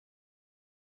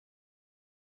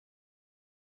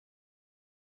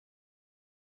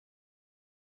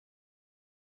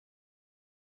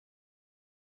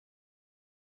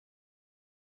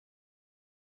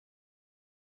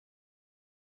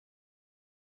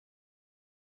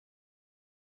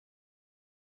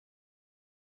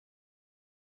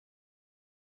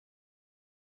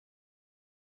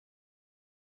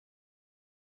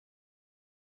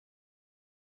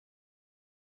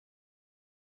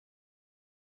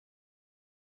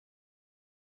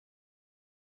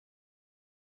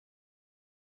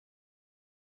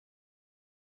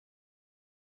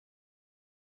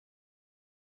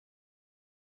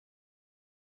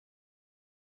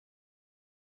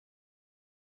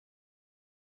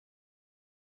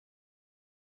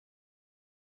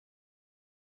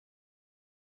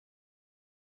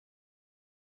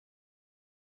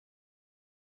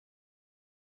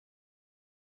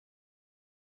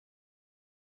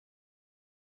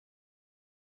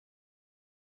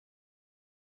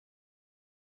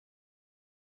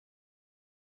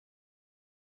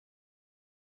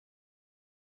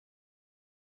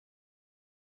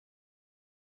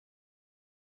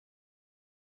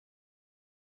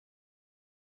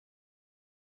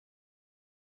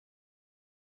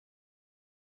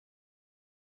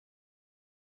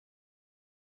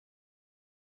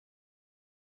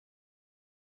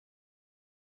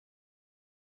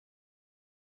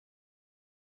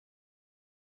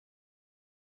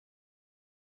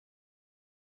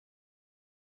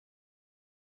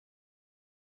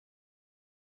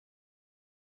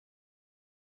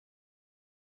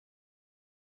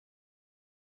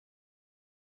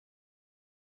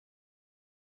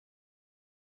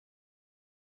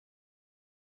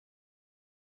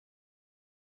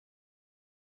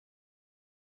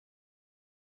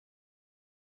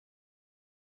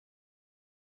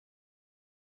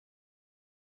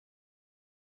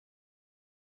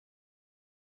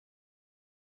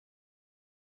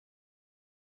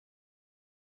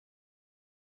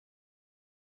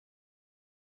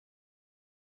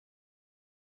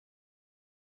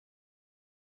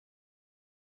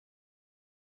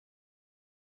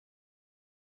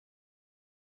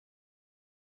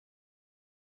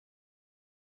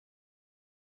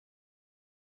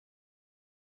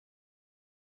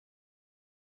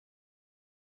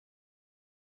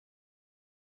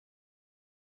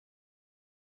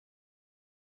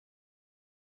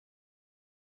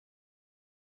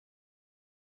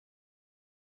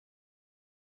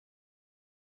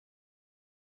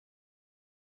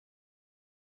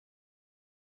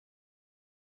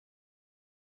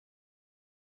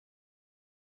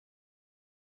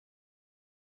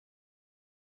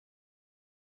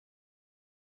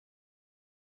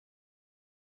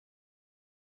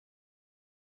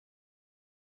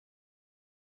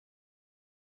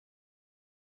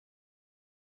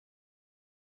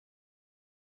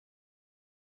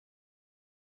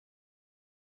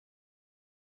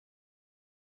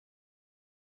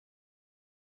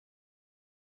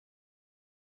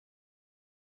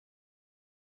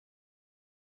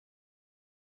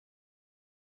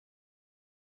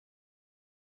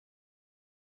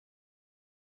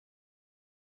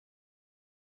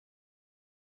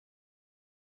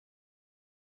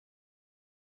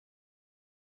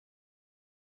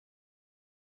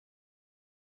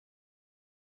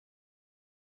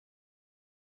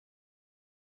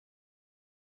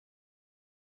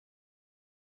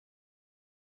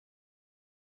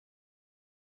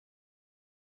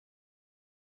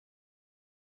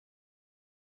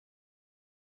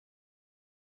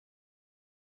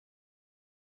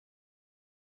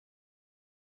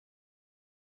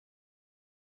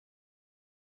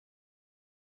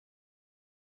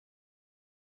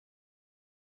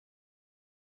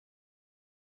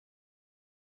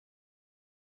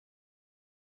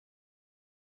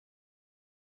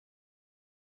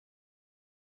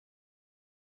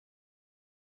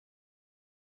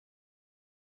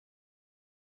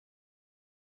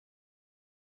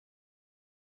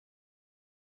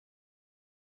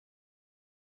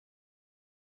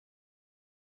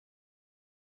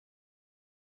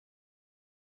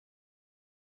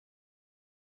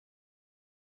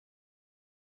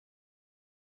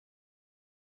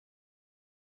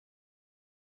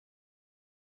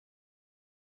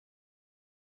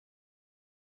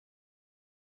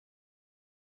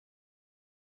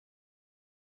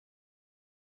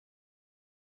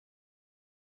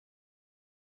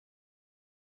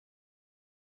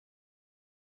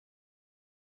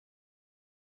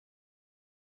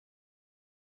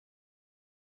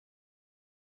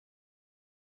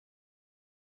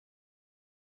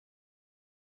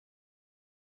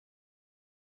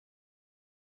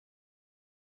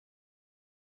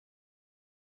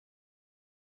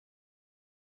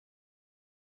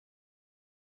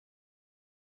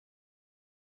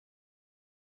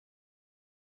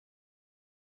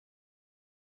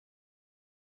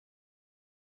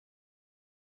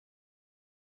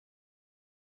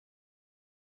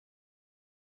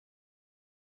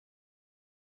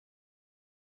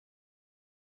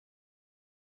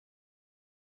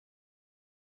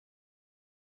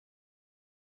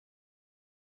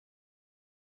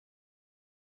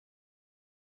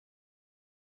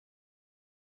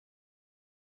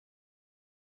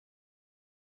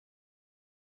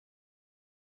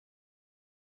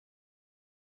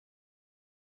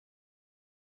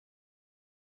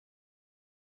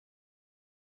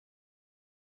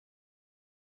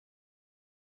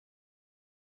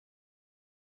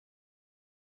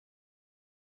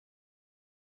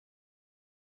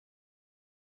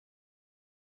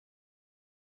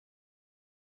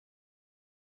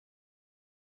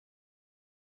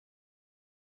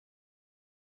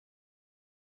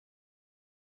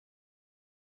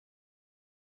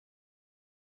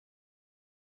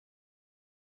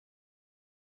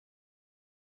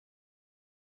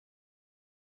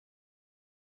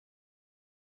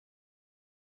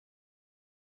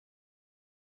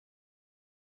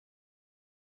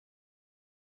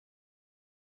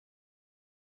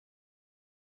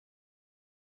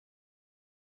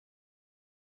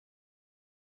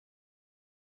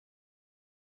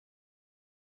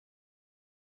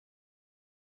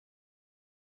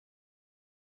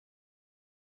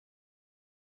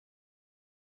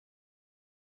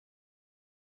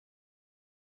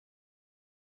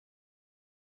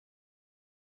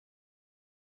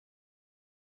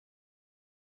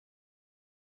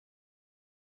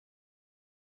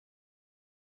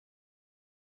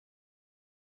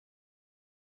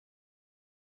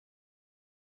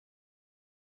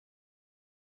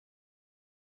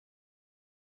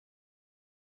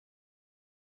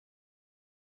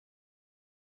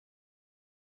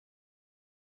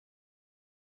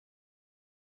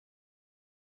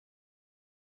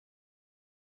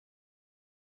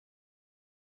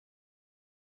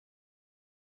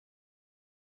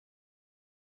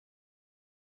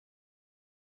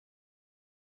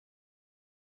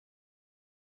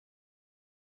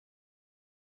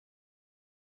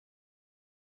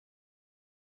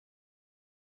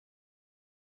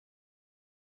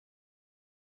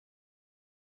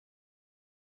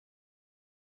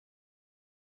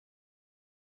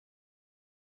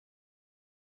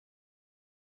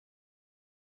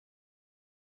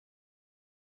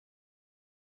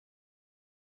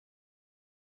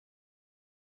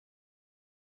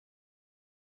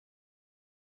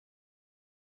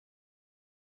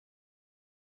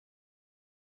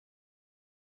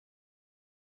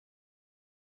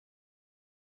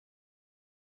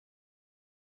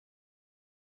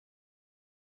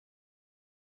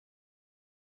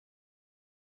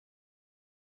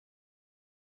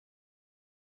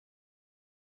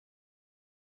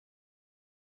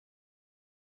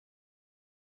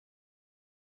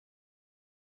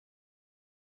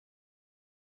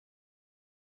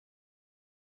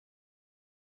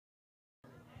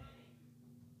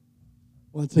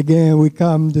Once again, we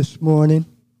come this morning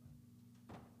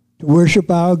to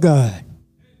worship our God.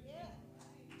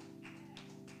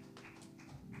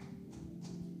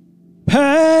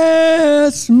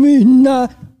 Pass me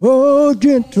not, O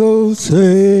gentle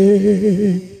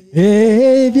Savior.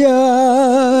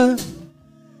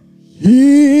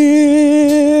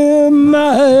 Hear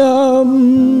my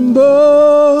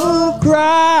humble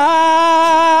cry.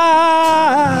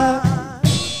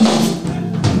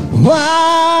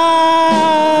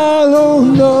 While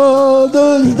on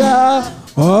others thou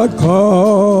art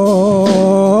calling,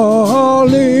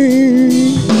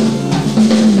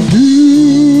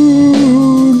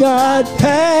 do not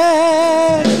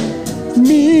pass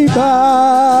me by.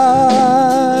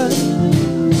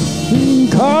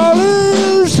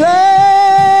 Calling Savior,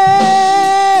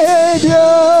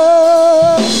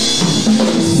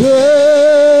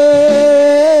 Savior,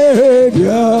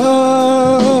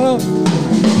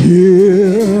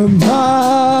 hear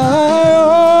my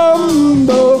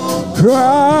humble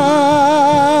cry.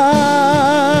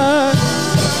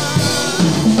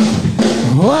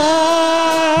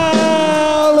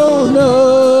 While on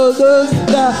others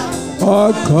thou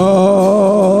art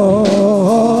calling,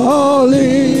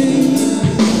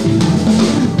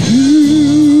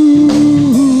 do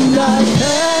not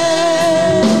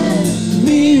pass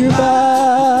me by.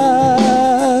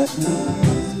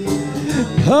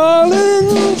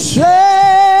 Calling Savior,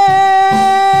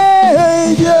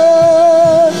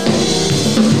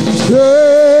 Savior,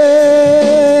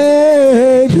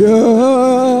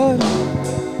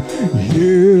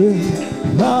 hear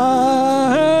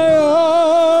my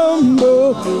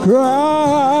humble cry.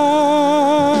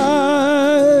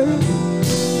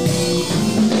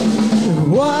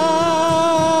 While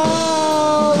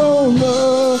on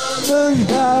others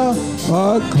thou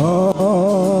art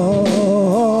calling,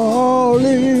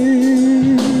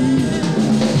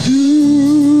 do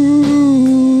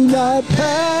not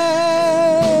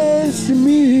pass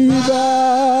me by.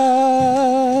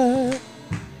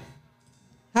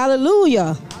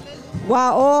 Hallelujah.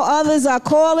 While all others are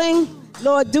calling,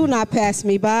 Lord, do not pass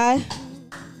me by.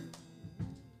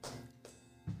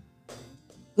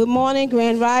 Good morning,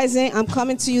 Grand Rising. I'm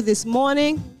coming to you this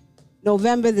morning,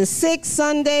 November the 6th,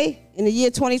 Sunday, in the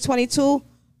year 2022,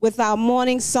 with our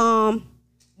morning Psalm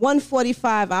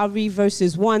 145. I'll read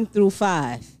verses 1 through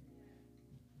 5.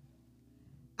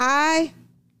 I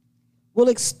will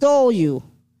extol you,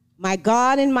 my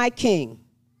God and my King,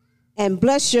 and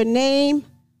bless your name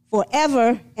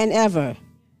forever and ever.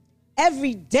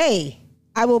 Every day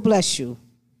I will bless you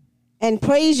and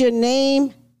praise your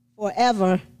name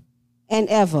forever and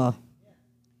ever.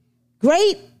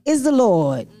 Great is the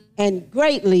Lord and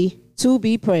greatly to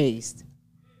be praised.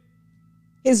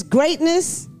 His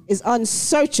greatness is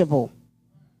unsearchable.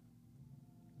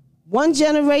 One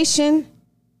generation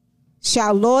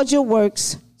shall laud your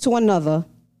works to another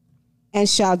and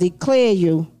shall declare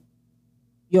you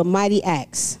your mighty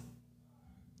acts.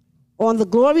 On the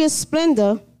glorious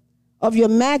splendor of your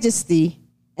majesty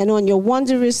and on your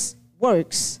wondrous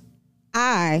works,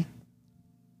 I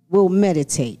will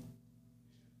meditate.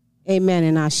 Amen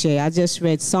and Ashe. I just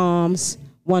read Psalms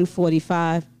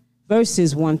 145,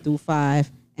 verses 1 through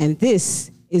 5, and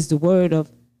this is the word of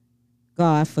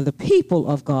God for the people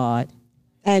of God.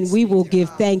 And we will give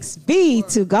thanks be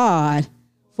to God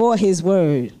for his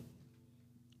word.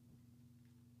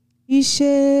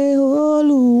 Ishe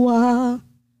Oluwa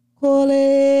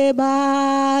kole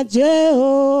ba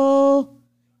Jeho,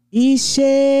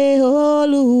 Ishe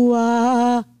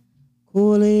Oluwa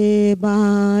kole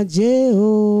ba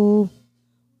Jeho.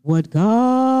 What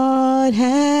God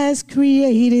has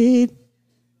created,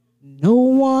 no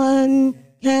one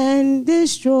can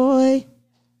destroy.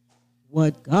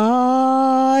 What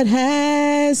God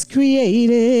has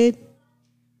created,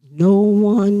 no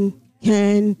one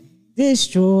can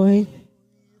destroy.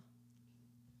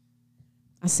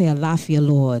 I say Alafia,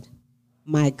 Lord,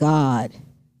 my God,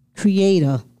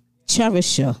 creator,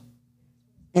 cherisher,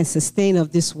 and sustainer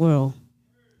of this world.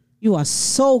 You are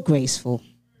so graceful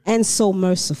and so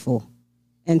merciful.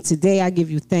 And today I give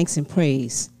you thanks and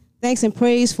praise. Thanks and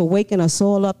praise for waking us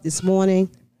all up this morning.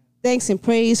 Thanks and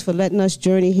praise for letting us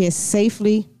journey here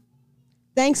safely.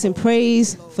 Thanks and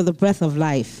praise for the breath of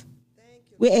life.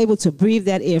 We're able to breathe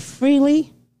that air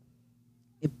freely.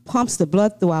 It pumps the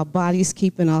blood through our bodies,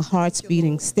 keeping our hearts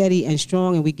beating steady and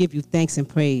strong, and we give you thanks and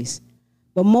praise.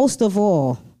 But most of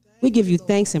all, we give you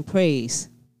thanks and praise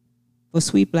for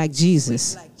sweet black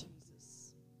Jesus,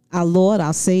 our Lord,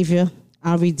 our Savior,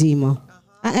 our Redeemer.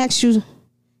 I ask you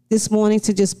this morning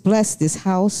to just bless this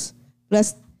house,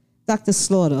 bless Dr.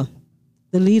 Slaughter,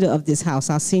 the leader of this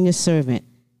house, our senior servant.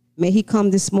 May he come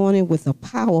this morning with a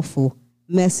powerful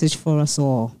message for us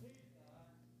all.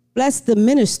 Bless the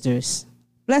ministers.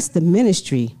 Bless the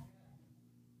ministry.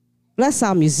 Bless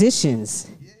our musicians.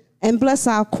 And bless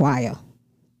our choir.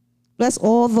 Bless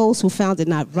all those who found it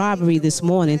not robbery this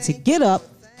morning to get up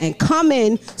and come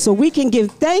in so we can give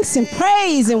thanks and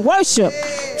praise and worship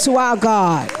to our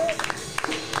God.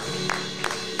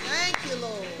 Thank you,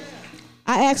 Lord.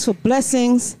 I ask for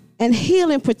blessings and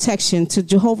healing protection to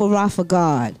Jehovah Rapha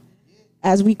God.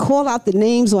 As we call out the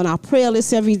names on our prayer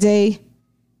list every day,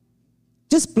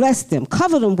 just bless them.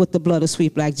 Cover them with the blood of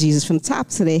sweet black Jesus from top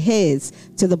to their heads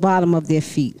to the bottom of their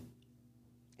feet.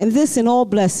 And this and all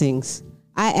blessings,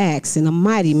 I ask in the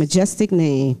mighty, majestic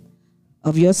name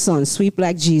of your Son, sweet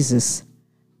black Jesus,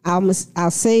 our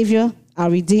Savior, our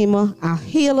Redeemer, our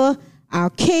Healer, our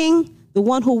King, the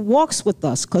one who walks with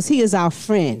us because he is our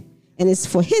friend. And it's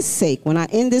for his sake, when I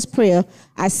end this prayer,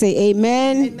 I say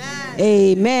amen, amen,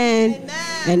 amen, amen.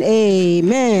 And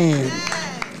amen.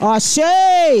 Ashe,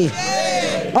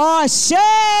 Ashe,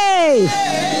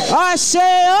 Ashe,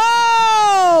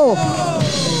 oh!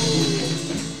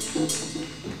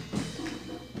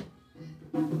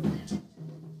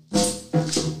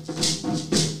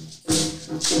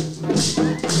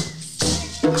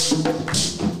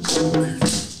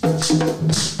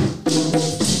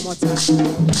 More time.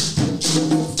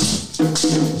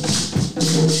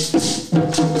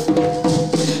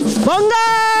 Bonga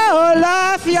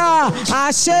Olafia,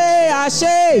 Ashe, Ashe.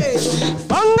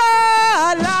 Bonga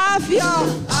Olafia,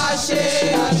 Ashe,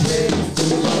 Ashe.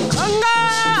 Bonga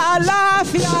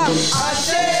Olafia,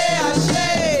 Ashe, Ashe.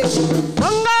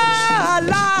 Bonga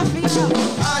Olafia,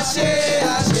 Ashe,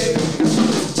 Ashe.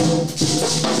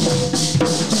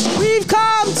 we've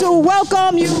come to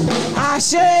welcome you,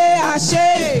 Ashe,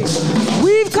 Ashe.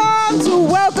 We've come to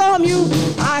welcome you,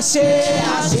 Ashe,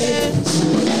 Ashe.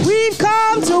 We've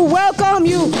come to welcome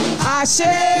you, Ashe,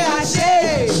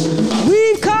 Ashe.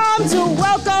 We've come to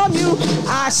welcome you,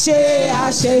 Ashe,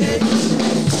 Ashe.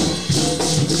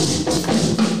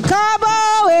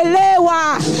 Kabo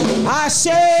elewa, Ashe,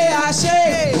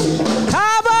 Ashe.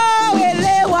 Kabo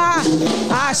elewa,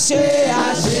 Ashe,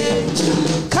 Ashe.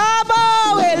 Kabo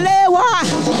elewa,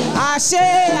 Ashe,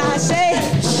 Ashe.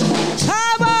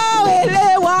 Kabo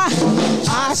elewa,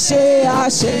 Ashe,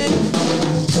 Ashe.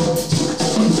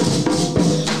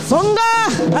 Funga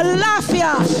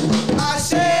Alafia,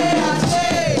 Ashe, Ashe.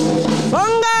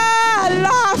 Funga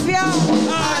Alafia,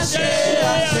 Ashe,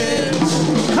 Ashe.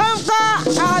 Funga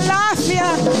Alafia,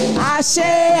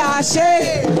 Ashe, Ashe.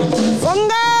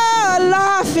 Funga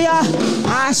Alafia,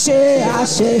 Ashe,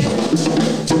 Ashe.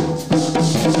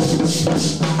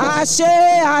 Ashe,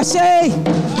 Ashe.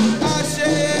 Ashe,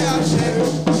 Ashe.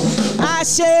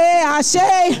 Ashe, Ashe.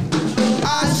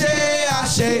 Ashe,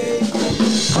 Ashe.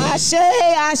 Ashe,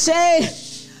 Ashe.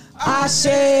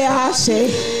 Ashe, Ashe.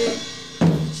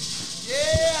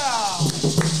 Yeah.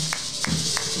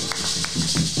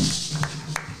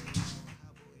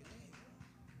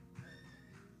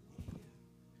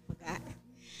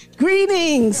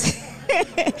 Greetings.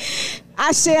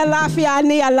 Ashe alafia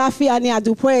ani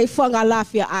adu pray fung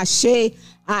alafia ashe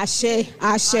ashe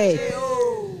ashe.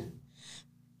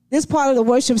 This part of the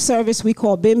worship service we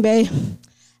call bimbe.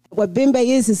 What bimbe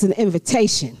is an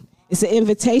invitation. It's an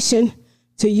invitation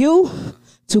to you,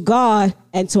 to God,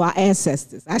 and to our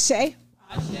ancestors. Ashe.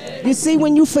 You see,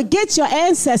 when you forget your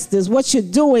ancestors, what you're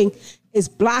doing is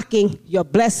blocking your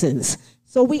blessings.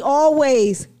 So we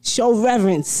always show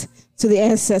reverence to the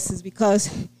ancestors because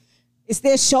it's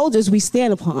their shoulders we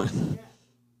stand upon.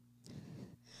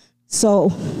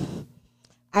 So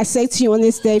I say to you on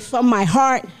this day from my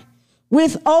heart,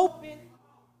 with open,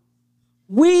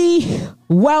 we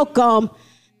welcome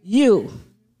you.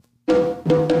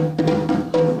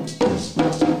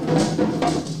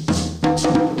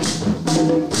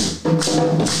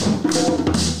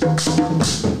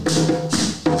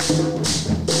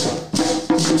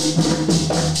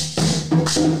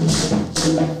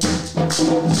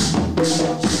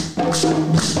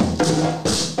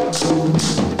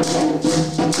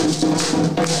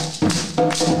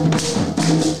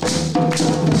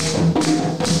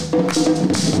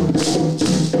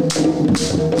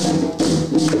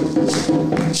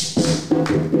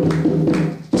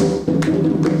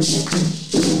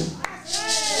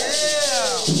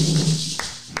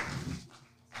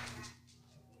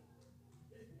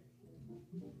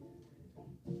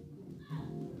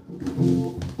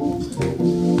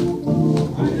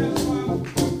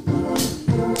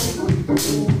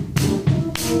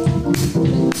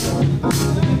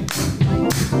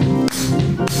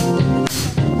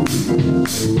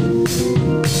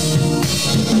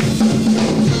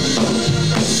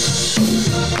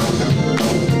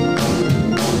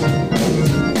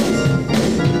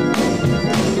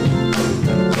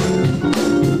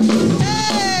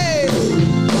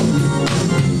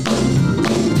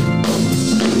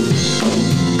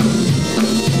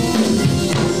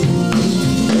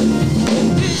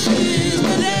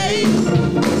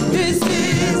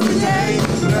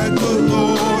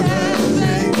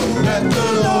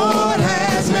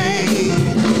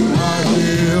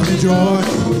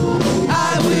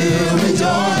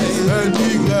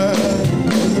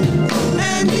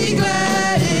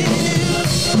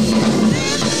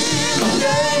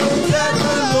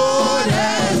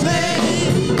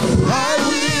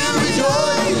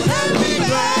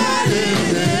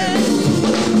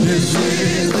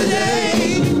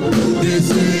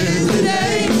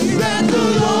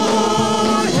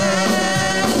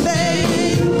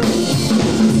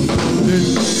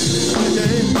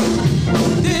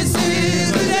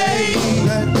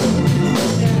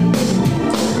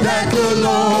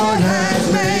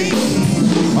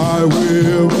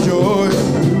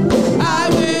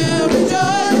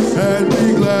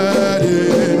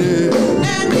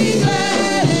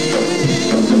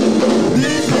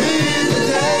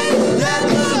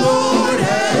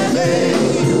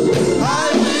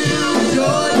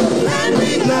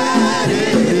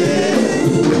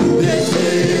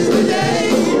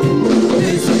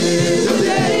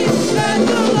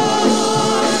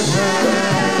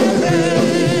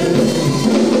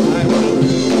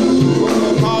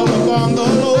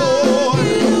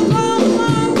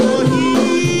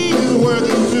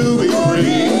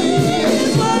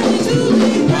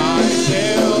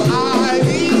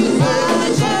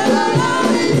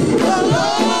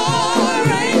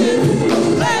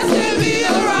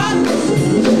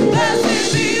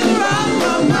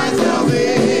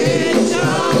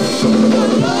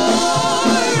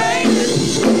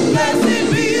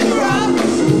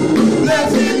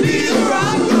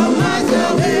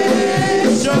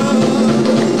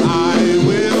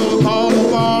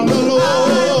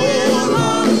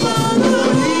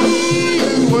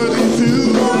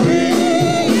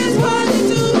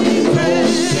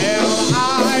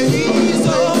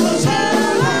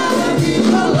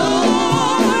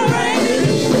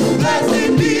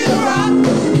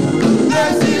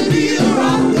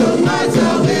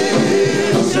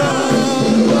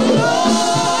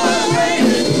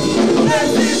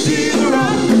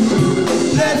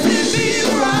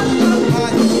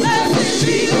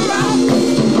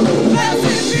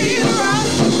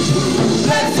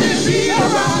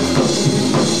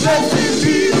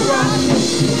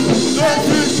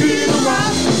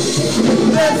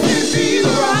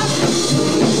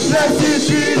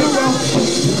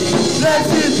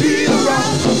 Blessed be the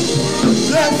rock.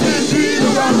 Blessed be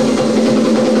the rock.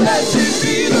 Blessed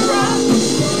be the rock.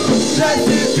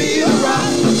 Blessed be the rock.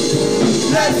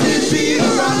 Blessed be the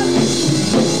rock.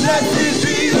 Blessed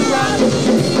be the rock.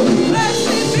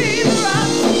 Blessed be the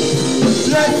rock.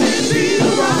 Blessed be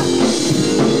the rock.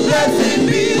 Blessed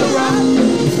be the rock.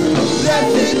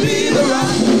 Blessed be the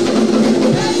rock.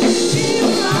 Blessed be the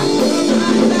rock of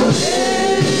my salvation.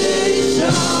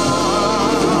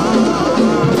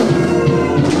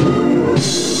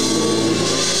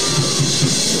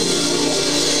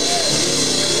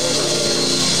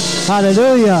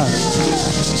 Hallelujah.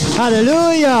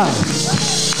 Hallelujah.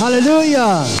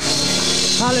 Hallelujah.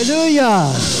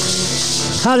 Hallelujah.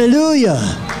 Hallelujah.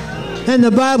 And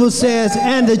the Bible says,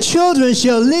 and the children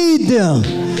shall lead them.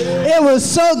 It was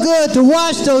so good to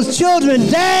watch those children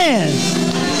dance.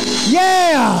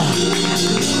 Yeah.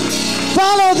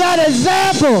 Follow that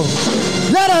example.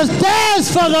 Let us dance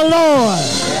for the Lord.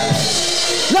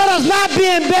 Let us not be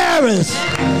embarrassed.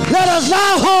 Let us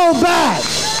not hold back.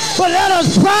 But let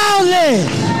us proudly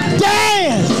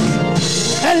dance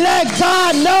and let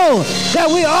God know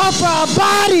that we offer our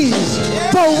bodies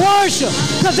for worship,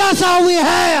 because that's all we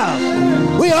have.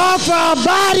 We offer our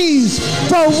bodies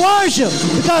for worship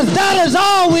because that is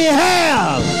all we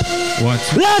have. What?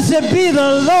 Blessed be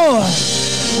the Lord.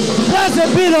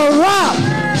 Blessed be the rock.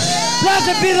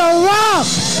 Blessed be the rock.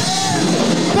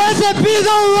 Blessed be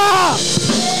the rock.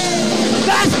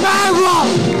 That's my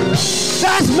rock.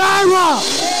 That's my rock.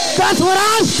 That's what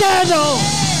I stand on.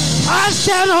 I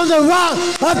stand on the rock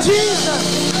of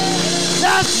Jesus.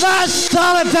 That's my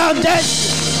solid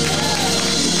foundation.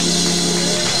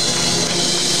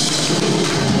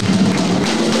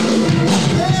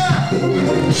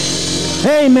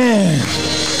 Amen.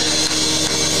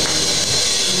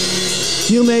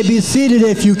 You may be seated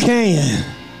if you can.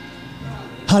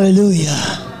 Hallelujah.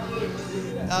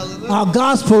 Our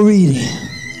gospel reading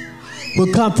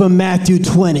will come from Matthew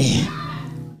 20,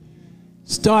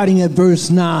 starting at verse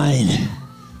 9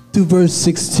 through verse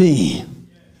 16.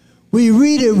 We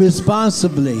read it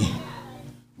responsibly,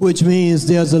 which means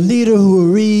there's a leader who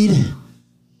will read.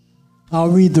 I'll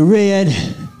read the red.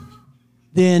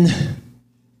 Then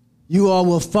you all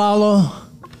will follow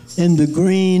in the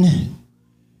green,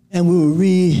 and we will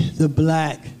read the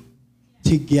black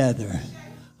together.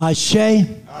 Ashe.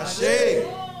 Ashe.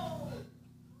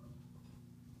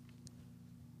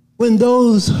 When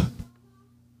those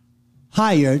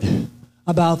hired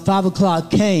about 5 o'clock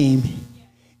came,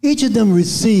 each of them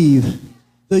received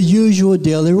the usual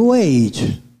daily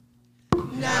wage.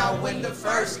 Now when the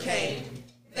first came,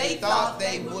 they thought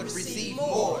they would receive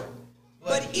more,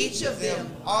 but each of them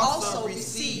also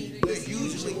received the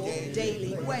usual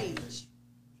daily wage.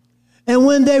 And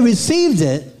when they received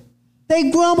it,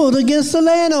 they grumbled against the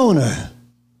landowner,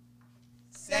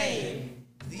 saying,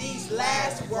 "These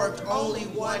last worked only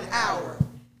 1 hour,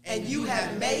 and you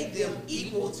have made them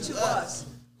equal to us,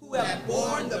 who have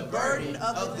borne the burden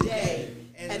of the day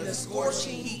and the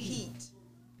scorching heat."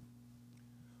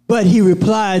 But he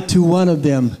replied to one of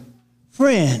them,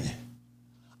 "Friend,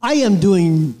 I am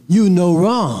doing you no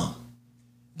wrong.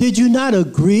 Did you not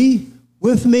agree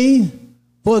with me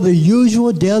for the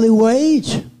usual daily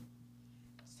wage?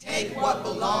 Take what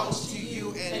belongs to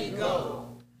you and go.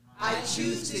 I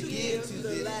choose to give to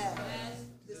the last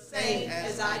the same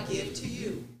as I give to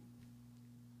you."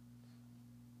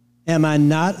 Am I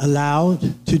not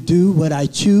allowed to do what I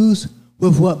choose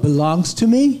with what belongs to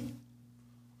me?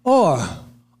 Or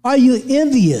are you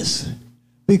envious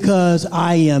because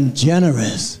I am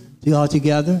generous? See all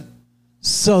together?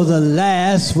 So the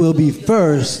last will be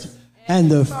first, and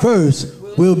the first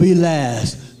will be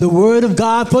last. The word of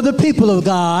God for the people of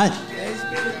God.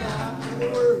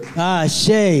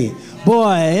 Shay.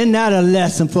 Boy, isn't that a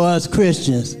lesson for us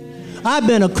Christians? I've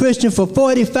been a Christian for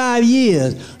 45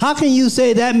 years. How can you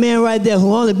say that man right there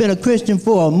who only been a Christian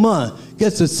for a month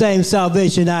gets the same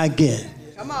salvation I get?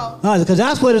 Come on. Because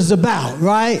that's what it's about,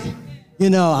 right? You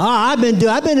know, I've been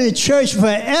in the church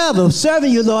forever,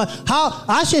 serving you, Lord. How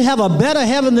I should have a better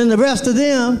heaven than the rest of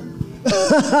them.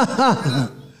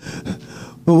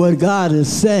 But what God is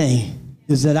saying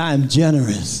is that I am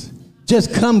generous.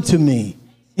 Just come to me.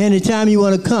 Anytime you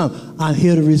want to come, I'm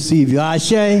here to receive you.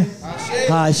 Ashe? Ashe.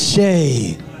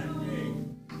 Ashe.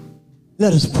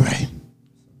 Let us pray.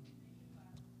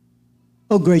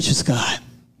 Oh, gracious God.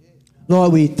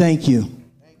 Lord, we thank you,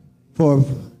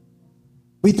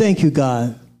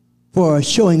 God, for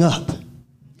showing up.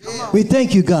 We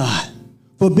thank you, God,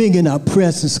 for being in our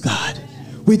presence, God.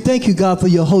 We thank you, God, for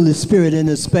your Holy Spirit in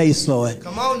this space, Lord.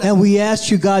 Come on now. And we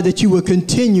ask you, God, that you would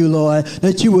continue, Lord,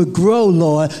 that you would grow,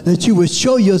 Lord, that you would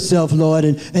show yourself, Lord,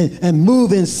 and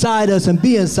move inside us and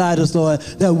be inside us, Lord,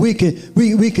 that we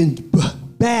can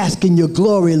bask in your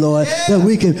glory, Lord, that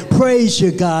we can praise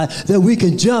you, God, that we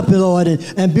can jump, Lord,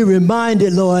 and be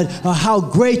reminded, Lord, of how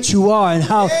great you are and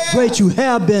how great you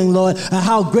have been, Lord, and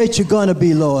how great you're going to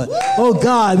be, Lord. Oh,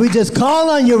 God, we just call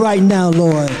on you right now,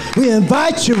 Lord. We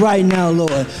invite you right now,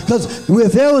 Lord, because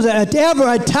if there was ever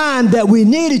a time that we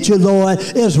needed you, Lord,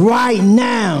 it's right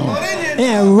now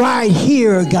and right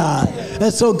here, God.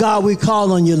 And so, God, we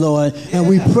call on you, Lord, and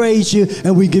we praise you,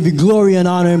 and we give you glory and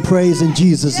honor and praise in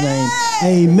Jesus' name.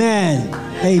 Amen.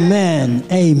 Amen.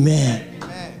 Amen.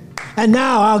 And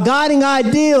now our guiding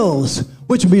ideals,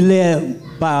 which will be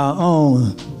led by our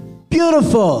own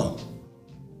beautiful,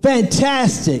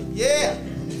 fantastic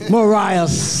Mariah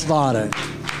Slaughter.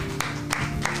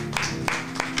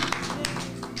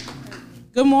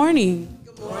 Good morning.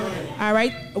 Good morning. All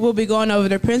right, we'll be going over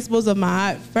the principles of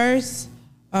my first.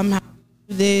 How to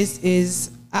do this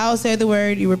is I'll say the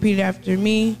word, you repeat it after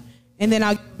me, and then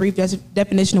I'll give a brief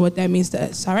definition of what that means to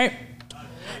us. All right?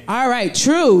 All right,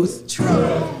 truth.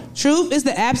 Truth is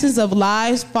the absence of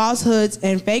lies, falsehoods,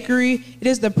 and fakery. It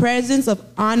is the presence of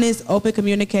honest, open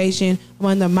communication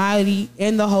among the mighty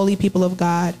and the holy people of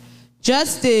God.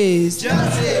 Justice.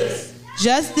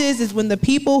 Justice is when the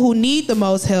people who need the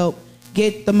most help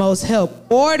get the most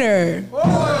help. Order.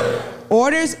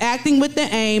 Orders acting with the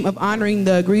aim of honoring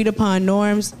the agreed upon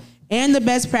norms and the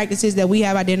best practices that we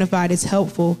have identified as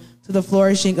helpful to the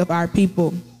flourishing of our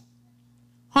people.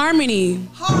 Harmony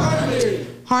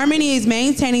is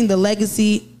maintaining the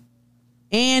legacy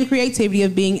and creativity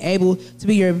of being able to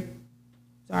be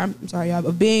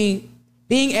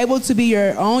being able to be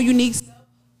your own unique self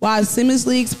while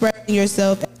seamlessly expressing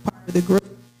yourself as part of the group.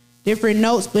 Different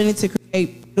notes blended to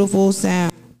create beautiful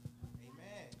sound.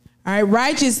 All right,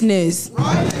 righteousness.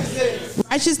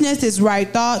 Righteousness is right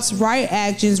thoughts, right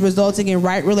actions, resulting in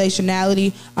right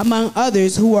relationality among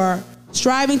others who are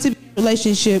striving to be in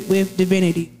relationship with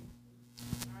divinity.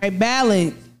 All right,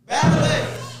 balance.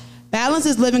 Balance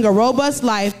is living a robust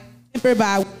life tempered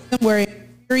by wisdom, where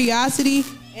curiosity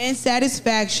and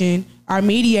satisfaction are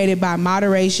mediated by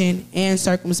moderation and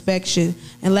circumspection.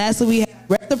 And lastly, we have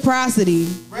reciprocity.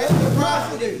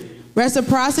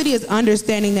 Reciprocity is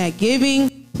understanding that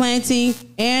giving, planting,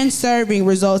 and serving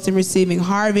results in receiving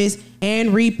harvest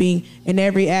and reaping in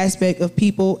every aspect of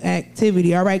people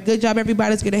activity. All right, good job, everybody.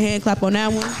 Let's get a hand clap on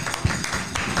that one.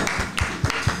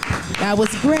 That was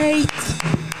great.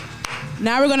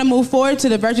 Now we're going to move forward to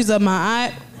the virtues of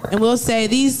Ma'at, and we'll say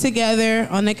these together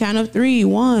on the count of 3.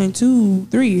 1, 2,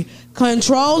 3.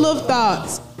 Control of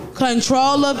thoughts,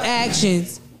 control of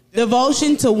actions,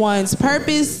 devotion to one's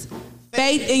purpose,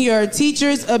 faith in your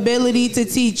teacher's ability to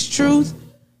teach truth,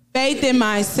 faith in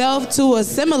myself to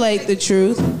assimilate the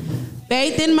truth,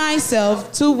 faith in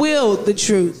myself to wield the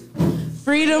truth,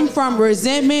 freedom from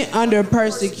resentment under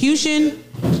persecution,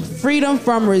 freedom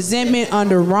from resentment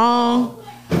under wrong,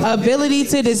 ability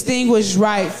to distinguish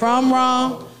right from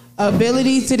wrong,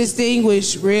 ability to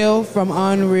distinguish real from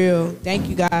unreal. Thank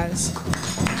you, guys.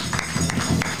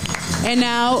 And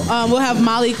now we'll have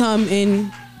Molly come and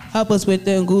help us with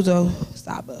the Nguzo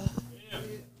Saba.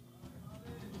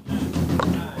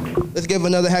 Let's give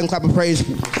another hand clap of praise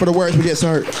for the words we just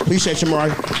heard. Appreciate you,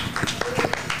 Mariah.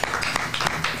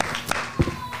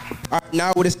 All right,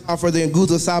 now it is time for the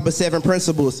Nguzo Saba 7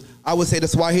 principles. I will say the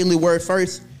Swahili word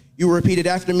first. You repeat it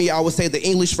after me. I will say the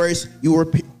English verse. You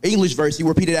repeat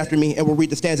it after me, and we'll read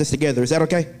the stanzas together. Is that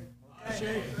okay?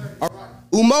 All right.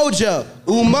 Umoja,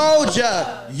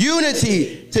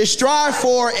 unity, to strive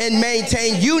for and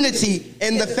maintain unity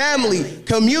in the family,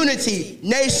 community,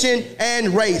 nation,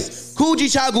 and race.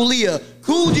 Kujichagulia,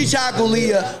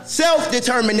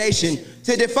 self-determination,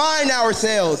 to define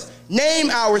ourselves,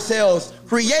 name ourselves,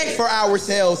 create for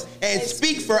ourselves, and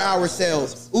speak for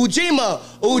ourselves. Ujima,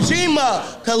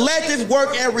 collective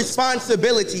work and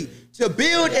responsibility, to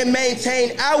build and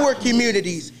maintain our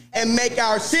communities and make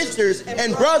our sisters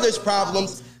and brothers'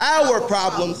 problems our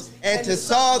problems, and to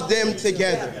solve them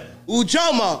together.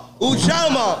 Ujama,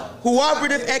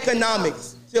 cooperative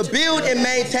economics, to build and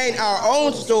maintain our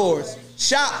own stores,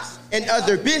 shops, and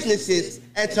other businesses,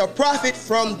 and to profit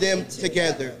from them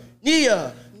together.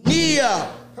 Nia,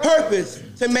 purpose,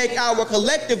 to make our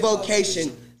collective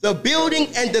vocation the building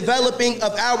and developing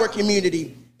of our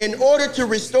community in order to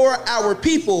restore our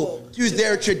people to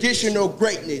their traditional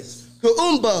greatness.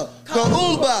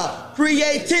 Kaumba,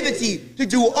 creativity, to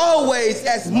do always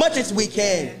as much as we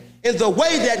can, in the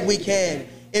way that we can,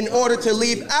 in order to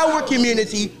leave our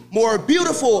community more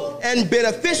beautiful and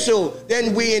beneficial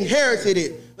than we inherited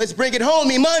it. Let's bring it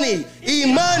home, Imani.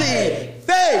 Imani,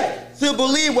 faith, to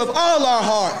believe with all our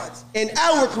hearts in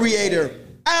our Creator,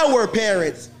 our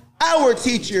parents, our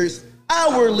teachers,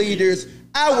 our leaders,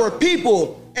 our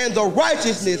people, and the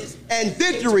righteousness and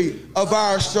victory of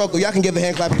our struggle. Y'all can give a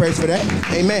hand clap of praise for that.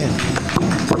 Amen.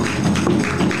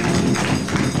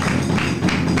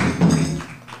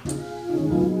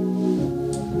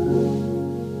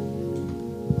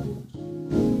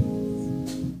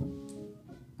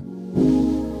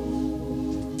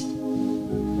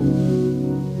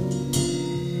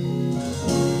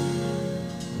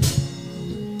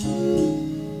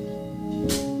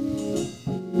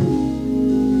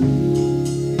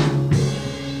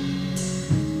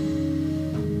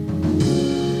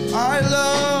 I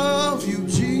love you,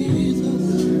 Jesus.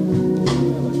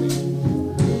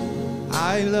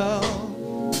 I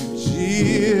love you,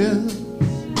 Jesus.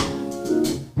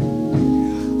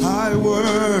 I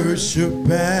worship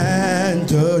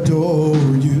and adore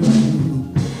you.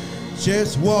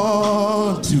 Just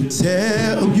want to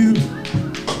tell you,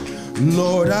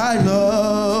 Lord, I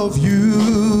love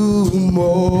you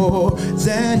more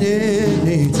than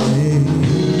anything.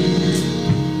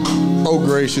 Oh,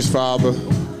 gracious Father,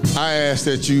 I ask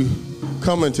that you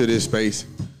come into this space.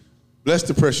 Bless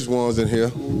the precious ones in here.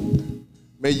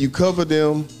 May you cover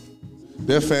them,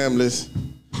 their families,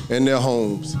 and their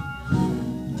homes.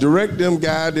 Direct them,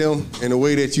 guide them in the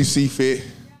way that you see fit,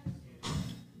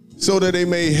 so that they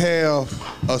may have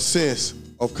a sense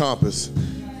of compass,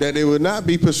 that they will not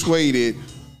be persuaded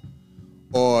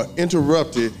or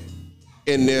interrupted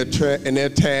in their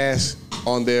tasks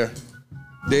on their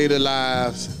daily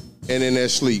lives and in their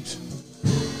sleeps.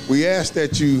 We ask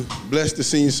that you bless the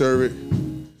senior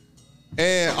servant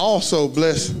and also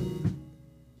bless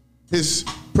his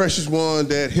precious one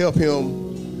that helped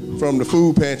him from the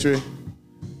food pantry,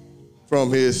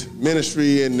 from his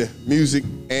ministry and the music,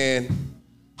 and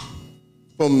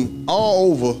from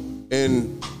all over,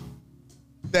 and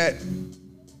that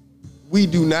we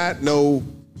do not know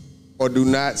or do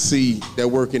not see that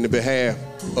work in the behalf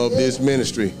of this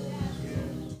ministry.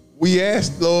 We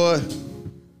ask, Lord,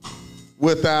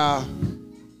 with our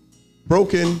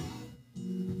broken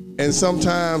and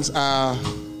sometimes our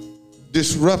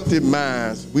disrupted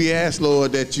minds, we ask,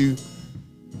 Lord, that you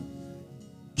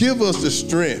give us the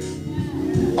strength.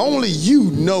 Only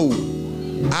you know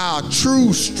our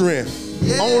true strength.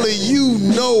 Only you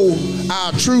know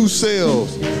our true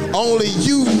selves. Only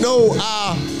you know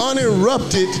our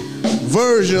uninterrupted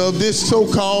version of this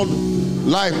so-called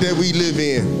life that we live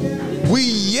in. We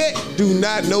yet do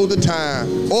not know the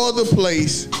time or the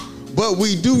place, but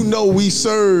we do know we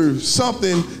serve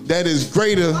something that is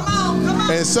greater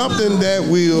and something that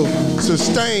will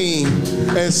sustain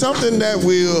and something that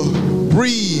will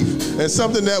breathe and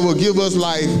something that will give us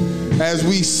life as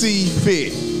we see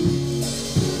fit.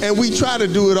 And we try to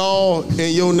do it all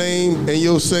in your name and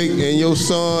your sake and your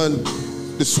son,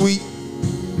 the sweet,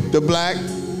 the black,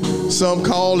 some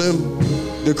call him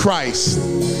the Christ.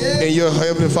 In your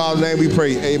heavenly Father's name we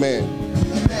pray, amen.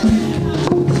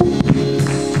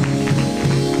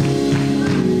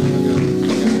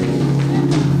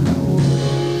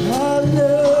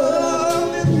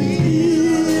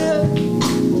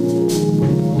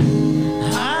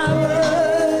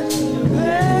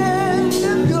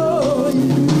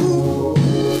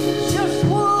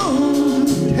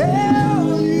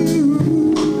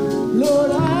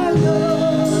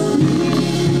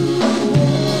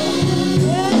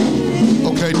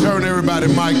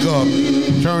 Mic up.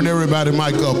 Turn everybody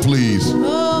mic up, please.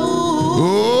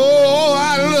 Oh,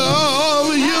 I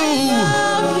love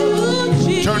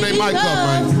you. Turn their mic up,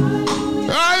 man.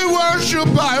 I worship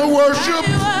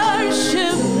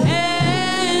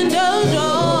and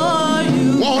adore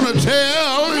you. Wanna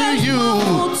tell you.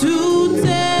 Want to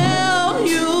tell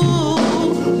you,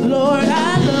 Lord,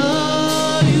 I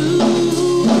love you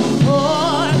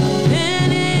more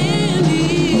than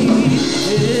anything.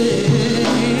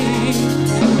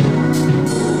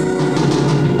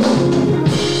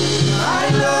 I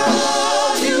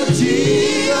love you,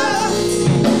 Jesus.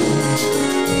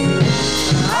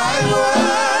 I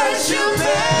worship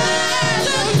and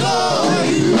adore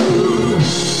you.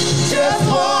 Just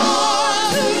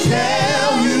want to tell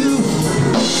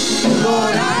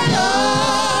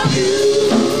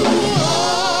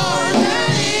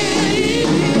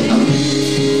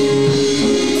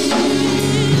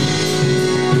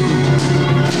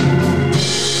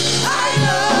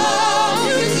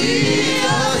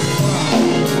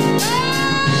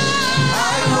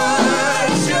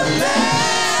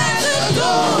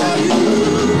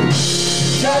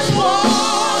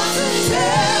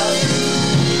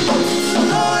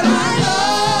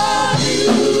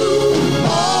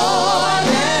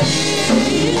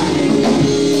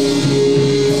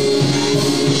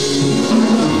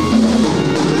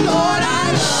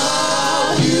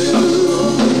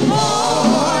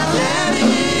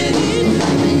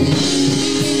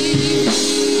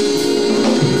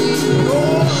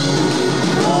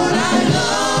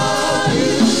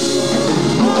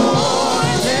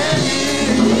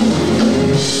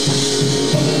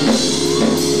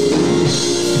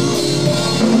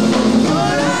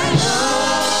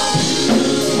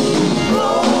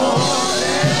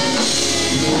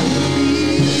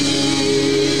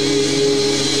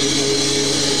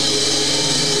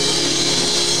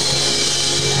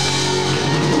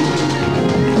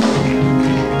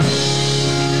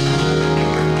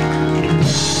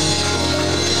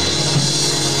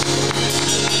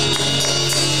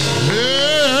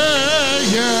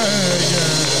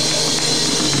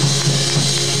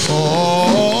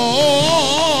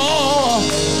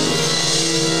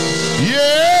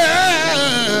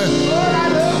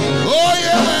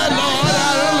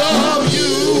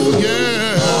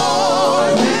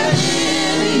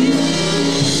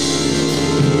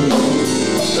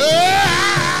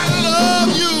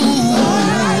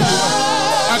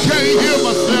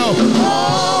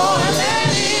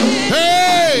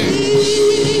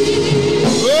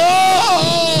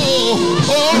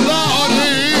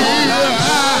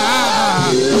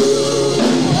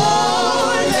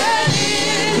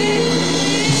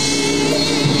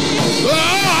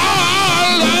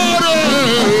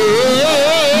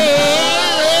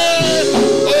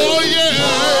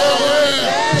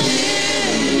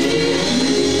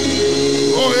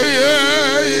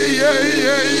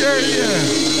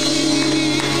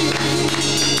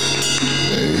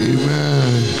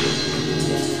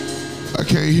I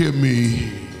can't hear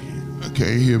me. I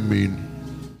can't hear me.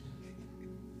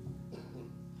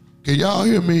 Can y'all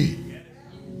hear me?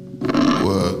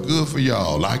 Well, good for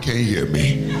y'all. I can't hear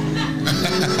me.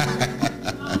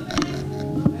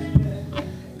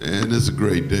 And it's a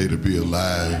great day to be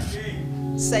alive.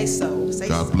 Say so. Say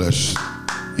God so. bless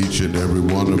each and every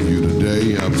one of you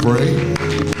today. I pray.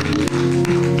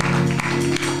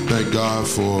 Thank God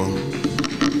for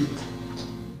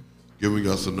giving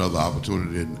us another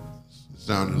opportunity. It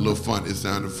sounded a little funny. It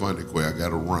sounded funny, Quay. I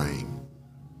got a ring.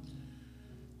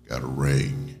 Got a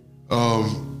ring.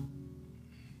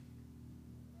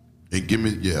 And give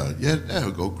me, yeah,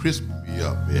 that'll go crisp me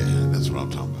up. Yeah, that's what I'm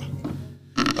talking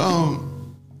about.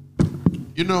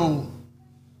 You know,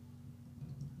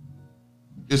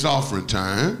 it's offering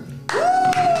time.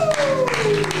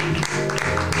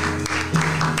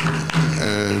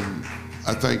 And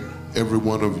I thank every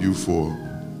one of you for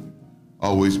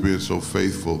always being so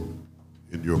faithful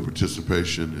in your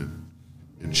participation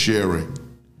and sharing.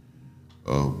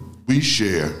 We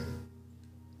share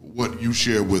what you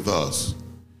share with us.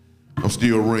 I'm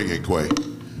still ringing, Quay.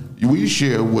 We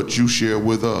share what you share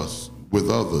with us, with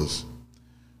others.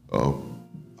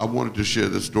 I wanted to share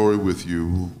this story with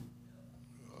you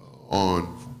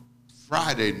on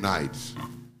Friday nights,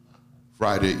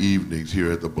 Friday evenings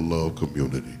here at the Beloved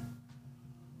community.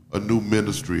 A new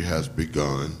ministry has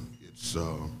begun.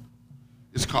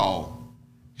 It's called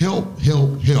Help,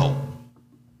 Help, Help.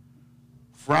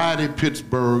 Friday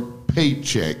Pittsburgh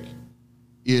Paycheck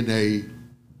in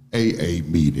AA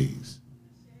meetings.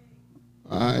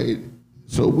 All right,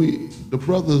 so the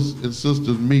brothers and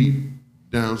sisters meet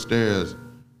downstairs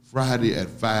Friday at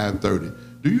 5:30.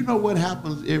 Do you know what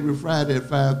happens every Friday at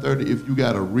 5:30 if you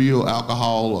got a real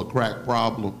alcohol or crack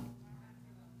problem?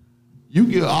 You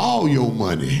give all your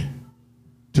money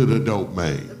to the dope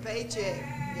man. The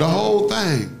paycheck. The whole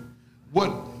thing.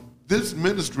 What this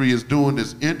ministry is doing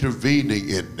is intervening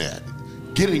in that,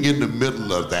 getting in the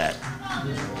middle of that,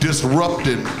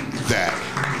 disrupting that.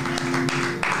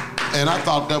 And I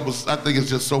think it's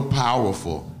just so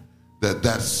powerful that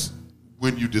that's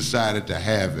when you decided to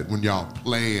have it, when y'all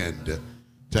planned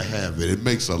to have it. It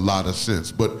makes a lot of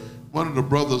sense. But one of the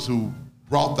brothers who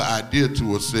brought the idea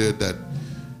to us said that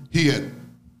he had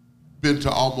been to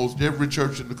almost every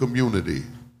church in the community,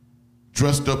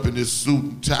 dressed up in his suit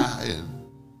and tie, and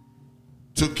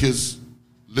took his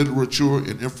literature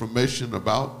and information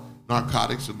about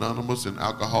Narcotics Anonymous and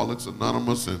Alcoholics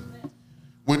Anonymous and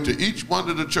went to each one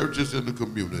of the churches in the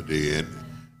community, and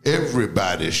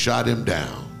everybody shot him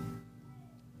down.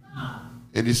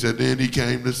 And he said then he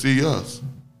came to see us,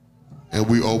 and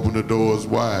we opened the doors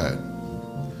wide.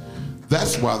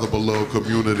 That's why the Beloved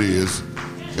community is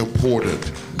important.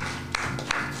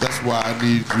 That's why I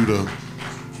need you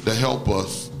to help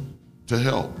us, to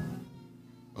help,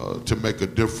 to make a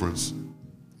difference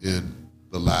in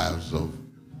the lives of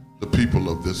the people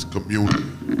of this community.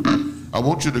 I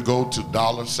want you to go to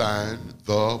 $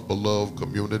 The Beloved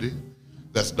Community.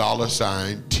 That's $ THEBELOVED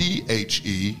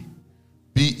COMMUNITY.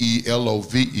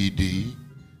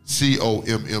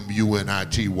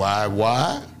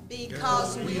 Why?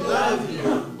 Because we love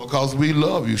you. Because we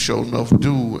love you, sure enough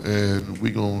do, and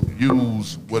we're going to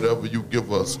use whatever you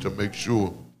give us to make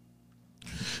sure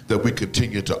that we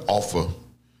continue to offer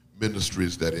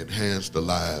ministries that enhance the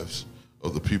lives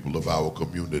of the people of our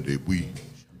community. We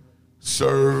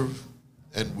serve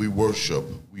and we worship.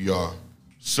 We are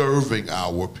serving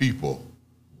our people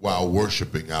while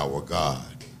worshiping our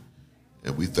God.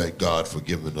 And we thank God for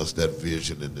giving us that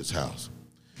vision in this house.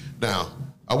 Now,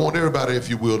 I want everybody, if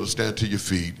you will, to stand to your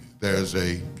feet. There's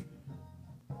a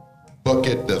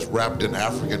bucket that's wrapped in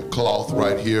African cloth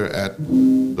right here at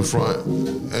the front.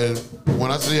 And when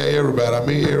I say everybody, I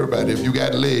mean everybody. If you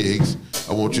got legs,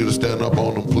 I want you to stand up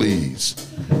on them, please,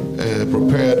 and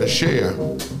prepare to share,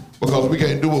 because we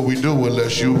can't do what we do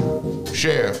unless you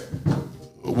share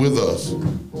with us.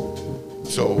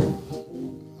 So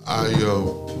I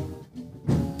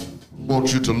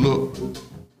want you to look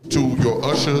to your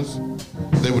ushers.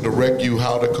 They will direct you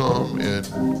how to come and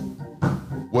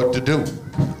what to do.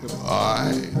 All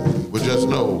right, but just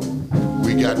know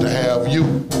we got to have you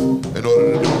in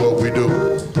order to do what we do.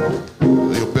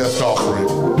 Your best offering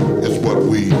is what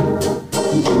we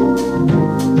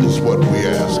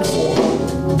ask for.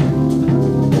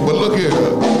 But look here,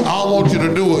 I don't want you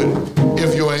to do it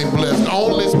if you ain't blessed.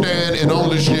 Only stand and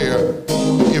only share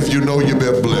if you know you've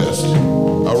been blessed.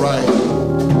 All right,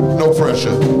 no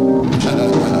pressure.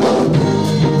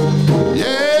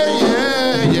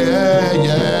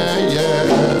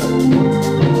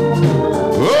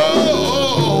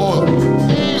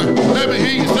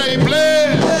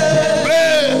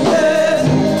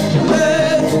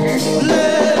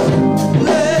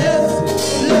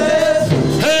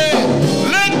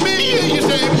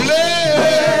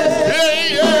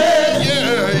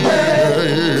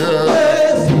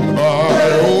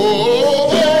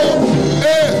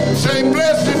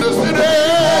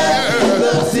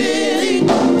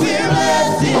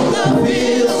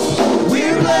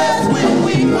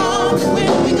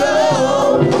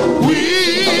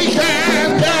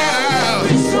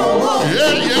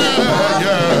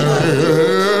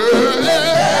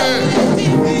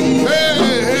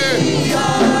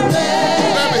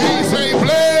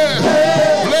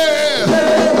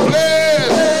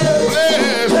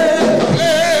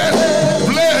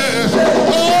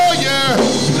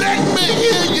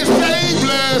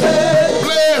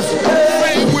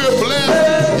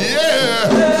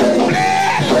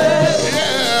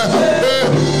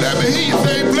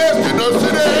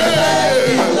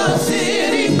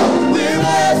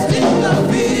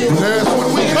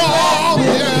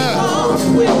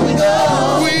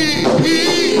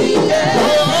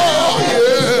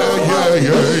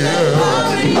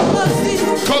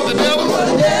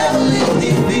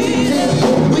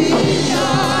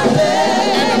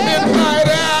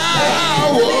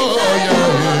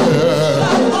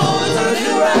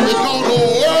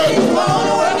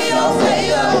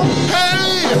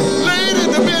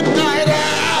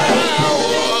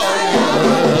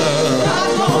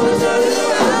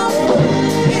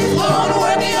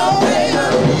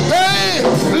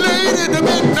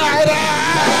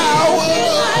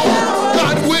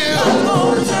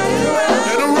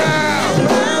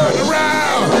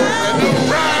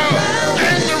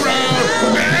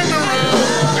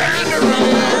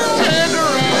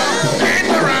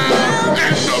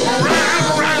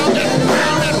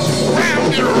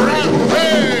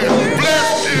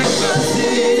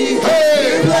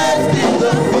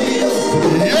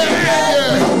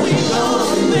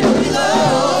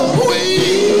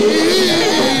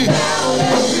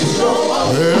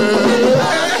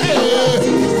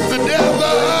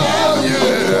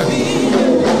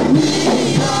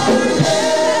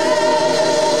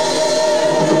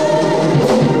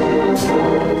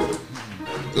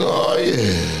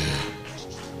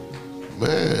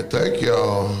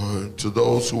 To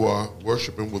those who are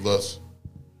worshiping with us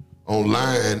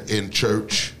online in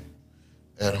church,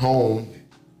 at home,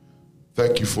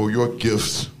 thank you for your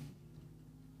gifts.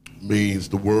 Means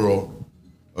the world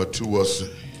to us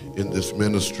in this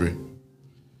ministry,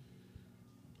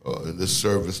 in this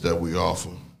service that we offer.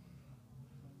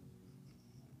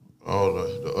 Oh,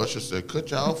 the usher said, cut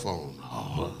your phone.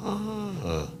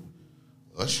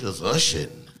 Usher's ushering.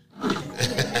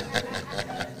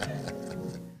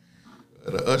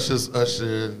 The ushers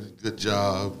ushering, good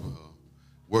job.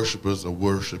 Worshipers are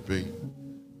worshiping,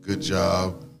 good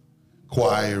job.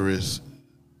 Choir is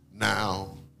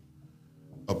now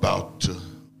about to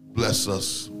bless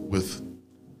us with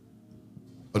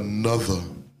another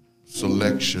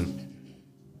selection.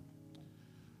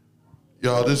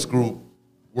 Y'all, this group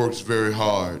works very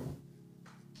hard.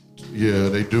 Yeah,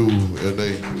 they do, and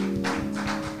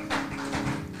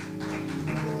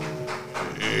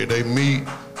they meet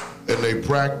and they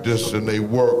practice and they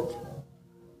work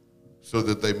so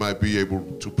that they might be able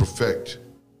to perfect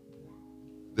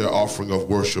their offering of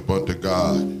worship unto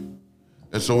God.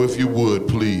 And so if you would,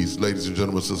 please, ladies and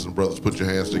gentlemen, sisters and brothers, put your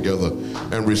hands together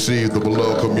and receive the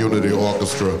Beloved Community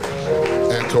Orchestra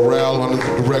and chorale under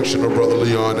the direction of Brother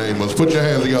Leon Amos. Put your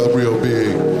hands together real big,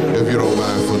 if you don't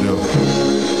mind, for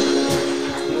them.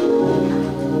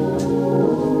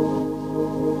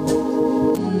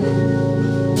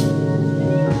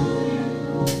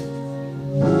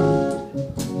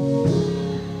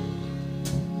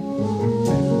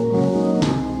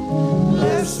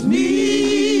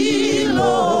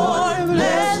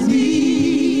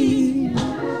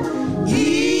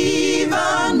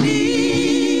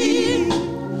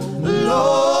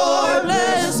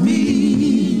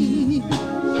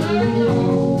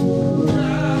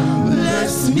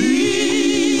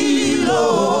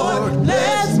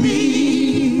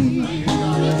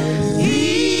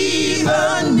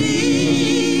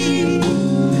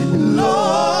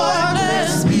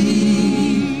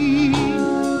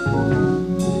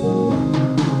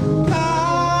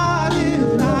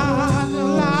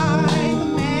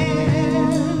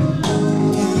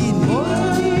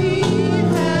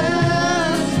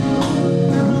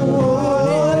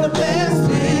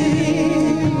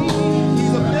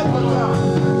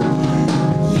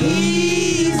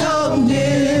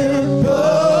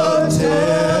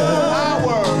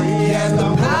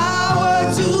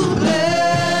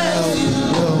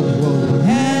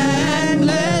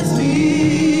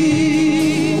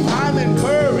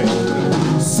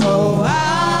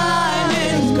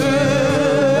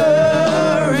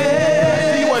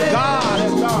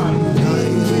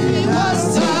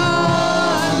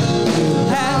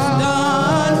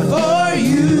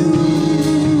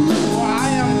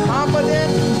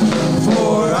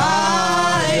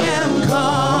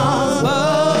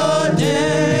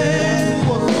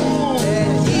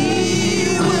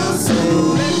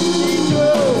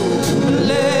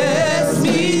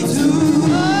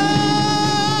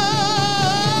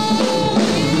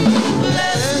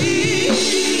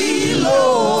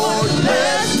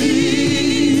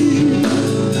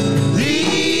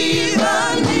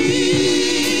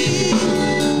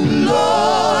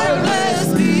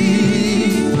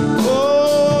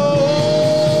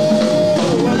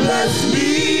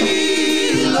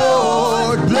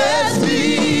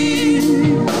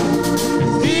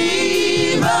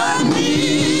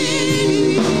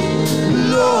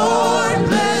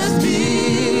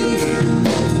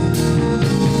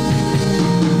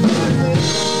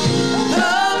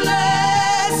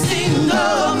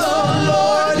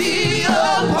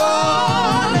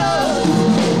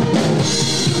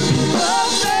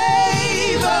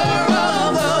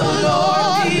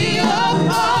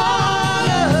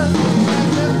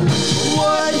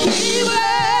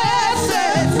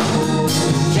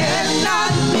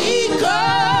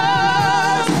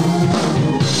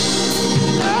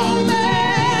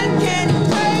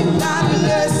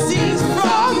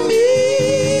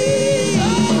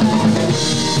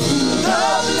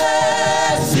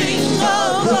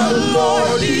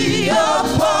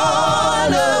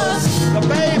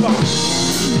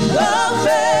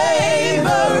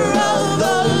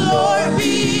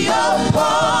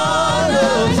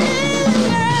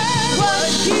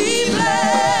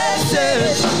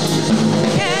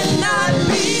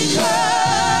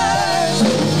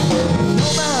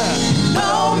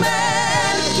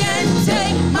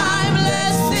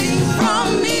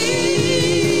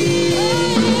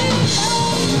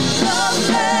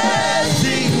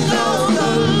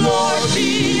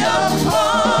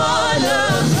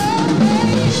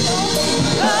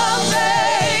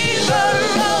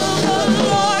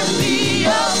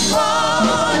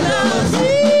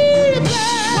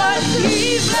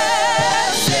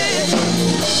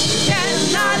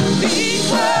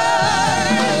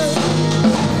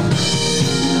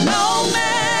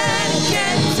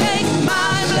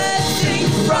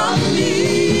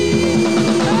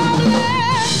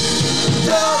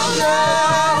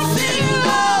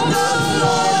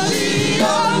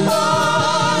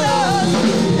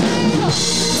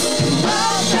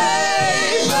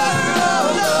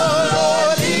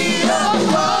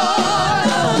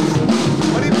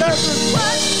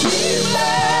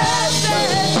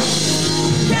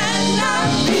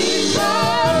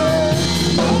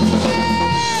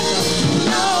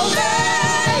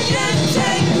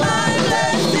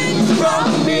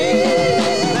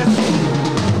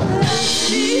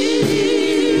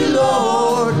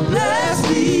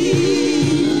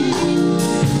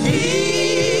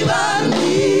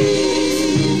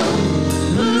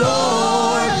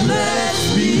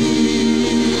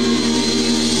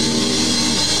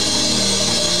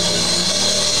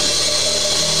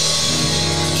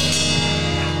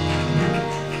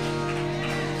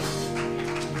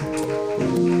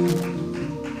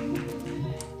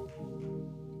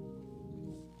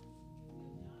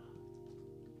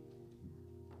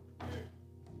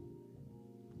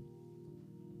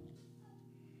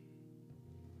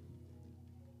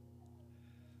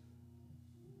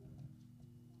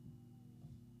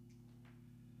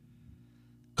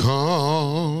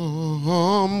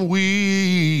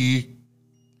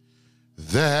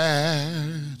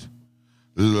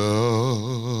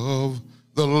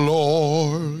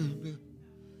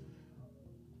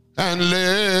 and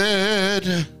let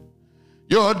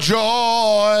your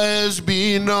joys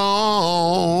be known.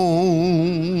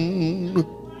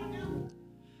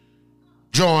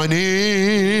 Join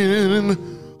in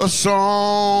a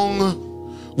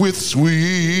song with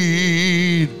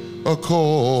sweet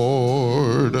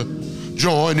accord.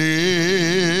 Join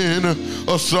in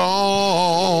a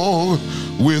song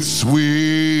with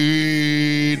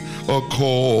sweet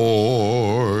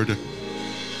accord.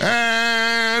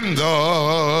 And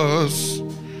thus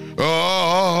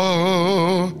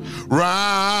around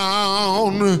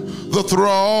the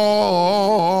throne,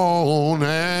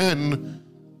 and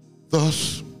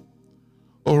thus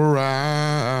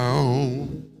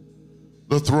around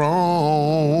the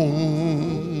throne.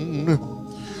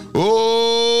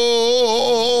 Oh,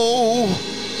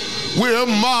 we're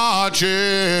marching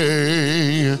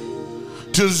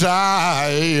to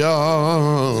Zion.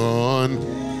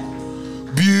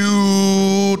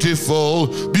 Beautiful,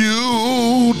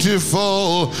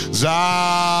 beautiful Zion.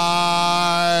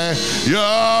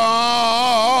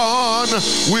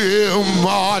 We're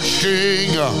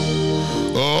marching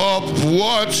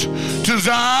upward to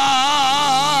Zion,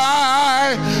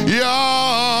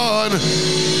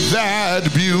 that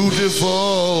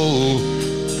beautiful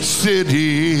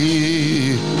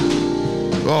city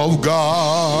of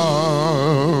God.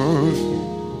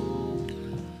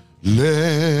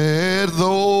 Let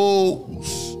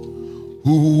those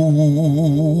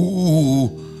who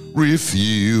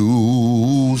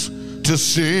refuse to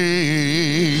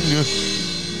sing,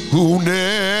 who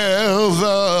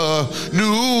never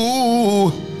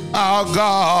knew our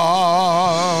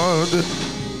God,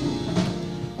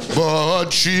 but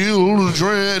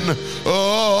children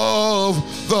of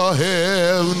the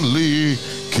heavenly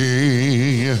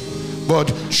King,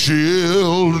 but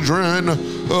children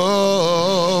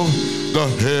of the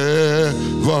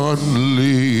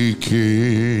heavenly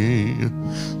King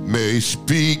may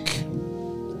speak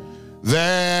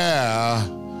their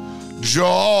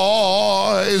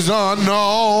joys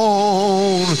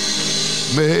unknown,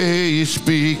 may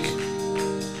speak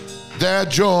their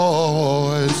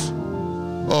joys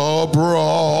abroad.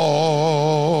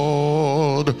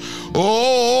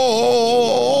 Oh,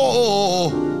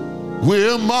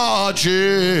 we're marching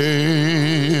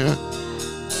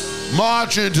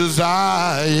to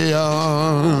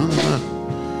Zion.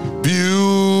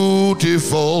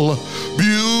 Beautiful,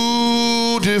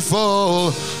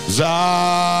 beautiful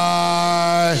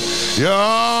Zion.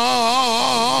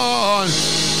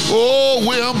 Oh,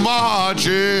 we're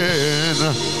marching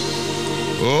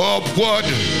upward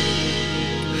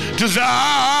to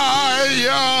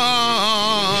Zion,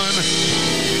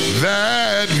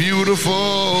 that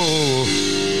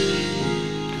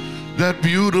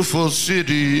beautiful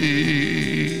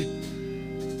city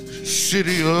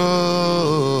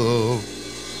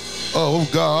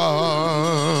of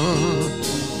God.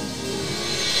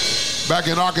 Back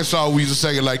in Arkansas, we used to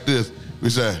sing it like this. We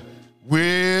said,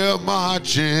 we're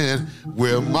marching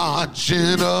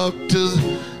up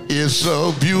to, it's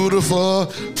so beautiful,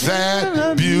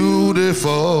 that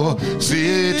beautiful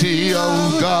city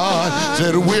of God.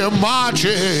 Said we're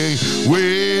marching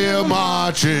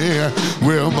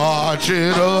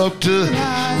up to,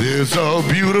 it's so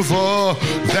beautiful,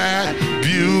 that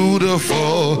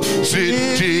beautiful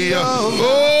city of,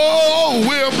 oh,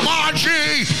 we're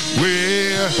marching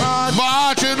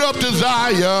up to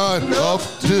Zion, up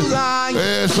to Zion.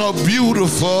 It's so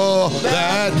beautiful,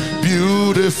 that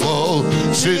beautiful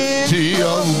city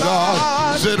of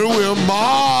God. Said we're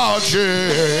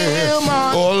marching,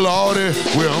 oh Lordy,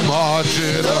 we're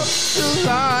marching up to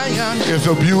Zion. It's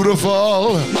a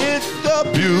beautiful,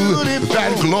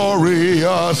 that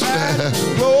glorious,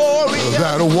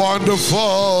 that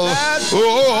wonderful,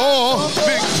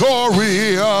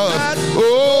 victorious,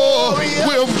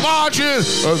 we're marching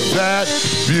of that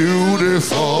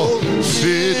beautiful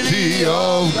city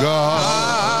of God.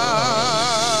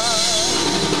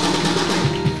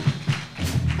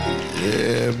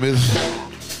 Yeah,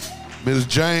 Miss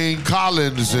Jane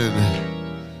Collins and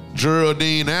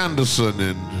Geraldine Anderson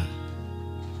and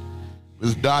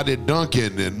Miss Dottie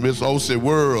Duncan and Miss Ossie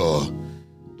World.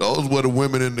 Those were the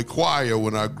women in the choir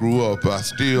when I grew up. I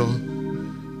still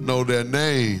know their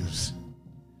names.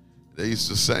 They used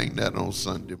to sing that on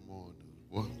Sunday morning.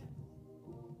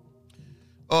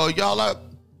 Y'all, I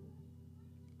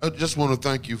just want to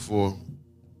thank you for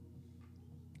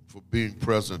being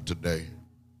present today.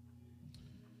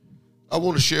 I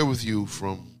want to share with you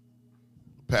from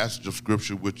a passage of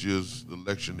scripture, which is the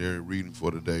lectionary reading for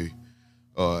today.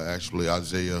 Actually,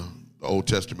 Isaiah, the Old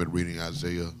Testament reading,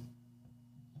 Isaiah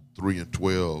 3 and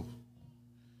 12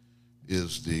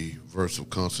 is the verse of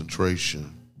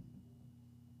concentration.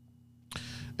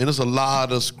 And there's a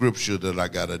lot of scripture that I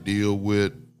got to deal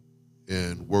with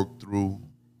and work through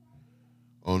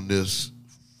on this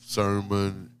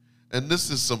sermon. And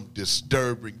this is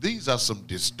these are some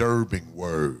disturbing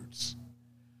words,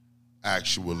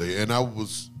 actually. And I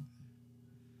was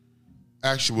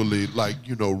actually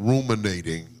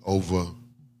ruminating over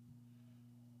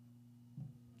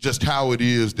just how it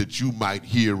is that you might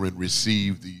hear and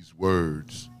receive these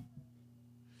words.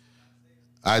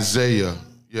 Isaiah,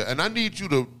 yeah, and I need you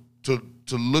to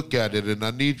look at it, and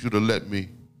I need you to let me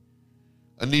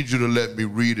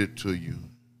read it to you.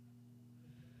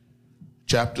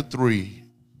 Chapter 3.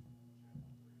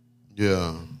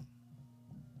 Yeah.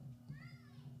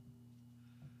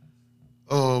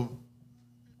 I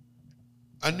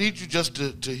need you just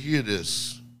to hear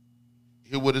this.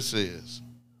 Hear what it says.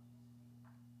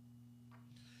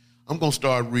 I'm going to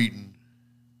start reading.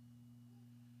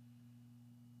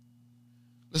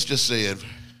 Let's just say it,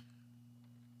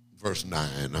 verse 9.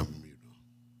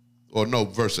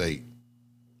 Verse 8.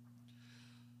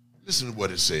 Listen to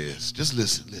what it says. Just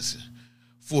listen.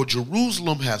 For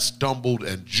Jerusalem has stumbled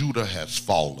and Judah has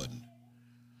fallen,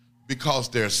 because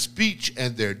their speech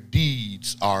and their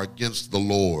deeds are against the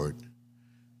Lord,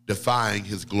 defying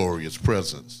his glorious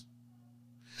presence.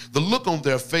 The look on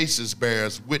their faces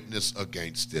bears witness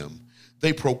against them.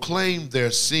 They proclaim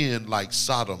their sin like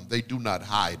Sodom. They do not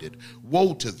hide it.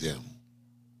 Woe to them,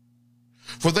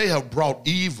 for they have brought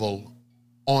evil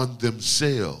on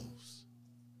themselves.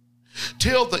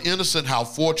 Tell the innocent how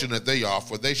fortunate they are,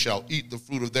 for they shall eat the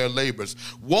fruit of their labors.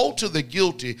 Woe to the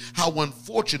guilty, how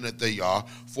unfortunate they are,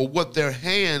 for what their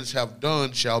hands have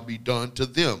done shall be done to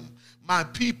them. My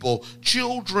people,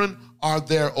 children are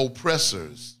their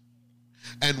oppressors,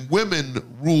 and women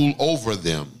rule over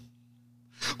them.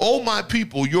 O my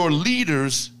people, your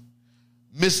leaders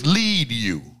mislead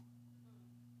you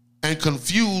and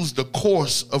confuse the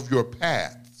course of your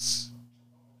paths.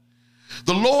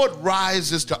 The Lord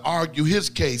rises to argue his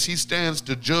case. He stands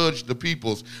to judge the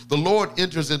peoples. The Lord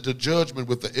enters into judgment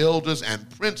with the elders and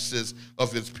princes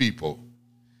of his people.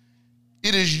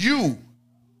 It is you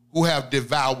who have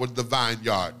devoured the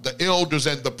vineyard, the elders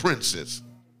and the princes.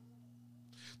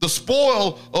 The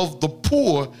spoil of the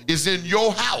poor is in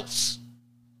your house.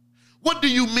 What do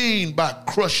you mean by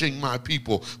crushing my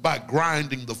people, by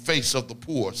grinding the face of the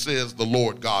poor, says the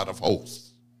Lord God of hosts?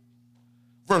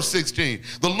 Verse 16,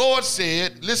 the Lord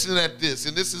said, listen at this,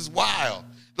 and this is wild.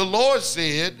 The Lord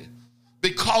said,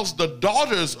 because the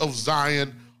daughters of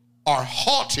Zion are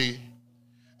haughty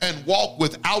and walk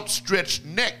with outstretched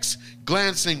necks,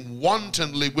 glancing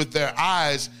wantonly with their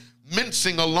eyes,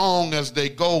 mincing along as they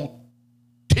go,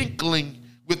 tinkling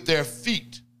with their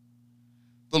feet.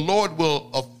 The Lord will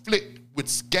afflict with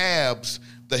scabs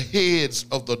the heads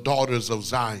of the daughters of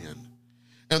Zion,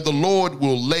 and the Lord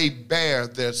will lay bare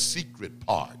their secret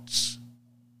parts.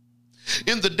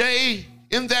 In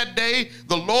that day,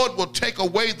 the Lord will take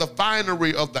away the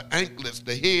finery of the anklets,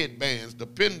 the headbands, the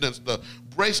pendants, the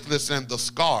bracelets and the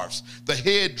scarves, the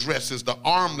headdresses, the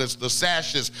armlets, the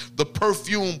sashes, the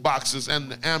perfume boxes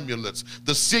and the amulets,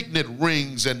 the signet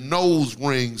rings and nose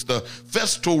rings, the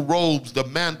festal robes, the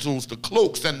mantles, the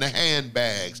cloaks and the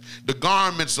handbags, the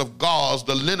garments of gauze,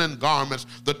 the linen garments,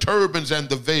 the turbans and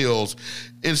the veils.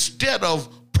 Instead of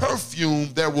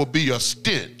perfume, there will be a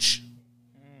stench.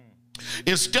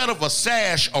 Instead of a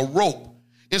sash, a rope.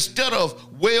 Instead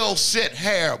of well-set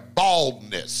hair,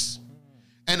 baldness.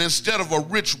 And instead of a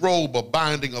rich robe, a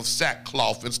binding of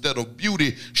sackcloth. Instead of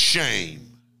beauty,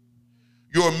 shame.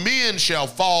 Your men shall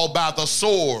fall by the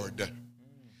sword,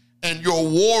 and your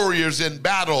warriors in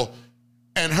battle,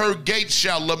 and her gates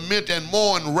shall lament and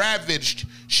mourn. Ravaged,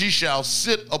 she shall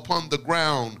sit upon the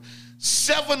ground.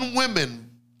 7 women,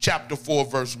 chapter 4,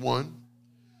 verse 1,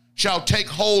 shall take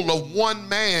hold of one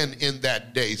man in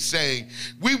that day, saying,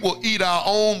 we will eat our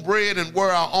own bread and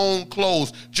wear our own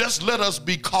clothes. Just let us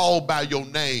be called by your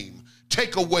name.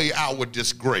 Take away our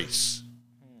disgrace.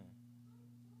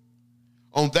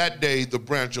 On that day, the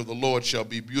branch of the Lord shall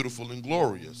be beautiful and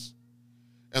glorious,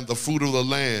 and the fruit of the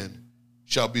land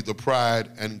shall be the pride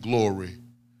and glory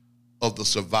of the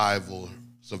survivors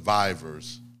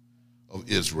of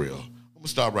Israel. I'm going to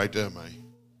stop right there, man.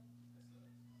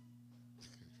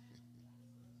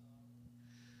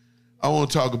 I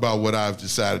want to talk about what I've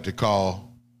decided to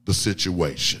call the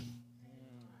situation.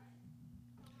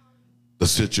 The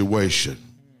situation.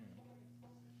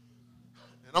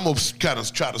 And I'm going to kind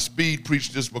of try to speed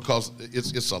preach this because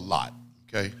it's a lot,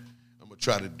 okay? I'm going to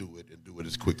try to do it and do it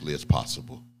as quickly as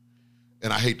possible.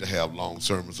 And I hate to have long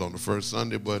sermons on the first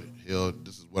Sunday, but hell,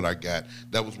 this is what I got.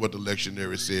 That was what the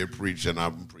lectionary said, preach, and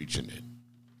I'm preaching it.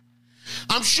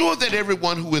 I'm sure that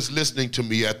everyone who is listening to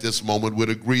me at this moment would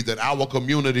agree that our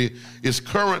community is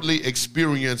currently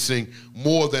experiencing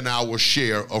more than our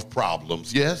share of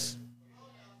problems, yes?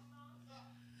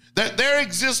 That there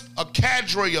exists a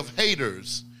cadre of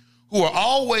haters who are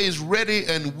always ready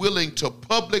and willing to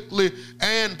publicly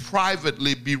and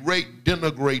privately berate,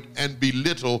 denigrate, and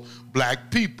belittle black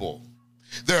people.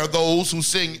 There are those who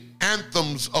sing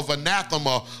anthems of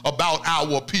anathema about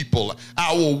our people,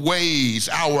 our ways,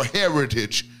 our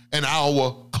heritage, and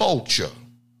our culture.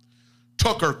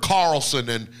 Tucker Carlson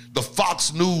and the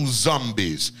Fox News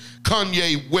zombies,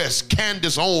 Kanye West,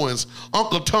 Candace Owens,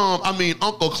 Uncle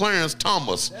Clarence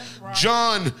Thomas, right,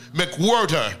 John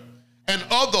McWhorter, and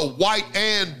other white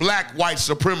and black white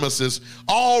supremacists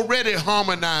already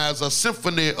harmonize a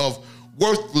symphony of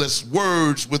worthless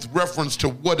words with reference to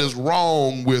what is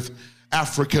wrong with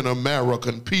African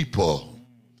American people.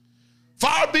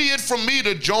 Far be it from me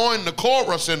to join the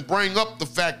chorus and bring up the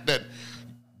fact that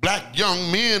black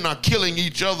young men are killing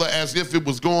each other as if it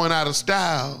was going out of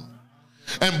style,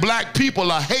 and black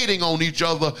people are hating on each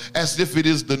other as if it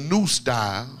is the new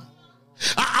style.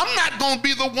 I'm not going to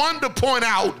be the one to point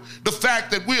out the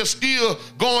fact that we are still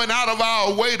going out of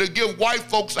our way to give white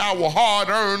folks our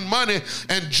hard-earned money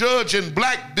and judging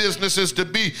black businesses to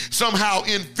be somehow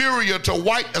inferior to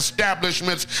white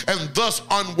establishments and thus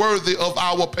unworthy of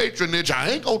our patronage. I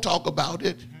ain't going to talk about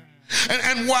it.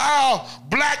 And while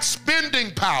black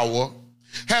spending power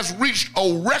has reached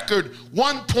a record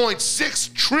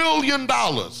 $1.6 trillion,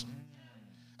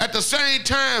 at the same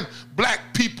time,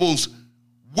 black people's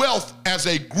wealth as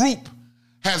a group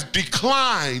has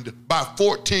declined by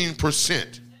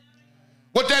 14%.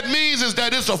 What that means is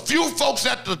that it's a few folks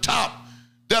at the top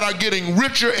that are getting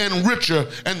richer and richer,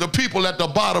 and the people at the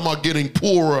bottom are getting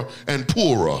poorer and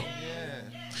poorer.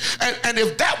 And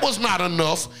if that was not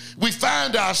enough, we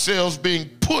find ourselves being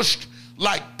pushed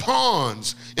like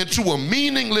pawns into a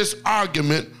meaningless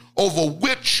argument over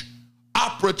which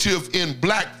operative in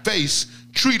blackface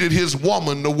treated his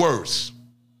woman the worst.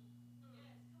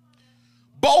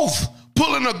 Both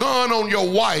pulling a gun on your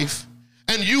wife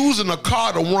and using a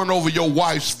car to run over your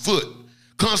wife's foot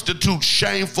constitutes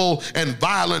shameful and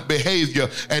violent behavior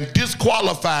and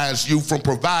disqualifies you from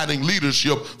providing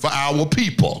leadership for our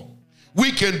people.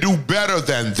 We can do better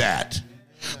than that.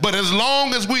 But as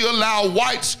long as we allow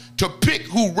whites to pick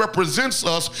who represents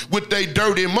us with their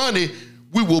dirty money,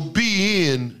 we will be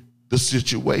in the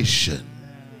situation.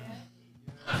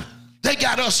 They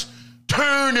got us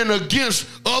turning against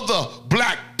other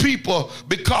black people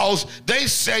because they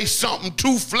say something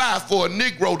too fly for a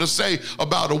Negro to say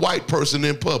about a white person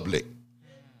in public.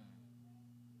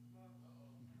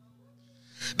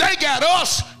 They got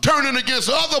us turning against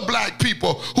other black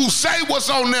people who say what's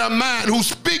on their mind, who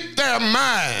speak their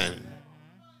mind.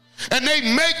 And they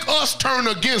make us turn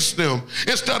against them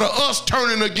instead of us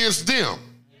turning against them.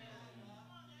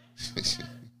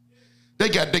 They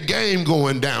got the game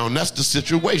going down. That's the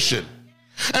situation.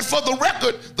 And for the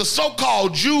record, the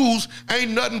so-called Jews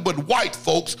ain't nothing but white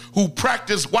folks who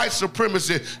practice white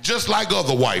supremacy just like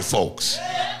other white folks.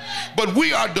 But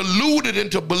we are deluded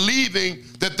into believing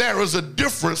that there is a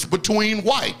difference between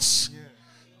whites.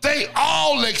 They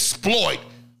all exploit,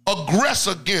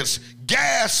 aggress against,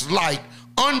 gaslight,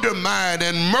 undermine,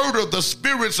 and murder the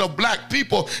spirits of black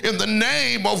people in the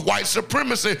name of white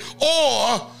supremacy,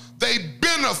 or they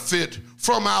benefit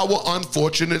from our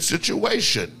unfortunate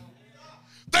situation.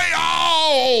 They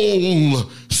all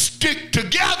stick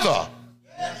together.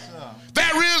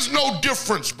 There is no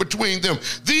difference between them.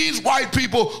 These white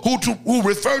people who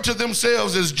refer to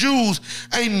themselves as Jews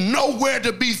ain't nowhere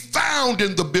to be found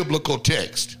in the biblical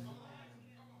text.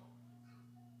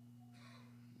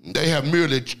 They have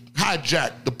merely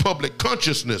hijacked the public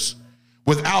consciousness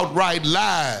with outright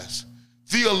lies,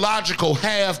 theological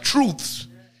half-truths,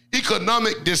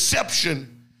 economic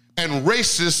deception, and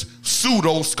racist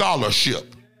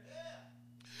pseudo-scholarship.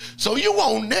 So you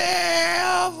won't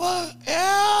never,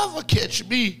 ever catch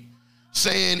me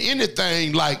saying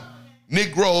anything like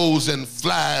Negroes and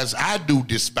flies I do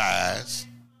despise.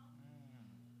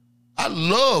 I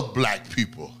love black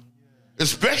people,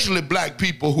 especially black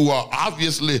people who are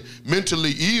obviously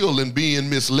mentally ill and being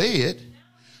misled.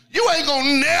 You ain't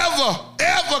gonna never,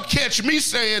 ever catch me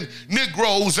saying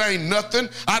Negroes ain't nothing.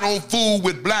 I don't fool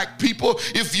with black people.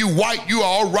 If you white, you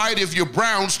all right. If you're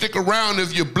brown, stick around.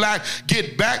 If you're black,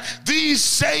 get back. These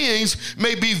sayings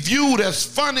may be viewed as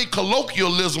funny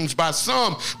colloquialisms by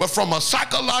some, but from a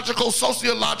psychological,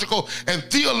 sociological, and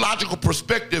theological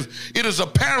perspective, it is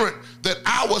apparent that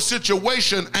our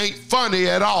situation ain't funny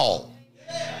at all.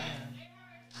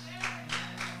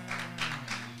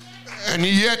 And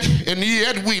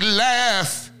yet we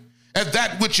laugh at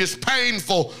that which is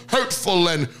painful, hurtful,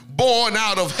 and born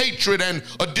out of hatred and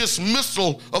a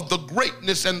dismissal of the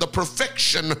greatness and the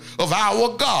perfection of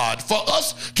our God. For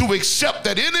us to accept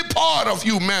that any part of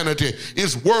humanity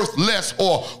is worth less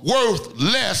or worth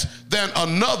less than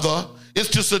another is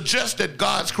to suggest that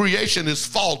God's creation is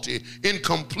faulty,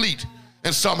 incomplete,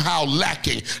 and somehow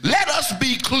lacking. Let us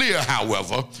be clear,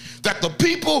 however, that the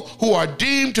people who are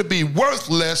deemed to be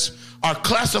worthless are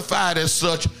classified as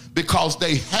such because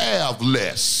they have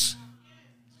less.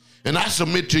 And I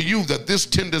submit to you that this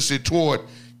tendency toward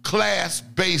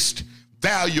class-based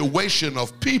valuation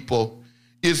of people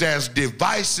is as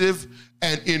divisive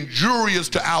and injurious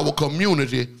to our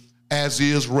community as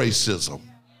is racism.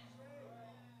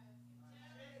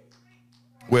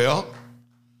 Well,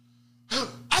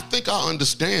 I think I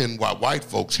understand why white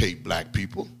folks hate black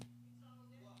people.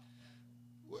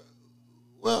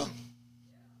 Well,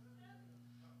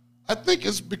 I think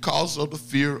it's because of the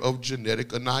fear of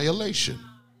genetic annihilation.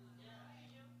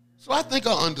 So I think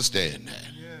I understand that.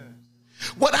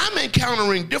 What I'm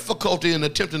encountering difficulty in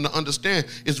attempting to understand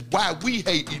is why we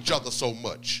hate each other so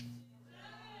much.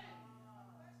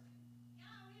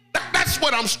 That's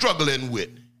what I'm struggling with.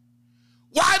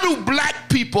 Why do black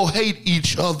people hate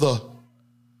each other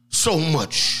so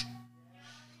much?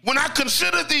 When I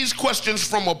consider these questions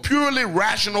from a purely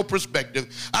rational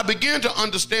perspective, I begin to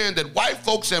understand that white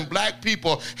folks and black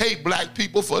people hate black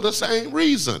people for the same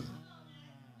reason.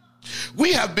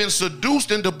 We have been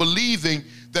seduced into believing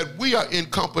that we are in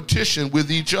competition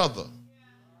with each other,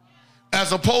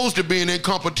 as opposed to being in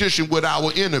competition with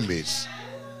our enemies.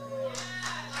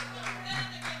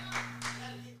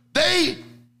 They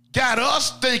got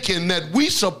us thinking that we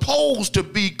supposed to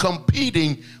be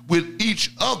competing with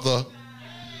each other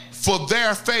for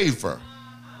their favor.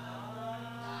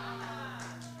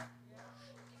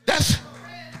 That's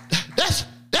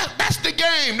the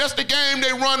game. That's the game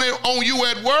they run on you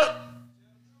at work.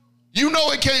 You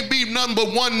know it can't be nothing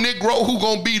but one Negro who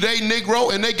gonna be they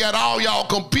Negro, and they got all y'all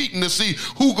competing to see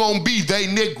who gonna be they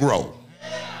Negro.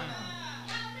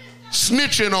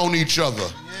 Snitching on each other.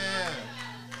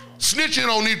 Snitching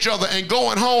on each other and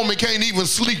going home and can't even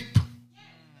sleep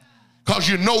because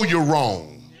you know you're wrong.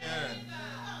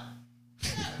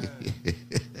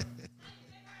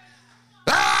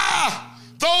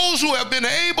 Those who have been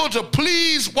able to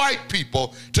please white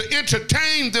people, to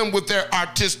entertain them with their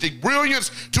artistic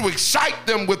brilliance, to excite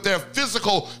them with their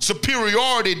physical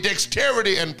superiority,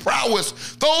 dexterity, and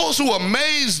prowess, those who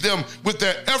amaze them with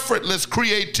their effortless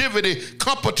creativity,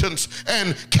 competence,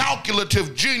 and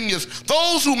calculative genius,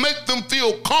 those who make them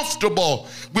feel comfortable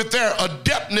with their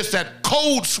adeptness at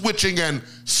code switching and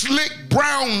slick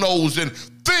brown nose, and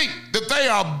think that they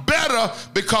are better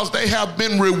because they have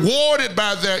been rewarded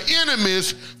by their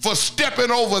enemies for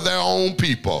stepping over their own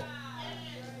people.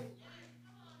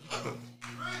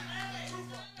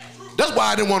 That's why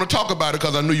I didn't want to talk about it,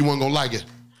 because I knew you weren't going to like it.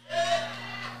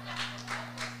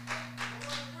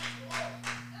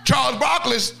 Charles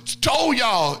Barkley told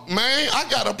y'all, man, I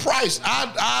got a price.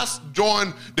 I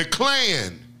joined the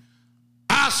Klan.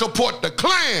 I support the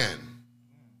Klan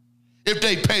if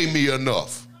they pay me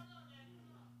enough.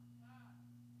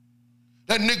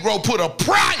 That Negro put a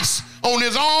price on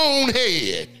his own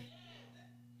head.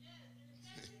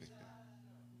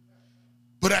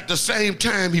 But at the same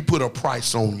time, he put a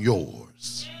price on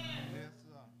yours.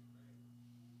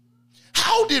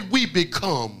 How did we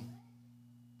become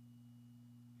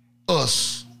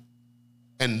us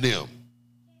and them?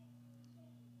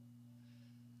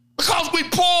 Because we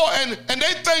poor and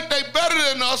they think they better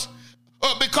than us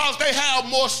because they have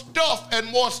more stuff and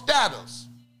more status.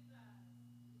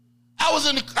 I was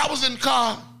in the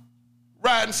car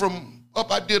riding from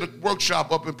up. I did a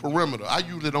workshop up in Perimeter. I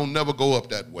usually don't never go up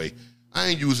that way. I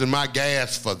ain't using my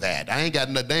gas for that. They ain't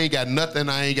got nothing.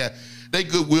 They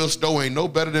Goodwill store ain't no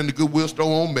better than the Goodwill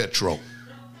store on Metro.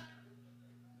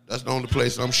 That's the only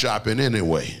place I'm shopping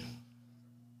anyway.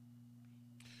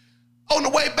 On the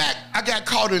way back, I got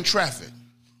caught in traffic.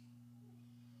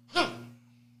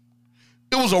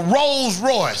 It was a Rolls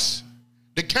Royce.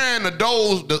 The kind of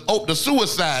doors, the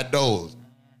suicide doors,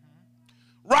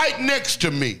 right next to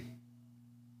me.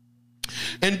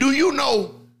 And do you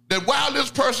know that while this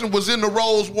person was in the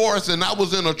Rolls Royce and I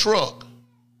was in a truck,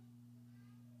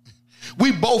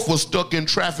 we both were stuck in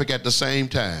traffic at the same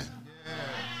time.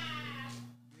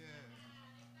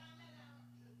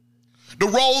 The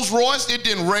Rolls Royce, it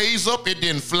didn't raise up, it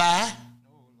didn't fly.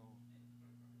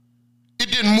 It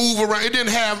didn't move around. It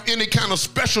didn't have any kind of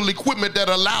special equipment that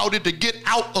allowed it to get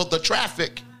out of the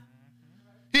traffic.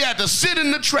 He had to sit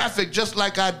in the traffic just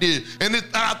like I did. And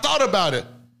I thought about it.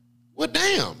 Well,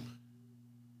 damn.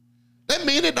 That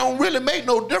means it don't really make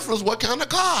no difference what kind of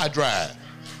car I drive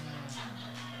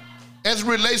as it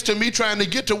relates to me trying to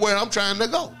get to where I'm trying to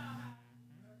go.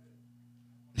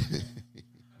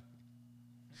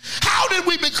 How did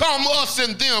we become us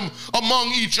and them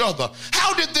among each other?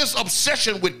 How did this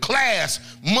obsession with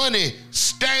class, money,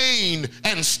 stain,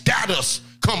 and status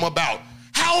come about?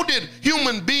 How did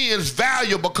human beings'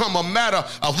 value become a matter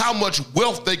of how much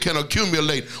wealth they can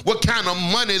accumulate, what kind of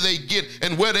money they get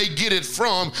and where they get it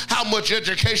from, how much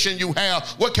education you have,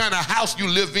 what kind of house you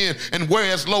live in and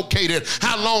where it's located,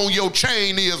 how long your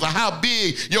chain is or how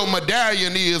big your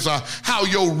medallion is or how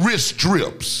your wrist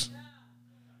drips?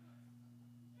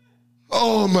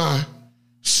 Oh, my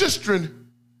sister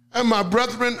and my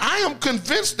brethren, I am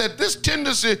convinced that this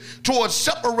tendency towards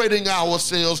separating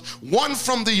ourselves one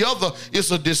from the other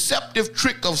is a deceptive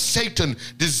trick of Satan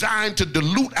designed to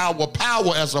dilute our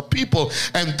power as a people.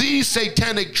 And these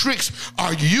satanic tricks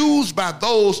are used by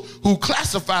those who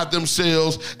classify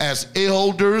themselves as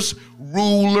elders,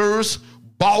 rulers,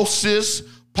 bosses,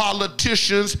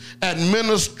 politicians,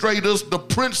 administrators, the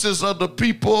princes of the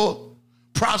people,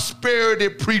 prosperity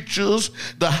preachers,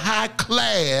 the high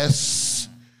class,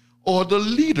 or the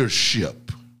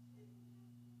leadership.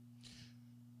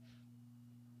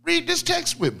 Read this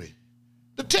text with me.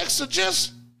 The text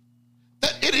suggests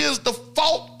that it is the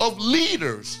fault of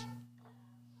leaders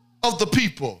of the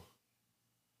people.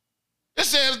 It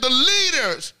says the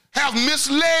leaders have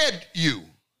misled you,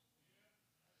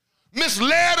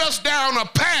 misled us down a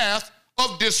path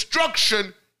of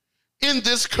destruction in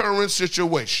this current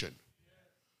situation.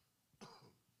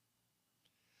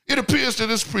 It appears to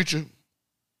this preacher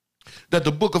that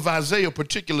the book of Isaiah,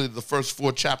 particularly the first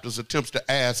 4 chapters, attempts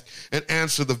to ask and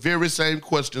answer the very same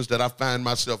questions that I find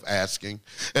myself asking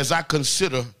as I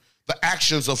consider the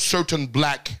actions of certain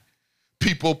black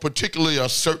people, particularly a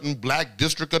certain black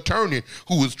district attorney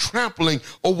who is trampling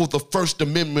over the First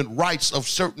Amendment rights of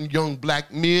certain young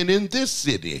black men in this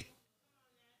city.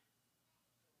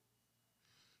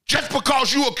 Just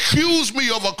because you accuse me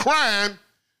of a crime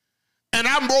and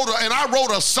I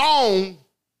wrote a song,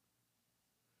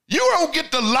 you don't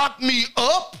get to lock me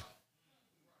up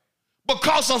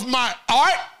because of my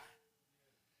art.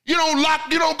 You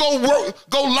don't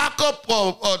go lock up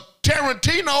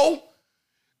Tarantino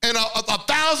and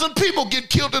 1,000 people get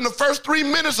killed in the first 3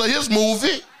 minutes of his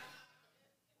movie.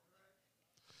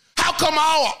 How come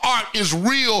our art is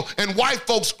real and white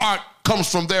folks' art comes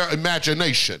from their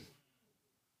imagination?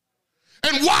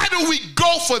 And why do we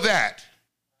go for that?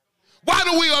 Why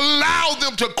do we allow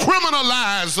them to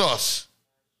criminalize us?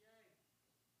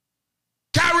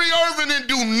 Kyrie Irving didn't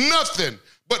do nothing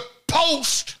but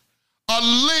post a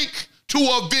link to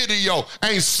a video.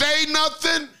 Ain't say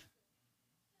nothing,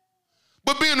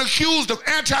 but being accused of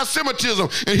anti-Semitism.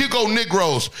 And here go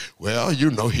Negroes. Well,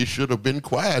 he should have been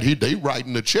quiet. They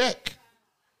writing the check.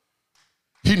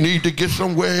 He need to get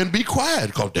somewhere and be quiet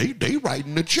because they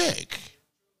writing the check.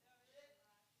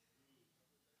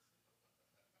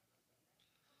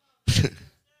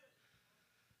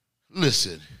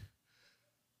 Listen.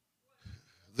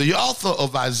 The author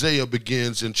of Isaiah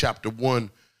begins in chapter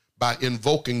 1 by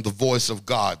invoking the voice of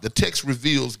God. The text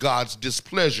reveals God's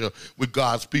displeasure with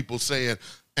God's people, saying,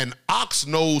 an ox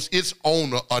knows its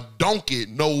owner, a donkey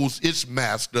knows its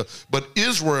master, but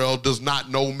Israel does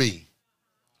not know me.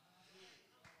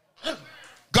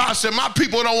 God said, my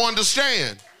people don't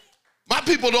understand. My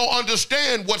people don't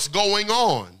understand what's going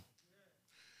on.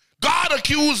 God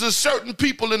accuses certain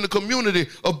people in the community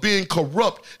of being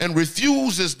corrupt and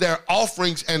refuses their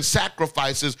offerings and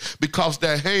sacrifices because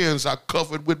their hands are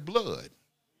covered with blood.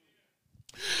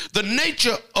 The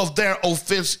nature of their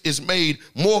offense is made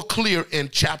more clear in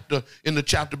the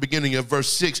chapter beginning of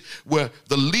verse 6, where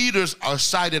the leaders are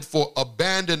cited for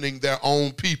abandoning their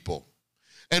own people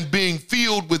and being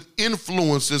filled with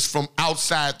influences from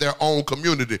outside their own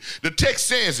community. The text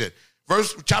says it.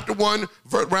 Chapter 1,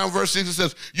 around verse 6, it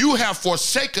says, you have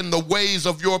forsaken the ways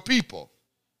of your people.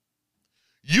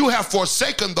 You have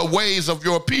forsaken the ways of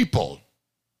your people.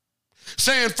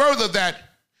 Saying further that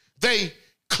they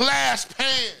clasp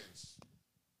hands.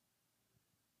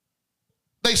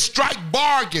 They strike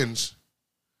bargains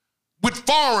with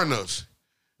foreigners.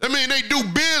 I mean, they do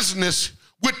business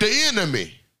with the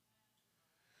enemy.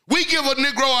 We give a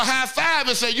Negro a high five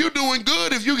and say, you're doing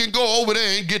good if you can go over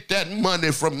there and get that money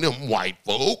from them white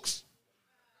folks.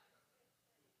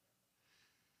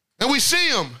 And we see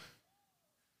them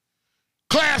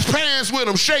clasp hands with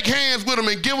them, shake hands with them,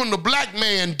 and give them the black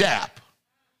man dap.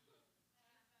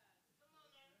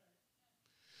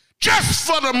 Just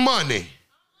for the money.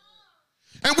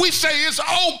 And we say it's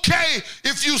okay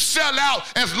if you sell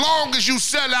out as long as you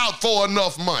sell out for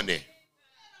enough money.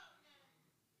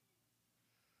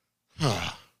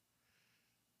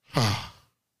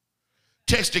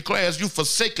 Text declares you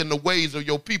forsaken the ways of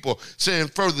your people, saying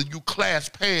further, you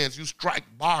clasp hands, you strike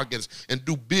bargains, and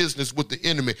do business with the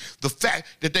enemy. The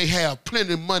fact that they have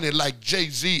plenty of money like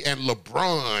Jay-Z and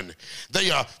LeBron,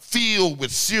 they are filled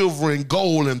with silver and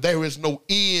gold, and there is no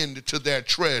end to their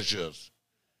treasures.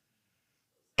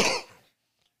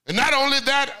 And not only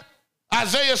that,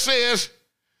 Isaiah says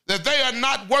that they are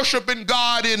not worshiping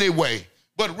God anyway,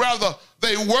 but rather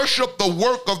they worship the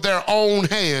work of their own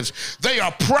hands. They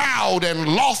are proud and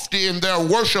lofty in their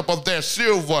worship of their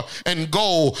silver and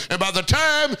gold. And by the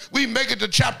time we make it to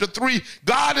chapter 3,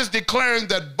 God is declaring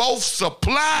that both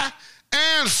supply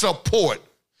and support,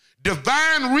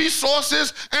 divine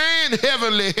resources and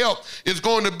heavenly help is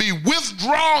going to be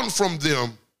withdrawn from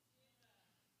them.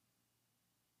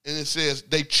 And it says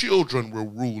their children will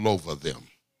rule over them.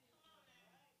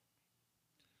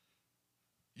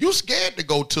 You scared to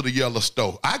go to the yellow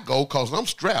store. I go because I'm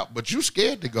strapped, but you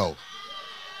scared to go.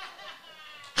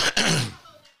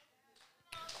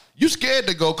 You scared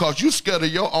to go because you scared of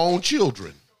your own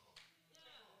children.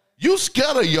 You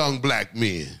scared of young black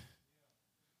men.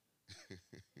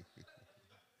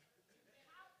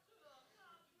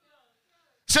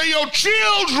 So your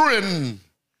children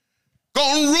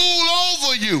gonna rule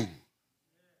over you.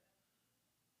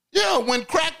 Yeah, when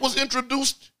crack was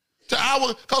introduced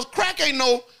to because crack ain't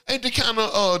the kind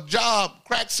of job,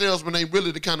 crack salesman ain't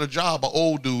really the kind of job an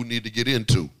old dude need to get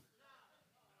into.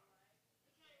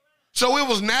 So it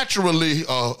was naturally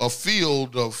a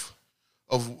field of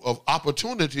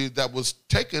opportunity that was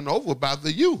taken over by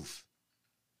the youth.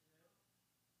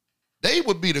 They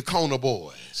would be the corner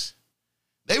boys.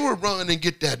 They would run and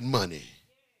get that money.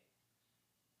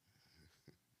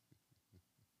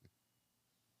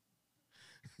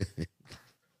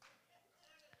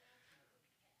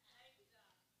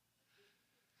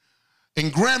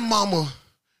 And grandmama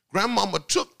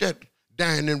took that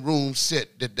dining room set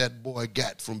that boy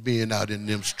got from being out in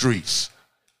them streets.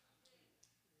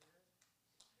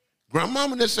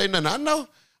 Grandmama didn't say nothing.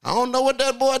 I don't know what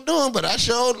that boy doing, but I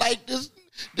sure like this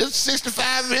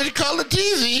 65-inch color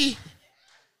TV.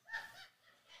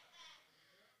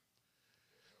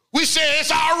 We say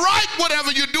it's all right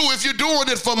whatever you do if you're doing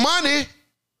it for money.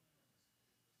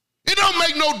 It don't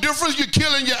make no difference you're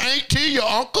killing your auntie, your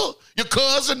uncle, your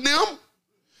cousin, them,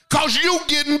 because you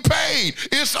getting paid.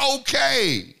 It's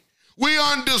okay. We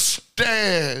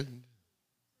understand.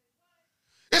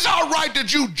 It's all right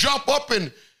that you jump up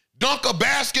and dunk a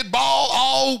basketball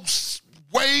all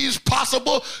ways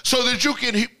possible so that you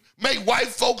can make white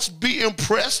folks be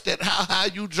impressed at how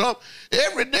high you jump.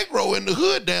 Every Negro in the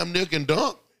hood damn near can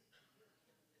dunk.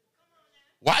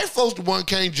 White folks the one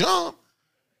can't jump.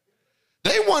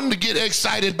 They wanted to get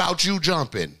excited about you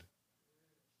jumping.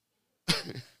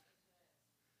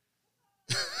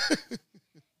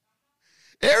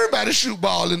 Everybody shoot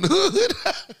ball in the hood.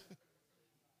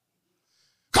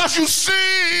 Because you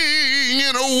sing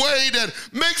in a way that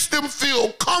makes them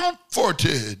feel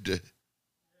comforted.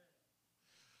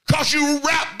 Because you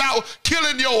rap about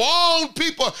killing your own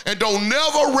people and don't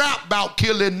never rap about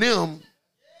killing them.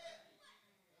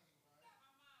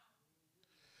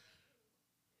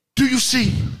 Do you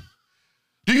see?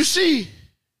 Do you see?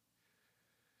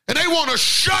 And they want to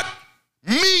shut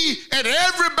me and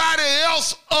everybody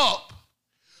else up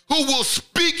who will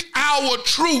speak our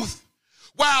truth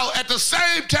while at the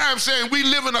same time saying we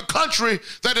live in a country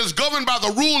that is governed by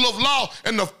the rule of law,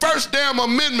 and the first damn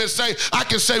amendment say I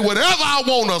can say whatever I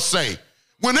want to say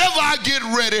whenever I get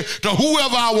ready to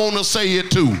whoever I want to say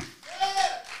it to.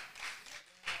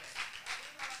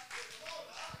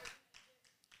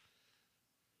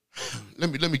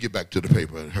 Let me get back to the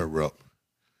paper and hurry up.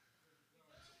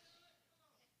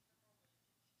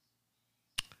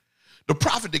 The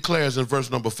prophet declares in verse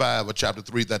number 5 of chapter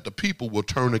 3 that the people will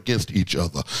turn against each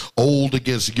other. Old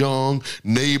against young,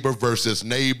 neighbor versus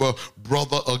neighbor,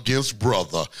 brother against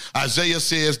brother. Isaiah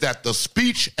says that the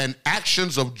speech and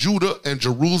actions of Judah and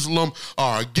Jerusalem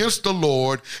are against the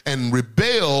Lord and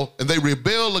they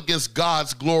rebel against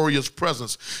God's glorious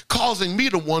presence, causing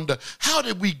me to wonder, how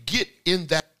did we get in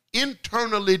that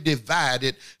internally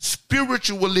divided,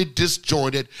 spiritually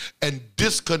disjointed, and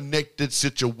disconnected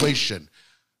situation?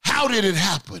 How did it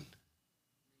happen?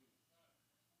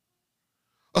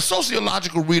 A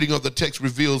sociological reading of the text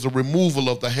reveals a removal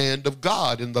of the hand of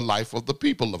God in the life of the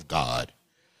people of God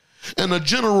and a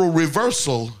general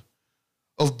reversal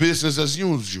of business as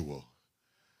usual.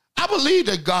 I believe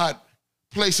that God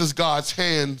places God's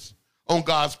hands on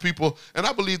God's people, and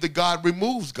I believe that God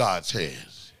removes God's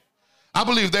hands. I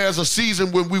believe there's a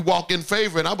season when we walk in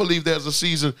favor, and I believe there's a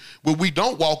season when we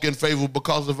don't walk in favor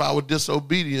because of our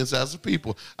disobedience as a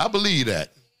people. I believe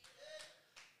that.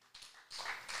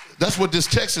 That's what this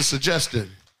text is suggesting.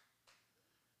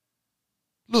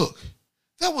 Look,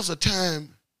 there was a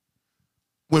time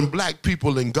when black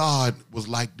people and God was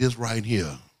like this right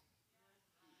here.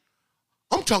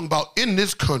 I'm talking about in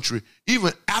this country,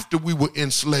 even after we were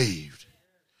enslaved.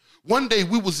 One day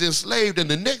we was enslaved, and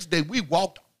the next day we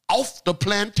walked off the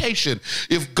plantation.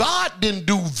 If God didn't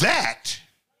do that,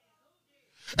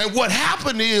 and what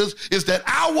happened is that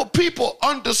our people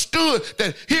understood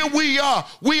that here we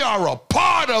are a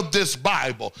part of this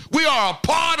Bible. We are a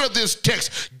part of this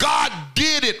text. God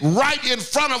did it right in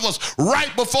front of us,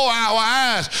 right before our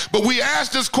eyes. But we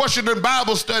asked this question in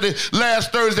Bible study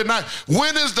last Thursday night.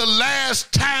 When is the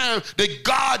last time that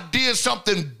God did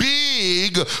something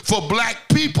big for black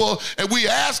people? And we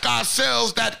ask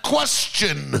ourselves that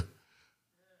question.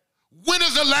 When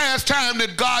is the last time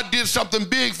that God did something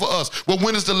big for us? Well,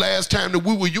 when is the last time that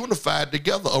we were unified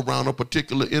together around a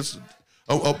particular instance,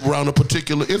 around a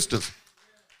particular issue?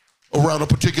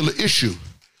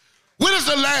 When is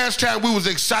the last time we was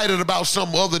excited about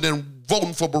something other than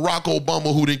voting for Barack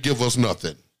Obama, who didn't give us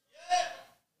nothing?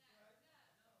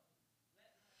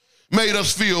 Made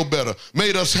us feel better,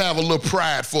 made us have a little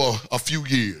pride for a few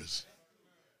years,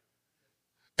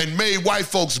 and made white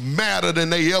folks madder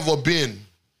than they ever been.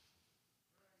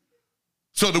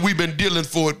 So that we've been dealing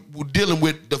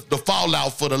with the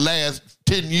fallout for the last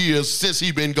 10 years since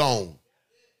he's been gone.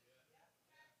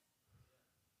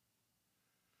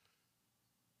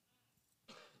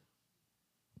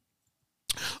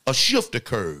 A shift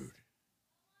occurred.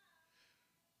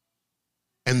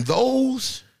 And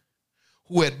those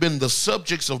who had been the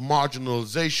subjects of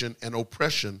marginalization and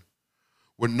oppression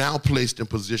were now placed in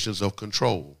positions of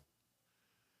control.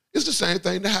 It's the same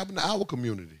thing that happened to our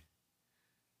community.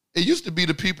 It used to be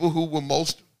the people who were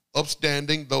most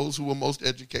upstanding, those who were most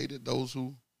educated, those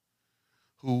who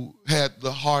had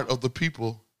the heart of the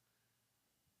people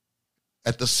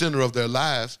at the center of their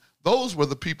lives. Those were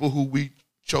the people who we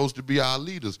chose to be our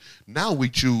leaders. Now we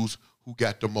choose who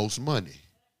got the most money.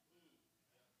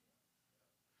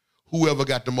 Whoever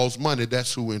got the most money,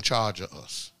 that's who in charge of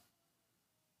us.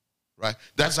 Right?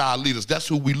 That's our leaders. That's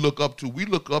who we look up to. We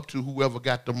look up to whoever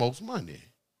got the most money.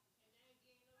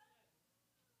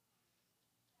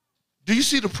 Do you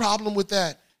see the problem with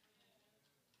that?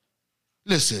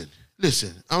 Listen,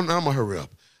 I'm going to hurry up.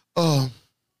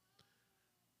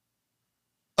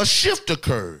 A shift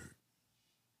occurred.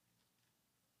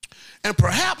 And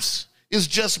perhaps it's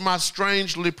just my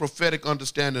strangely prophetic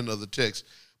understanding of the text,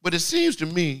 but it seems to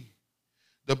me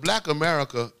that black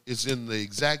America is in the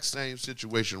exact same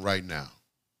situation right now.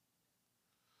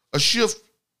 A shift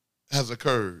has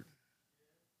occurred.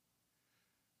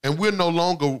 And we're no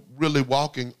longer really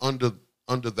walking under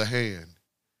the hand.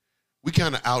 We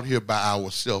kind of out here by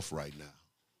ourselves right now.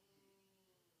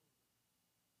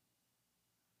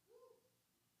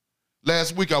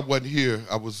 Last week I wasn't here.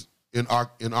 I was in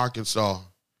Arkansas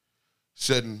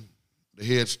setting the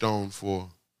headstone for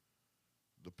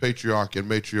the patriarch and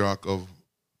matriarch of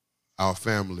our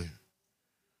family,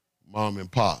 Mom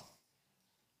and Pop,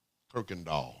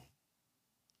 Kirkendall.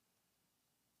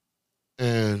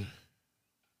 And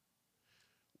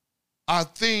our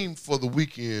theme for the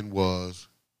weekend was,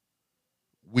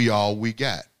 we all we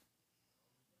got.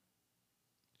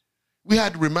 We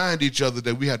had to remind each other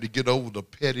that we had to get over the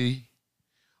petty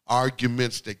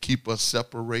arguments that keep us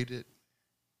separated,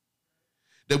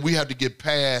 that we had to get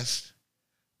past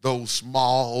those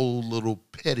small little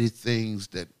petty things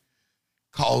that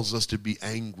cause us to be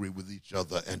angry with each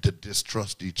other and to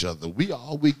distrust each other. We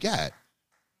all we got.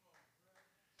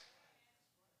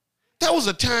 There was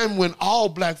a time when all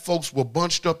black folks were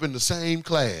bunched up in the same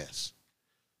class.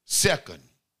 Second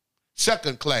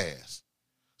class,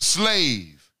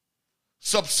 slave,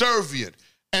 subservient,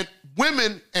 and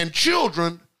women and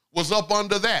children was up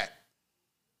under that.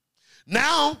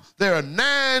 Now there are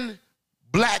 9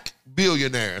 black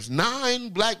billionaires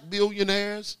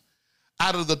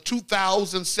out of the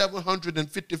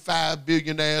 2,755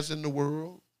 billionaires in the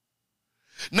world.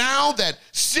 Now that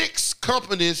 6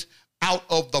 companies out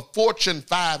of the Fortune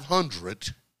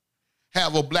 500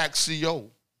 have a black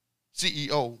CEO.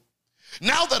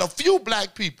 Now that a few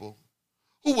black people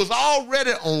who was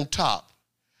already on top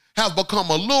have become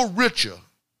a little richer,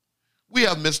 we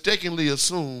have mistakenly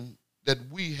assumed that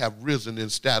we have risen in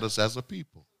status as a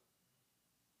people.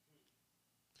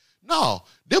 No,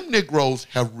 them Negroes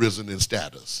have risen in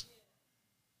status.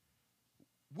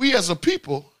 We as a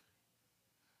people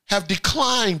have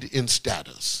declined in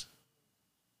status,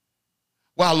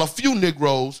 while a few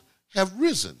Negroes have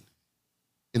risen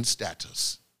in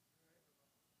status.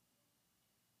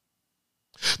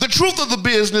 The truth of the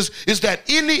business is that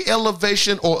any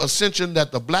elevation or ascension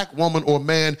that the black woman or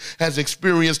man has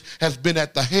experienced has been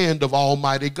at the hand of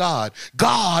Almighty God.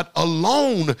 God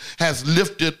alone has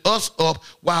lifted us up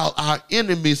while our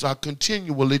enemies are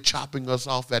continually chopping us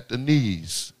off at the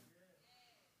knees.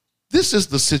 This is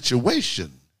the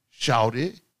situation,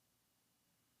 shouted.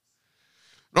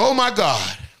 Oh my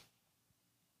God.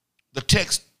 The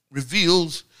text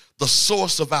reveals the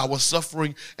source of our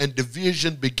suffering and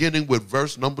division, beginning with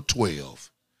verse number 12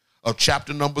 of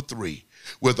chapter number 3,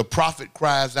 where the prophet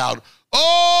cries out,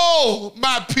 "Oh,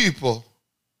 my people,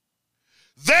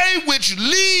 they which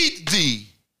lead thee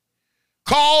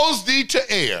cause thee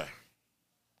to err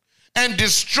and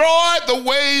destroy the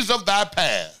ways of thy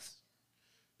path."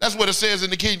 That's what it says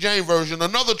in the King James Version.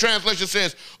 Another translation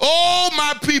says, "Oh,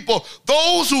 my people,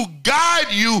 those who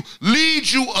guide you lead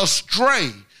you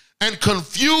astray and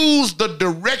confuse the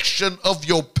direction of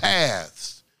your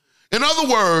paths." In other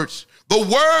words, the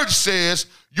word says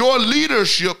your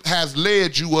leadership has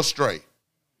led you astray.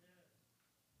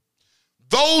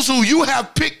 Those who you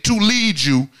have picked to lead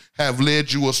you have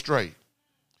led you astray.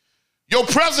 Your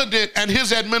president and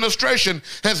his administration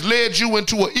has led you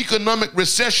into an economic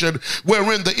recession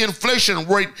wherein the inflation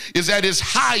rate is at its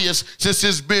highest since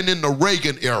it's been in the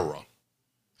Reagan era.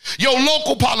 Your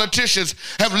local politicians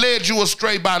have led you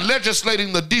astray by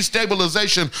legislating the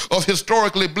destabilization of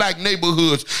historically black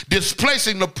neighborhoods,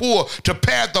 displacing the poor to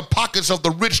pad the pockets of the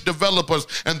rich developers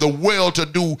and the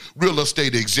well-to-do real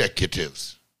estate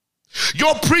executives.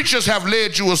 Your preachers have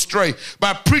led you astray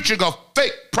by preaching a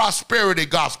fake prosperity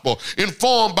gospel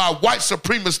informed by white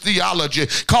supremacist theology,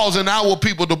 causing our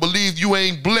people to believe you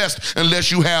ain't blessed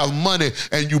unless you have money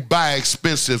and you buy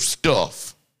expensive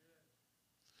stuff.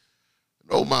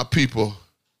 Oh, my people,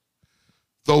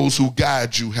 those who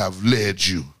guide you have led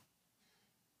you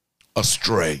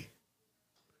astray.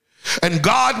 And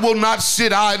God will not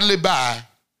sit idly by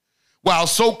while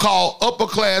so-called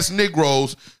upper-class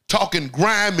Negroes talking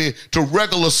grimy to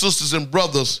regular sisters and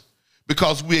brothers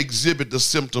because we exhibit the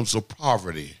symptoms of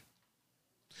poverty.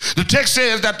 The text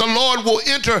says that the Lord will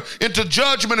enter into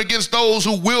judgment against those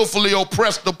who willfully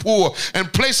oppress the poor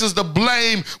and places the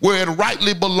blame where it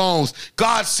rightly belongs.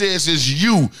 God says it's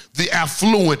you, the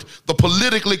affluent, the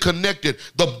politically connected,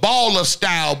 the baller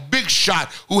style, big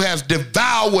shot who has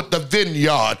devoured the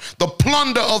vineyard. The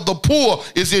plunder of the poor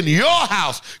is in your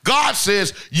house. God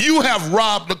says you have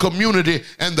robbed the community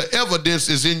and the evidence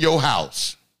is in your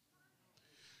house.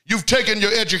 You've taken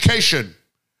your education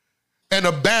and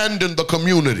abandon the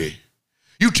community.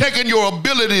 You've taken your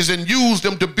abilities and used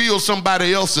them to build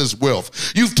somebody else's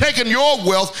wealth. You've taken your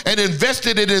wealth and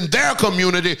invested it in their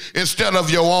community instead of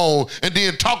your own, and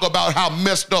then talk about how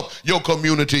messed up your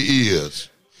community is.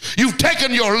 You've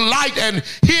taken your light and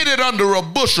hid it under a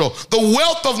bushel. The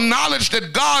wealth of knowledge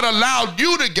that God allowed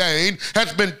you to gain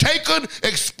has been taken,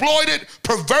 exploited,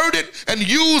 perverted, and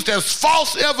used as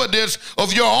false evidence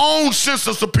of your own sense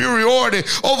of superiority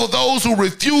over those who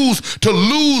refuse to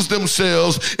lose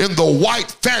themselves in the white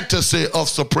fantasy of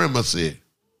supremacy.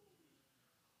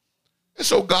 And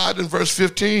so God in verse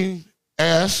 15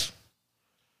 asks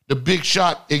the big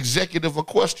shot executive a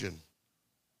question.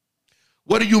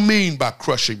 What do you mean by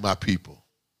crushing my people?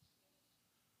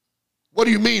 What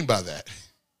do you mean by that?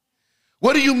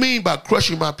 What do you mean by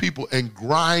crushing my people and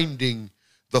grinding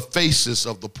the faces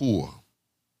of the poor?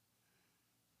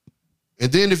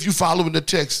 And then if you follow in the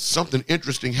text, something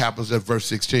interesting happens at verse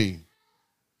 16.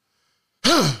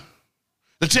 The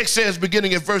text says,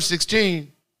 beginning at verse 16,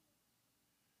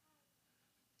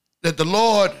 that the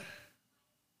Lord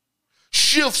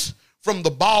shifts from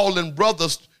the bawling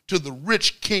brothers to the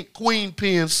rich queen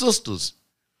pin sisters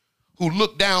who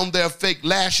look down their fake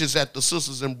lashes at the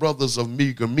sisters and brothers of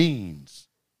meager means.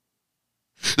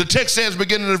 The text says,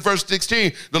 beginning in verse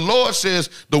 16, the Lord says,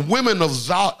 the women of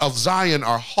Zion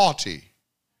are haughty,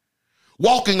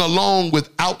 walking along with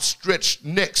outstretched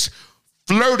necks,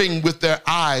 flirting with their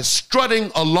eyes,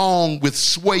 strutting along with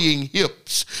swaying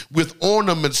hips, with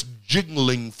ornaments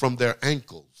jingling from their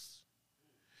ankles.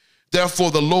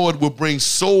 Therefore, the Lord will bring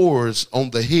sores on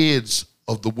the heads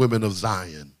of the women of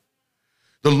Zion.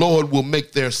 The Lord will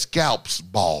make their scalps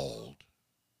bald.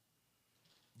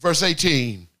 Verse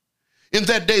 18, In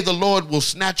that day, the Lord will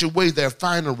snatch away their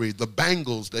finery, the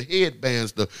bangles, the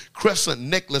headbands, the crescent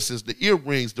necklaces, the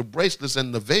earrings, the bracelets,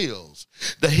 and the veils,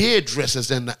 the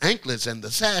headdresses and the anklets and the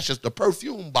sashes, the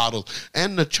perfume bottles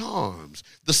and the charms,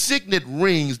 the signet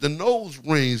rings, the nose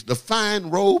rings, the fine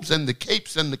robes and the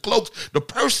capes and the cloaks, the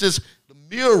purses, the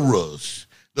mirrors,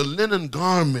 the linen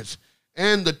garments,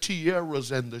 and the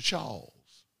tiaras and the shawls.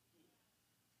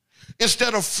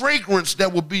 Instead of fragrance, there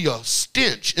will be a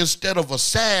stench. Instead of a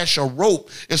sash, a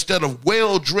rope. Instead of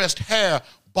well-dressed hair,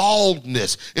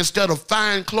 baldness. Instead of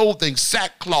fine clothing,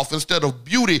 sackcloth. Instead of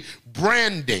beauty,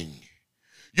 branding.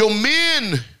 Your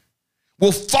men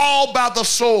will fall by the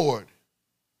sword,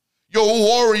 your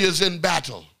warriors in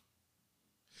battle.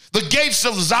 The gates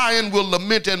of Zion will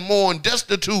lament and mourn.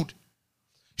 Destitute,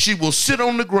 she will sit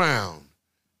on the ground.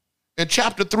 And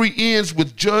chapter 3 ends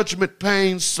with judgment,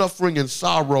 pain, suffering, and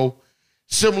sorrow,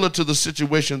 similar to the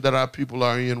situation that our people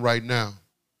are in right now.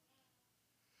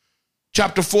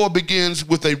 Chapter 4 begins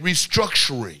with a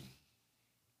restructuring.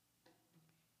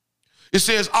 It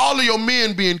says, all of your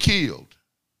men being killed.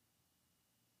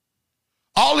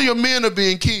 All of your men are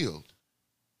being killed.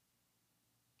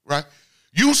 Right?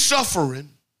 You suffering,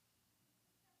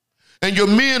 and your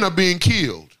men are being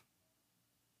killed.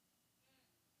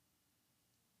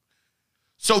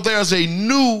 So there's a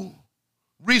new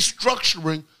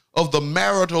restructuring of the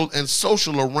marital and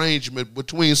social arrangement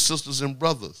between sisters and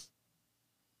brothers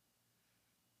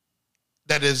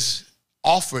that is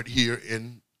offered here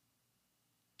in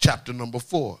chapter number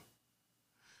 4. It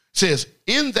says,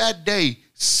 in that day,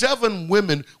 7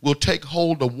 women will take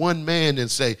hold of one man and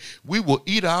say, we will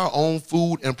eat our own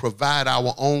food and provide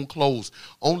our own clothes.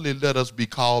 Only let us be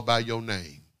called by your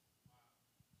name.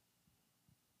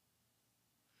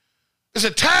 It's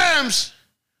at times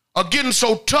are getting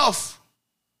so tough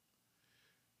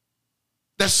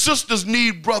that sisters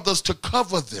need brothers to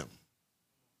cover them.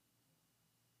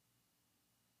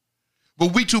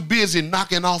 But we too busy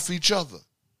knocking off each other.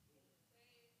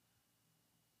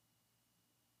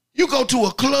 You go to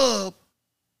a club,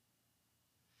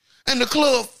 and the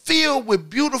club filled with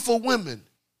beautiful women,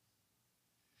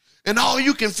 and all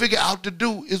you can figure out to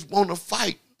do is want to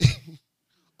fight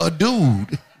a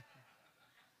dude.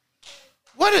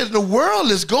 What in the world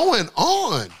is going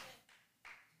on?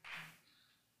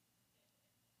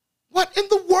 What in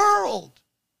the world?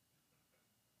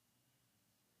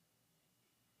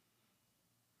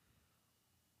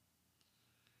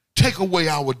 Take away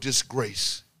our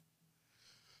disgrace.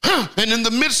 And in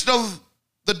the midst of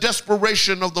the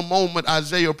desperation of the moment,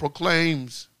 Isaiah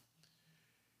proclaims,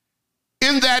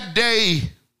 in that day,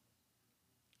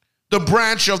 the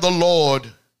branch of the Lord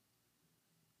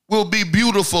will be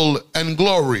beautiful and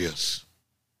glorious.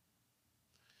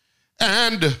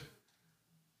 And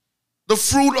the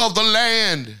fruit of the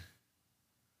land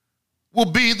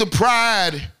will be the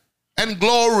pride and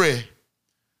glory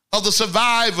of the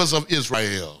survivors of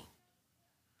Israel.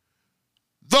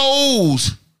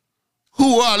 Those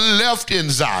who are left in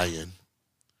Zion,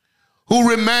 who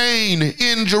remain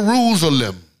in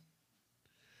Jerusalem,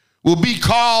 will be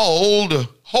called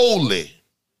holy.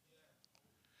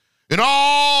 And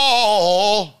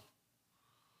all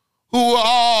who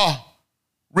are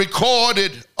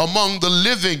recorded among the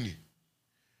living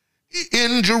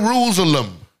in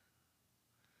Jerusalem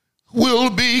will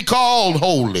be called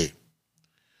holy.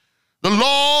 The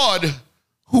Lord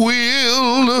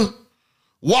will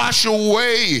wash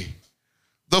away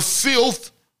the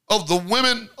filth of the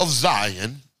women of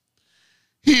Zion.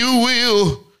 He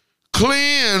will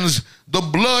cleanse the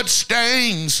blood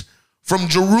stains from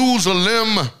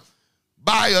Jerusalem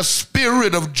by a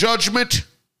spirit of judgment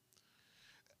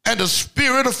and a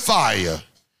spirit of fire.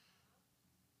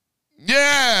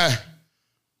 Yeah.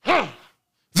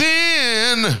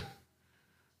 Then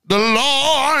the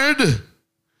Lord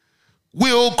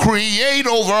will create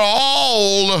over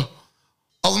all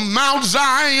of Mount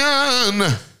Zion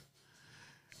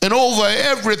and over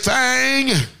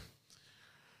everything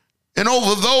and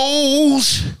over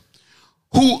those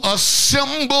who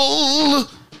assemble.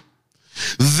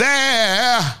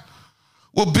 There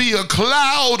will be a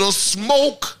cloud of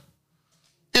smoke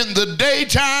in the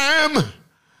daytime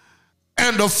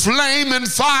and a flaming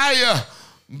fire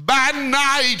by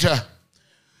night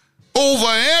over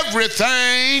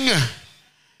everything,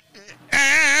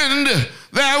 and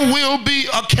there will be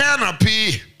a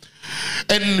canopy,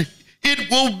 and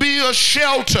it will be a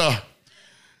shelter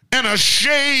and a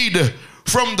shade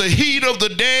from the heat of the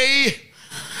day,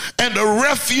 and a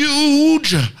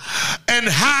refuge and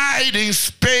hiding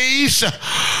space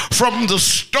from the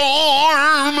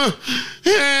storm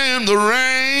and the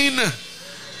rain.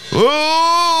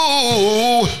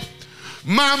 Oh,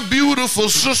 my my beautiful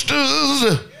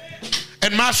sisters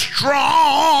and my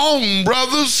strong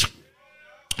brothers,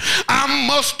 I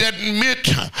must admit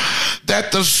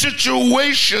that the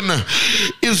situation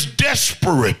is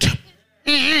desperate.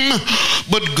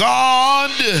 But God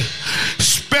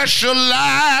specializes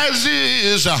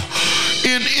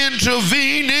in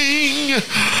intervening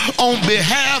on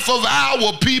behalf of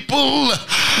our people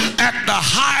at the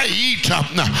height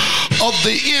of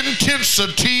the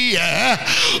intensity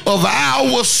of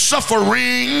our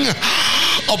suffering.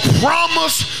 A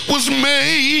promise was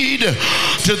made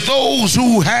to those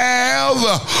who have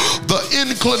the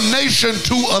inclination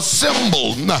to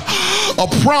assemble. A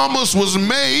promise was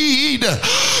made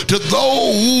to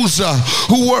those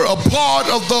who were a part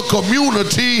of the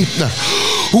community,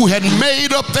 who had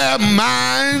made up their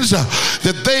minds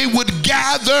that they would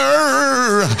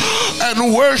gather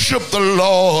and worship the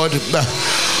Lord.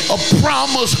 A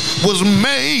promise was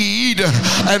made,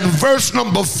 and verse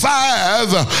number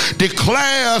 5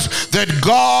 declares that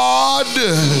God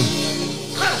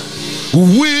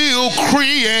will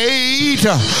create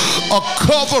a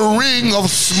covering of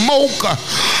smoke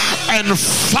and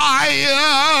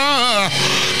fire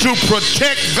to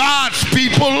protect God's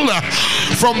people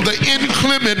from the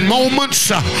inclement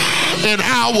moments in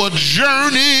our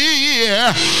journey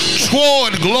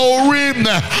toward glory.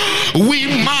 We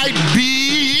might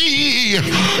be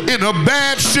in a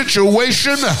bad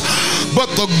situation, but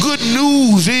the good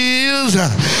news is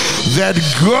that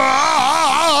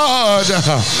God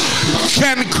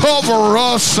can cover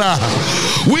us.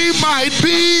 We might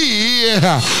be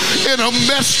in a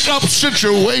messed up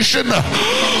situation,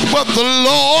 but the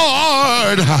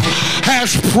Lord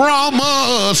has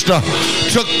promised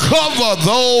to cover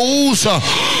those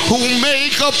who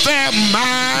make up their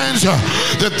minds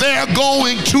that they're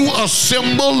going to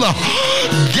assemble,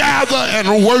 gather,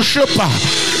 and worship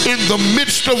in the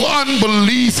midst of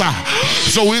unbelief.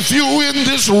 So if you're in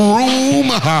this room,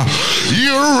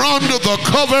 you're under the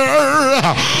cover,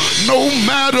 no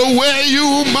matter where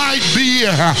you might be.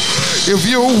 If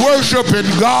you're worshiping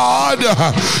God,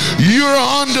 you're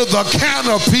under the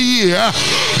canopy,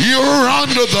 you're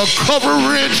under the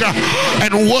coverage,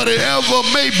 and whatever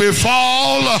may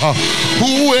befall,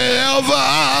 whoever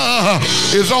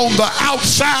is on the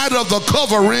outside of the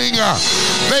covering,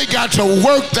 they got to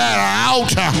work that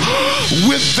out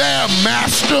with their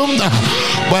master.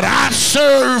 But I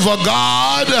serve a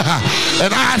God,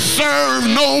 and I serve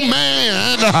no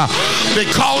man,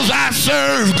 because I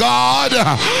serve God,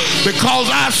 because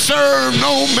I serve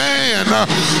no man,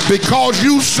 because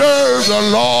you serve the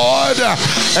Lord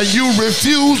and you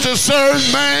refuse to serve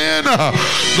man.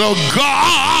 The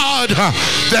God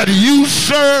that you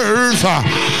serve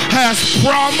has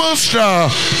promised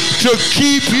to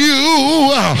keep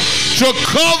you, to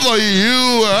cover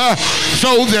you,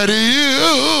 so that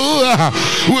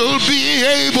you will be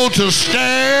able to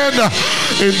stand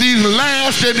in these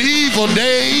last and evil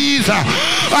days.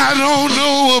 I don't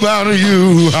know about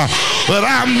you, but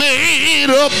I made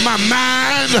up my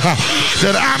mind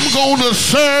that I'm going to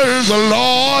serve the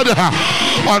Lord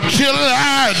until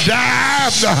I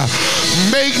die.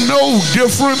 Make no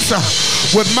difference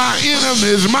what my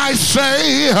enemies might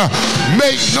say.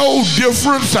 Make no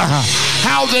difference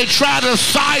how they try to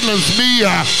silence me.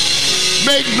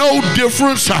 Make no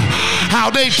difference how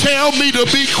they tell me to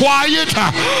be quiet.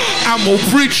 I'm going to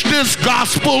preach this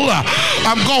gospel.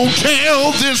 I'm going to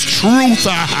tell this truth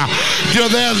till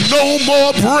there's no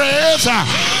more breath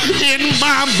in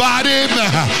my body.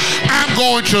 I'm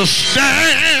going to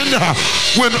stand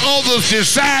when others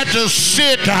decide to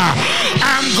sit.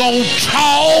 I'm going to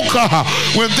talk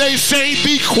when they say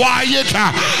be quiet.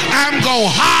 I'm going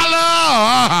to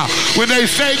holler when they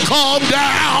say calm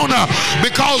down,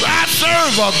 because I serve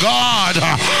a God.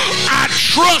 I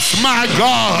trust my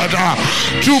God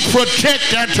to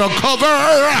protect and to cover.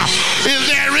 Is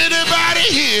there anybody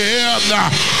here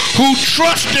who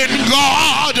trusts in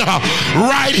God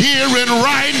right here and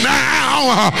right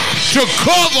now to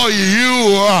cover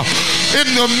you in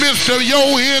the midst of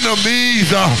your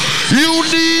enemies? You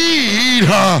need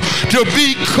to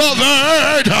be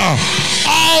covered.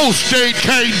 Allstate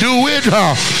can't do it.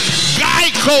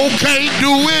 Geico can't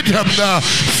do it.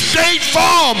 State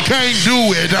Farm can't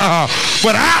do it.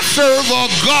 But I serve a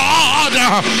God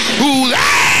who's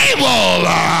able.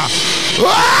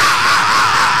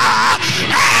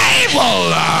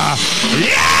 Able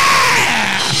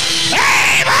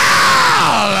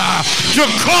to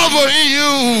cover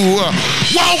you.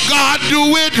 Won't God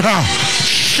do it?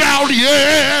 Shout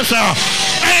yes.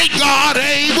 Ain't God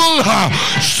able?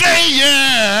 Say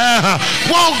yeah.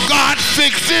 Won't God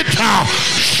fix it?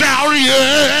 Shout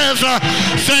yes.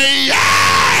 Say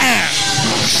yeah.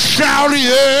 Shout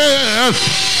yes.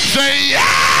 Say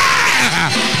yeah.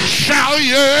 Shout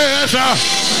yes.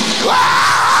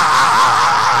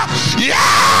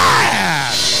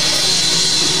 Yeah.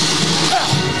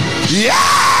 Yeah.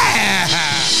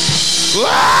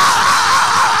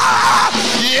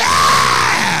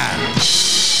 Yeah.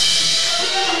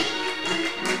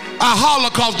 I holler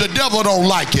because the devil don't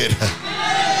like it.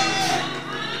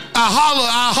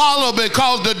 I holler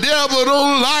because the devil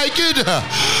don't like it.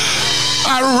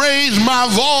 I raise my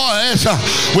voice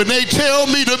when they tell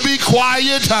me to be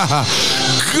quiet. God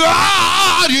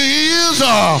is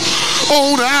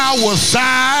on our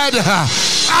side.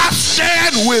 I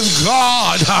stand with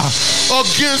God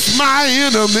against my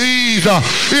enemies.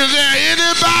 Is there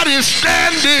anybody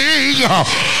standing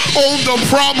on the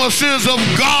promises of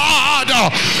God?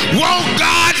 Won't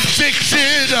God fix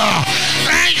it?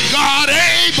 Thank God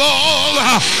able.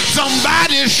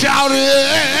 Somebody shout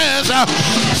it.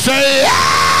 Say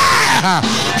yeah.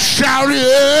 Shout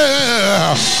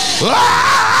it.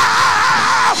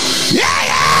 Ah! Yeah,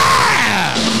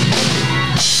 yeah.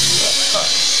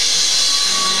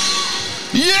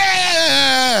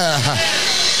 Yeah.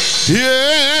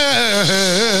 Yeah.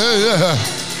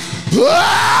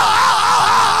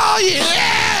 Oh, yeah.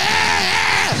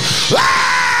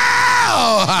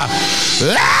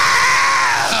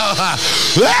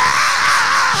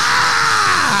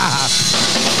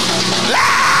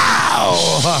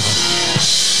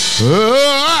 Oh.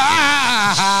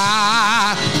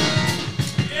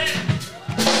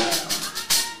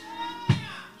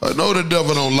 I know the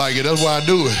devil don't like it. That's why I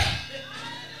do it.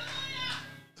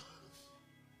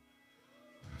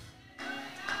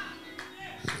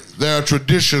 There are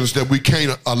traditions that we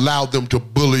can't allow them to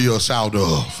bully us out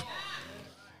of.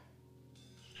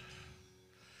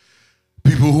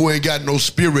 People who ain't got no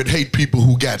spirit hate people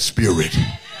who got spirit.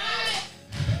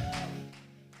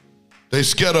 They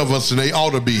scared of us and they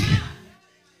ought to be.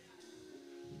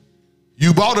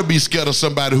 You ought to be scared of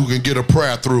somebody who can get a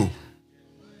prayer through.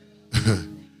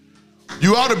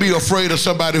 You ought to be afraid of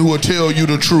somebody who will tell you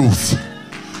the truth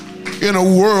in a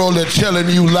world that's telling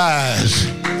you lies.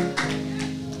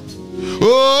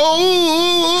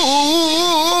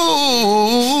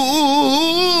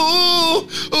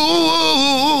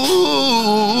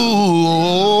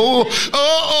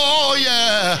 Oh,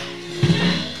 yeah.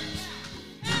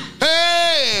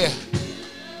 Hey.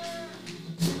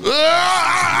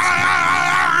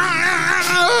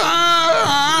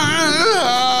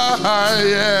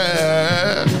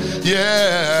 Yeah.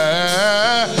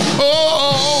 Yeah.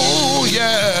 Oh,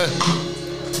 yeah.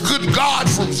 Good God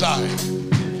from Zion.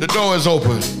 The door is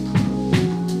open.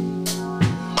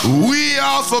 We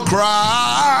offer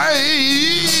Christ.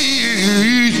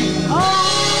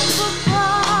 Offer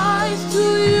Christ to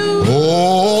you.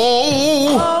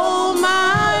 Oh, Oh,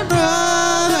 my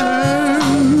brother.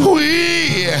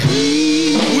 we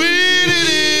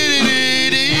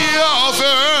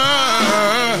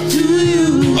offer To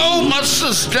you. oh, my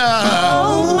sister.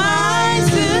 Oh, my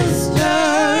sister.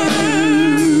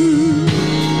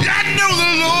 I know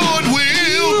the Lord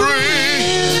will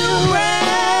bring New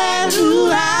life.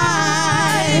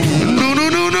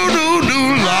 new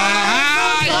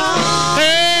life.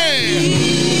 Hey,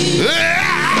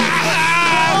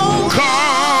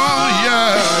 come,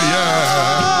 yeah.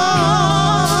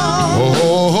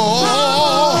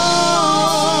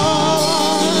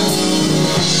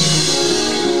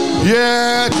 Oh,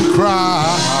 yeah, to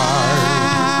cry.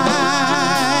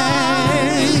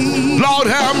 Lord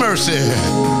have mercy.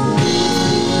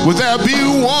 Would there be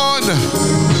one?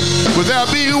 Would there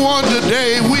be one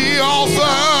today? We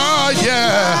offer,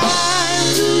 yeah.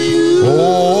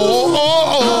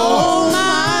 Oh,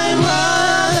 My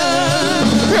brother.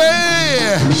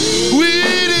 hey, we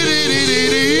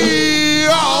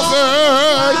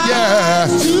offer, yeah.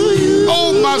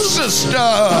 Oh, my sister.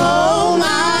 Oh,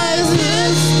 my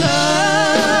sister.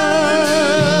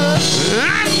 I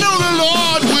know the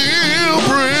Lord will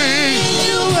bring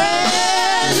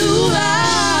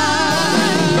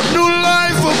new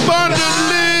life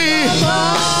abundantly.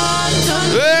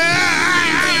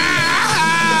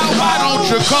 Why don't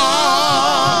you come?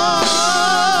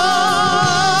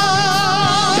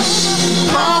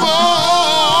 Come on.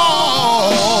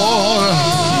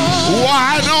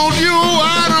 Why don't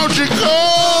you come?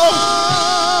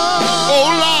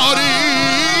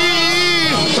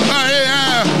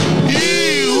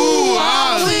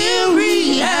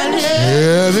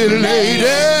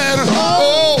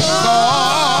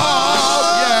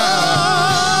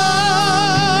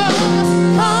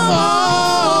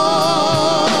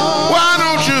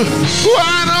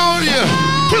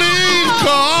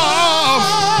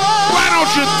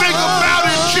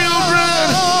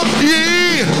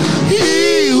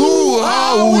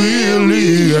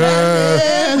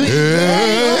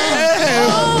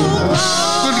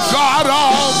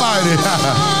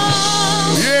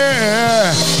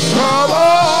 yeah. Come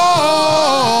on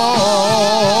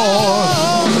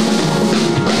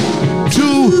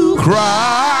to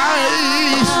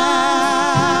Christ.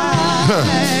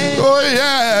 Oh,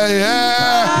 yeah,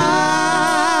 yeah.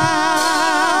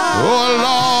 Oh,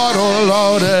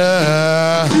 Lord,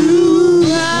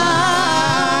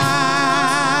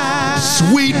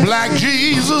 sweet black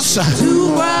Jesus, our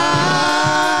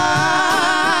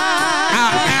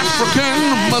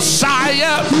African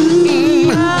Messiah,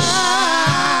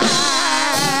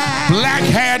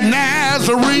 black-haired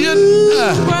Nazarene,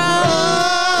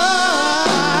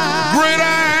 great I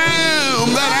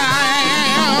am that I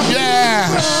am, yeah.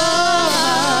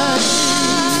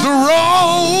 The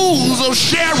rose of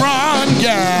Sharon,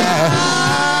 yeah.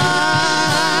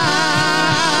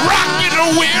 Rocking the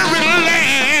weary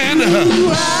land.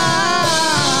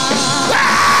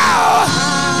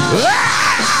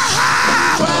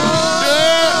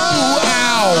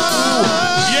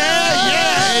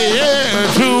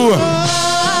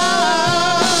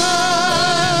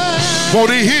 Want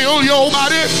to heal your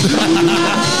body?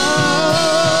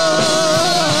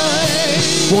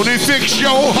 Want to fix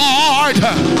your heart?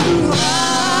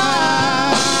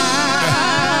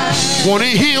 Want to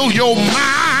heal your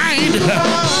mind?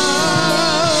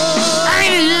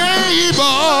 Ain't he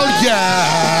able?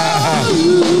 Yeah.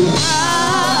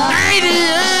 Ain't he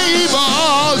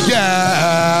able?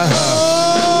 Yeah.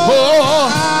 Oh,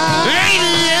 ain't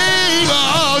he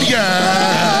able?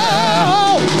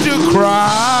 Yeah. To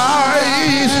cry.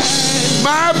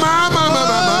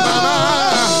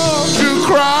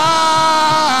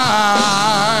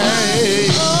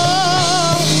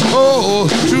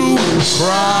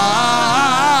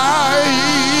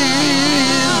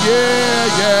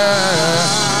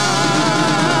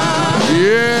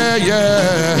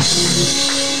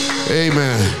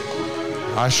 Amen.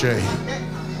 Ashe.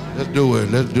 Let's do it.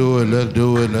 Let's do it. Let's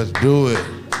do it. Let's do it.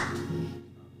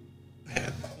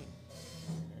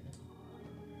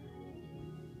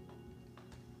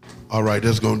 All right,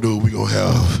 that's gonna do it. We're gonna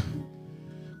have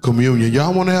communion.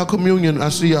 Y'all wanna have communion? I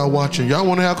see y'all watching. Y'all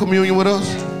wanna have communion with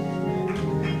us?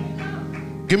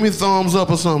 Give me a thumbs up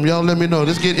or something. Y'all let me know.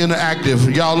 Let's get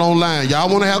interactive. Y'all online. Y'all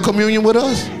wanna have communion with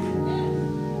us?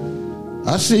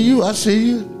 I see you. I see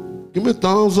you. Give me a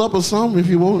thumbs up or something if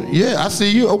you want. Yeah, I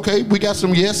see you. Okay, we got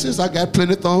some yeses. I got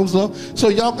plenty of thumbs up. So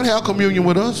y'all can have communion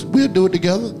with us. We'll do it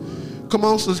together. Come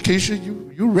on, Sister Keisha.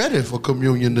 You ready for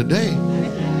communion today?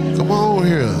 Come on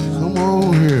here. Come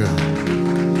on here.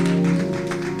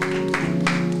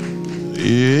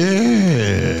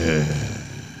 Yeah.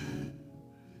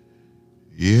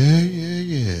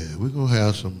 Yeah. We're going to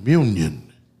have some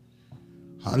communion.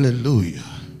 Hallelujah.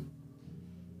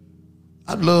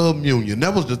 I love communion.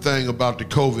 That was the thing about the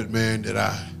COVID, man,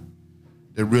 that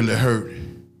really hurt.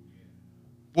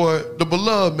 Boy, the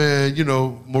beloved, man, you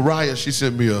know, Mariah, she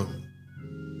sent me a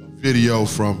video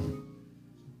from,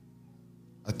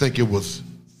 I think it was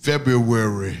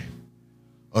February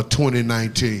of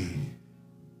 2019.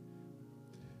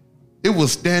 It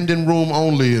was standing room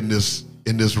only in this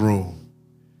room.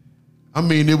 I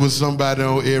mean, it was somebody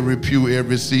on every pew,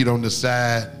 every seat on the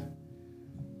side.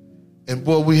 And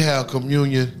boy, we had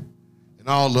communion, and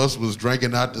all of us was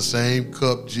drinking out the same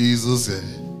cup, Jesus,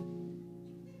 and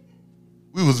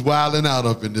we was wilding out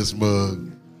up in this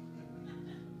mug.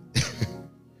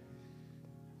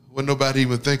 Wouldn't nobody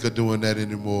even think of doing that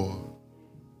anymore.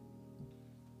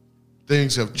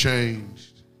 Things have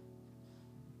changed.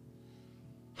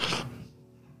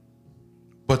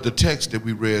 But the text that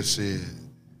we read said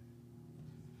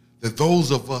that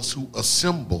those of us who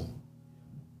assemble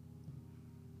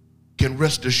can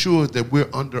rest assured that we're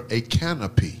under a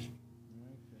canopy,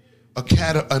 a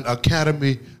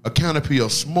canopy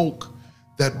of smoke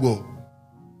that will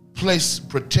place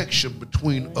protection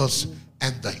between us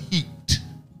and the heat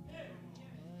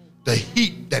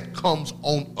that comes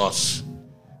on us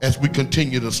as we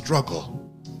continue to struggle.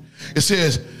 It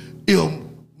says it'll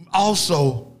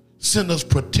also send us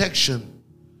protection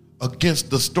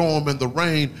against the storm and the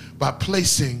rain by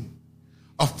placing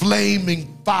a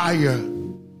flaming fire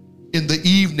in the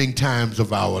evening times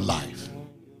of our life,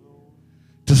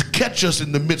 to catch us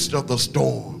in the midst of the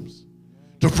storms,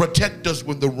 to protect us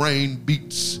when the rain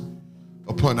beats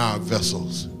upon our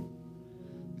vessels.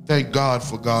 Thank God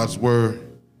for God's word.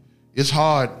 It's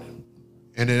hard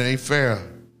and it ain't fair,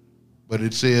 but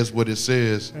it says what it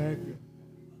says.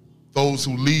 Those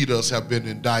who lead us have been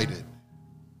indicted,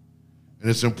 and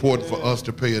it's important for us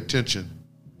to pay attention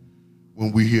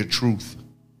when we hear truth.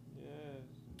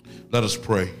 Let us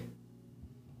pray.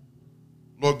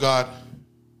 Lord God,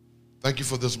 thank you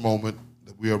for this moment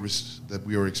that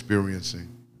we are experiencing.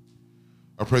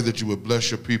 I pray that you would bless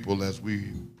your people as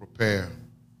we prepare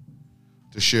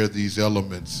to share these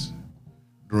elements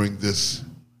during this,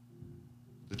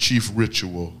 the chief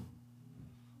ritual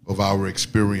of our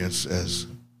experience as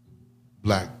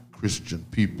Black Christian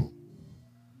people.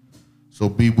 So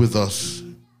be with us,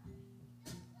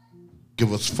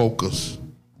 give us focus,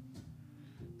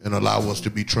 and allow us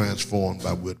to be transformed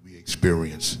by what we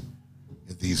experience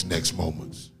in these next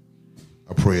moments.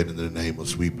 I pray it in the name of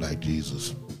sweet Black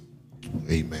Jesus.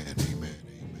 Amen, amen,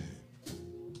 amen.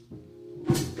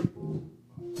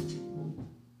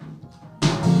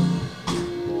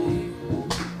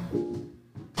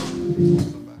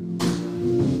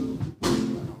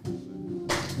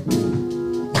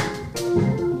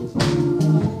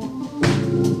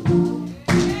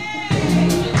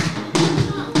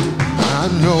 I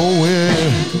know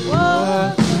it.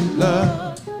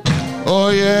 Oh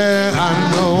yeah,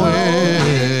 I know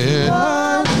it.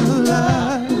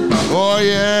 Oh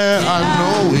yeah, I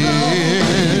know it.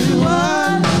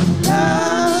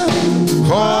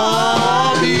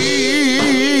 For me,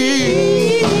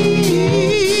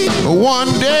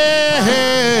 one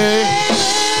day,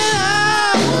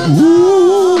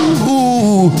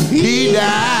 ooh, he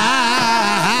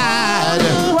died.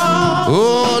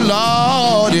 Oh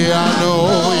Lord, yeah, I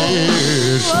know it.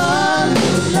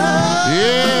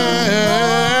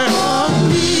 Yeah.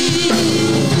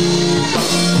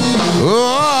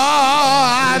 Oh,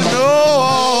 I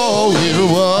know it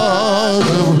was.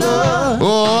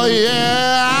 Oh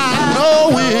yeah, I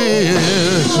know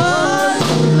it.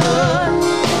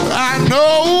 I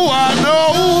know,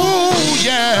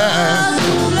 yeah.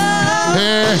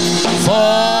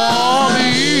 For me,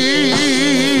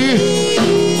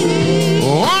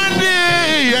 one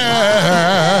day,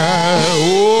 yeah. Oh,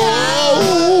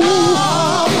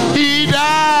 he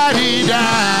died.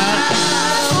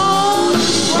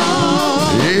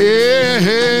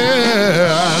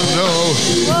 Yeah, I know.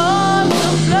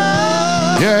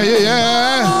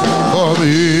 Yeah, for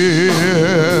me.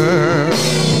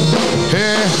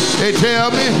 Yeah, they tell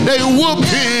me they whooped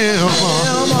him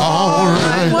all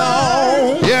night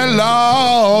long. Yeah,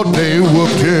 Lord, they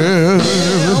whooped him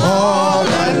all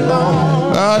night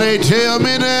long. They tell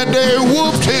me that they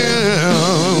whooped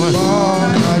him all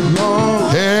night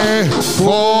long. Yeah,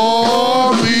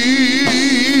 for me.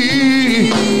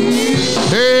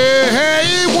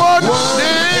 Hey, one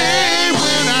day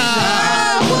when I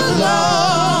was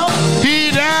lost,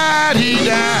 he died.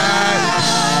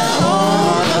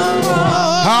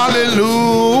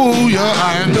 Hallelujah,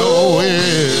 I know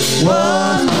it.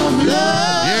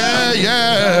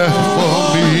 Yeah,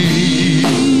 for me.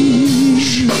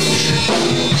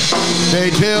 They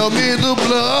tell me the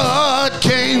blood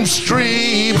came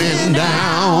streaming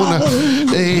down.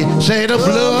 They say the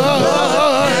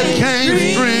blood came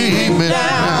streaming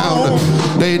down.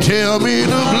 They tell me the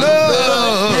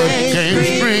blood came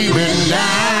streaming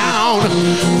down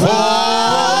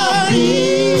for me.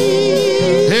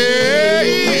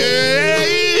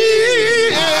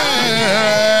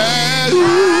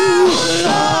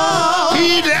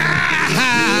 He died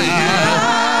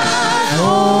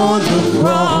on the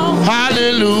cross.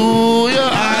 Hallelujah,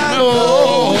 I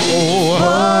know.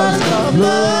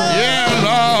 Yeah,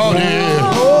 Lord, yeah.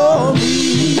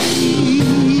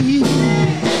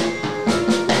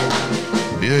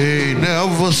 He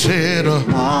never said a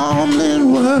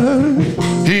mumbling word.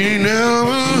 He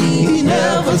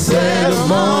never said a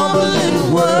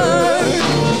mumbling word.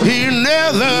 He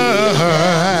never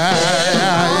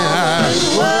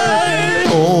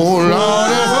oh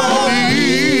Lord, for me.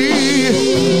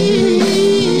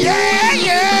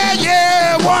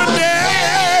 Yeah, one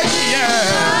day,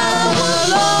 yeah.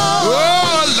 Oh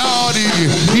Lord,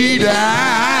 he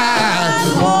died.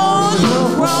 Oh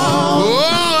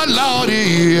Lord,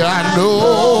 I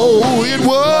know it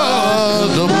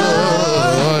was the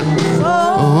blood.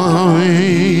 Oh,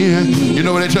 yeah. You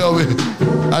know what they tell me?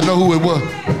 I know who it was.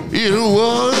 It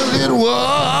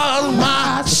was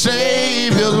my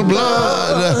Savior's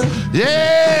blood.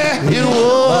 Yeah, it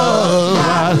was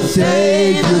my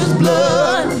Savior's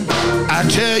blood. I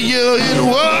tell you, it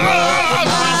was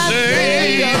my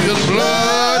Savior's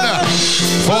blood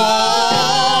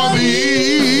for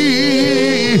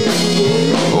me.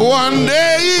 One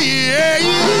day, yeah.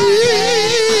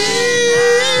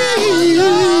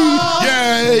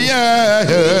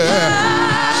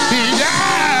 He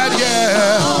died,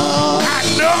 yeah. I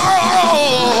know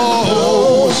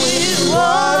it was the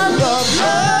blood,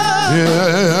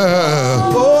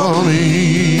 yeah, for me.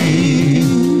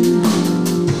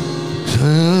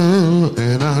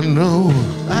 And I know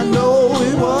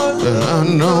it was. And I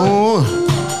know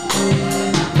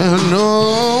it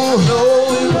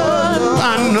was.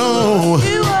 I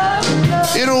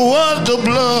It was the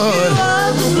blood.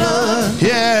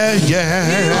 Yeah,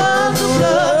 yeah.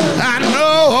 I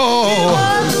know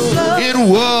it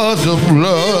was the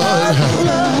blood.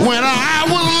 When I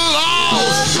was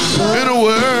lost in a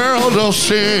world of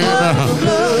sin,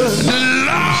 the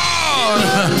Lord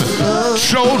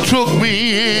so took me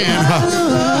in.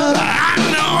 I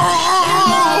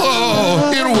know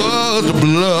it was the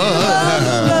blood.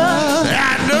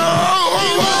 I know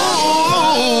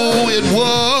it was.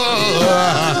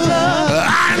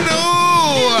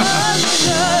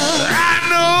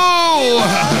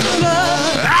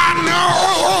 I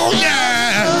know,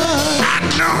 yeah.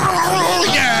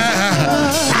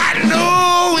 I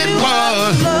know it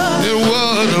was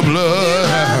the blood.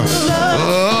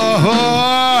 Oh,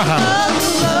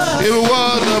 it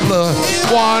was the blood.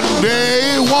 One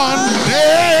day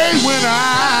when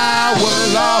I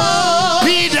was lost,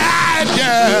 he died,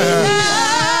 yeah.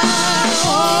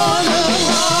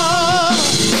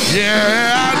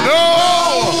 Yeah, I know.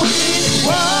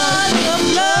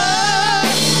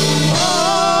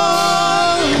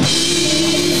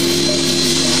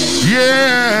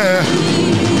 Yeah.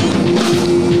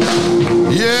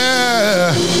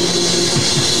 Yeah.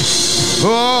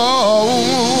 Oh.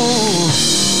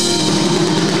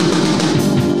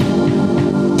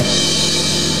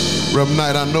 Reverend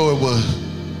Knight, I know it was.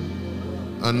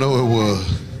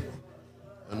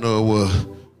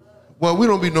 Well, we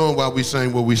don't be knowing why we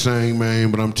sang what we sang,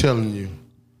 man, but I'm telling you,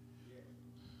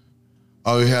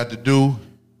 all you had to do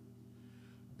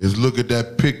is look at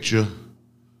that picture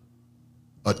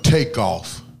of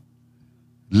Takeoff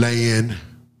laying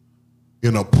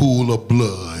in a pool of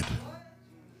blood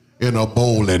in a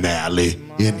bowling alley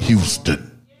in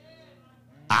Houston.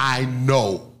 I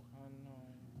know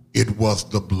it was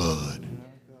the blood.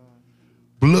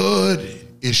 Blood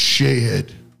is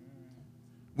shed.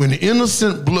 When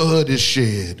innocent blood is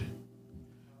shed,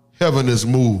 heaven is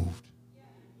moved.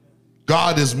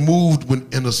 God is moved when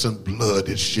innocent blood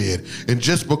is shed. And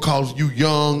just because you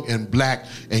young and black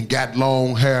and got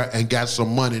long hair and got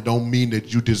some money don't mean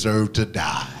that you deserve to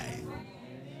die.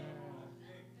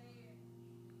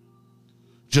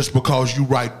 Just because you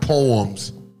write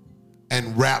poems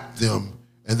and rap them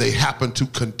and they happen to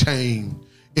contain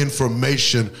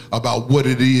information about what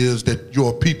it is that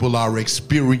your people are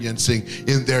experiencing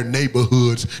in their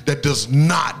neighborhoods, that does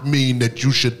not mean that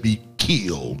you should be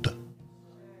killed.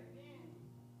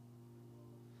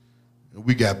 And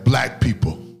we got black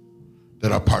people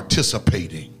that are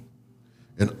participating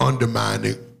in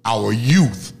undermining our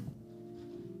youth,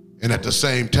 and at the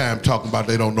same time talking about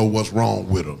they don't know what's wrong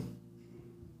with them.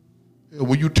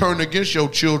 When you turn against your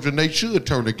children, they should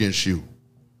turn against you.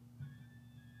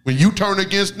 When you turn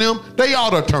against them, they ought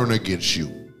to turn against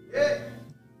you.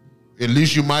 At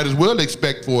least you might as well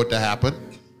expect for it to happen.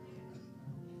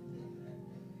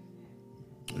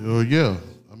 Oh, yeah,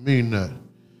 I mean that.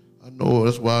 I know,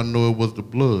 that's why I know it was the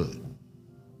blood.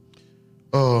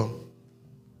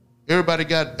 Everybody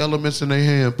got elements in their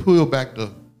hand. Pull back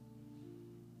the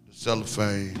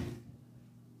cellophane.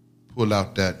 Pull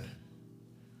out that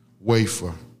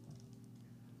wafer.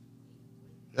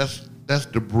 That's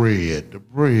the bread. The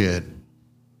bread.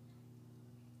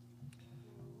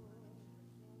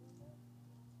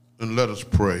 And let us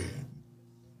pray.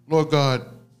 Lord God,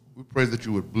 we pray that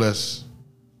you would bless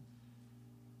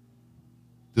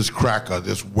this cracker,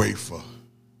 this wafer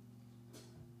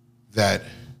that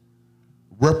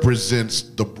represents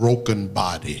the broken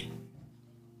body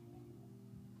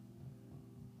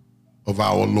of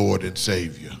our Lord and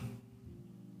Savior.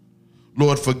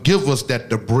 Lord, forgive us that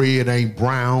the bread ain't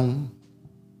brown,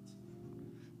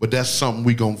 but that's something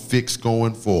we gonna fix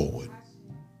going forward.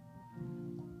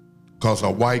 Because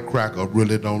a white cracker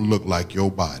really don't look like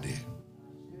your body.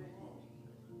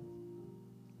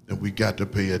 And we got to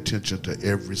pay attention to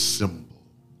every symbol.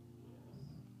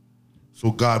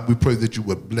 So God, we pray that you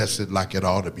would bless it like it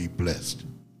ought to be blessed,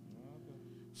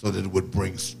 so that it would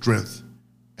bring strength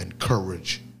and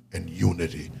courage and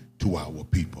unity to our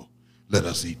people. Let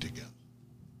us eat together.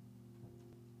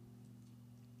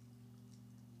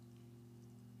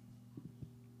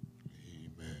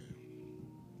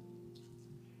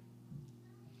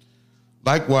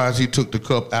 Likewise, he took the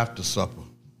cup after supper.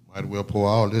 Might as well pour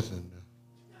all this in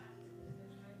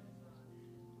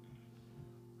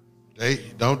there.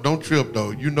 Don't trip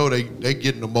though. You know they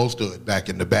getting the most of it back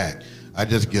in the back. I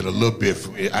just get a little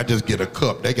bit. I just get a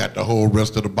cup. They got the whole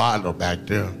rest of the bottle back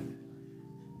there.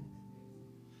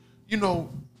 You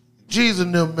know, Jesus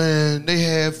and them, man, they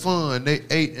had fun. They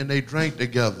ate and they drank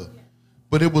together.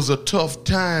 But it was a tough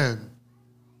time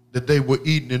that they were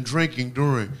eating and drinking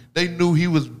during. They knew he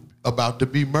was about to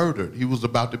be murdered. He was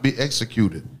about to be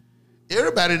executed.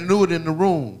 Everybody knew it in the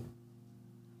room,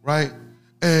 right?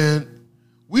 And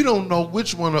we don't know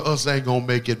which one of us ain't gonna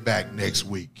make it back next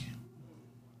week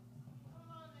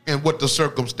and what the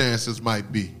circumstances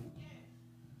might be.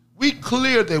 We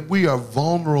clear that we are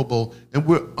vulnerable and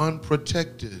we're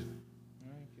unprotected.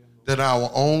 That our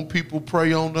own people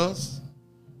prey on us,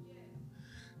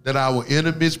 that our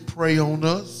enemies prey on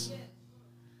us,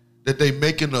 that they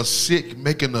making us sick,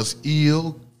 making us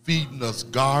ill, feeding us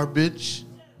garbage,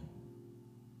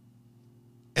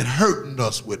 and hurting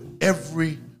us with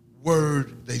every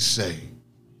word they say.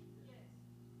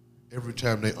 Every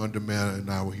time they undermine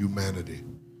our humanity.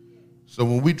 So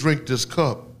when we drink this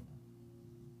cup,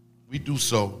 we do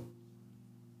so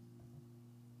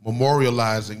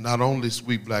memorializing not only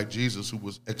sweet black Jesus, who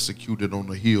was executed on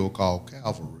a hill called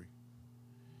Calvary,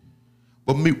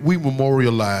 but we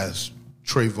memorialize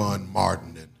Trayvon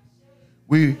Martin, and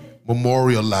we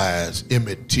memorialize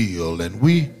Emmett Till, and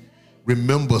we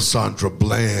remember Sandra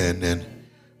Bland, and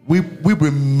we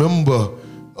remember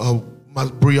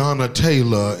Breonna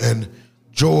Taylor and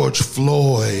George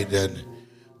Floyd and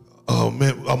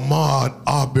Ahmaud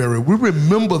Arbery. We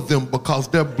remember them because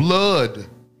their blood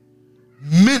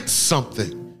meant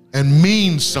something and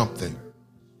means something.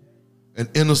 And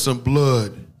innocent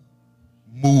blood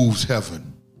moves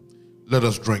heaven. Let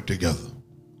us drink together.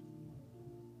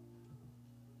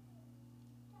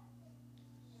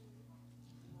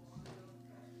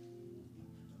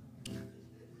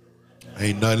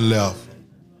 Ain't nothing left.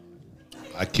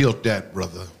 I killed that,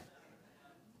 brother.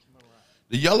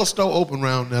 The yellow store open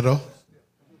round there, though.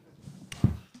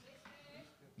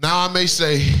 Now I may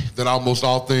say that almost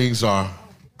all things are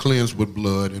cleansed with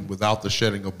blood, and without the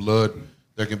shedding of blood,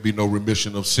 there can be no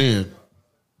remission of sin.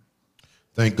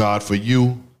 Thank God for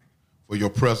you, for your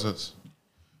presence.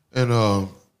 And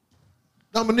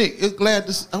Dominique, I'm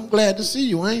glad to see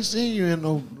you. I ain't seen you in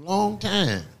a long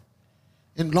time.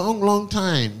 In long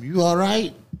time. You all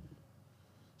right?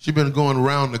 She been going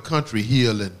around the country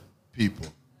healing people.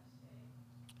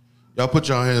 Y'all put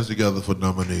your hands together for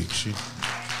Dominique. She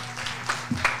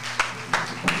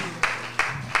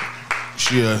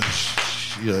a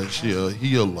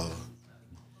healer.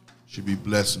 She be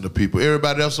blessing the people.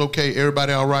 Everybody else okay?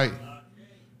 Everybody all right?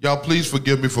 Y'all please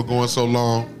forgive me for going so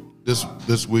long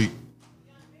this week.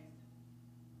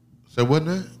 Say what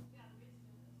now?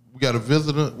 We got a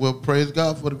visitor. Well, praise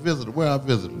God for the visitor. Where our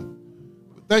visitor?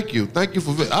 Thank you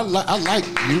for. I like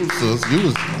you, sis.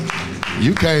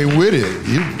 You came with it.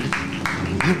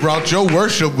 You brought your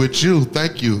worship with you.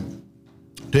 Thank you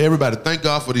to everybody. Thank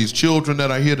God for these children that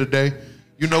are here today.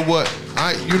 You know what?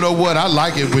 I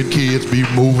like it when kids be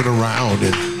moving around,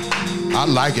 and I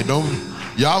like it.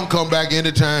 Y'all can come back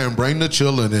anytime. Bring the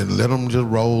children and let them just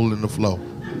roll in the flow.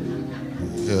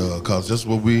 Yeah, cause that's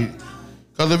what we.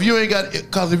 Cause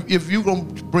if you gonna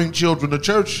bring children to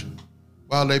church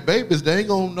while they babies, they ain't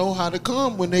gonna know how to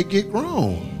come when they get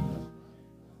grown.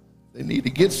 They need to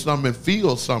get something and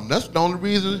feel something. That's the only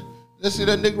reason. Let's see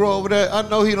that Negro over there. I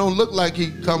know he don't look like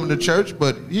he coming to church,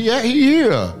 but he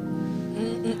here.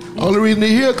 Only reason he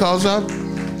here cause I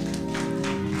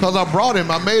brought him.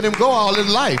 I made him go all his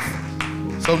life.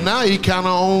 So now he kind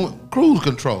of on cruise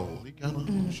control. He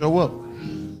kind of show up.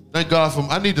 Thank God for,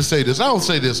 I need to say this. I don't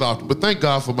say this often, but thank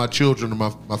God for my children and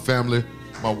my family,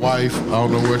 my wife. I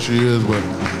don't know where she is, but.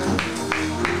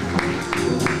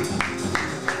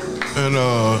 And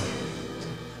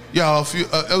y'all,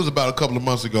 it was about a couple of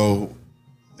months ago,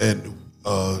 and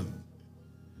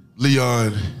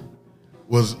Leon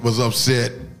was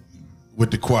upset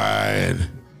with the choir, and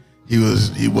he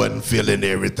wasn't feeling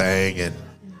everything, and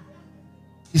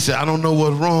he said, I don't know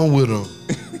what's wrong with him.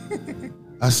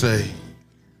 I say,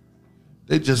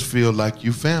 they just feel like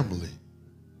you family.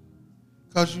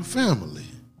 Because you family.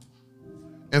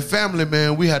 And family,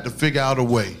 man, we had to figure out a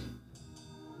way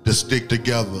to stick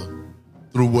together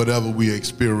through whatever we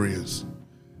experience.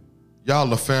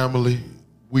 Y'all are family.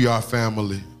 We are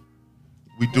family.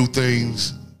 We do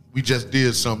things. We just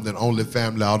did something that only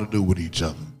family ought to do with each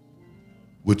other,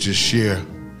 which is share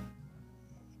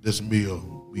this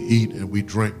meal. We eat and we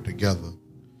drink together.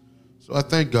 So I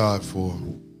thank God for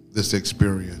this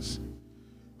experience.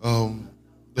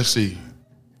 Let's see.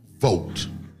 Vote.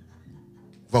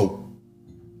 Vote.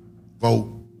 Vote.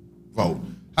 Vote.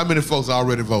 How many folks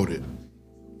already voted?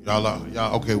 Y'all,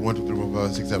 okay, 1, 2, 3, 4,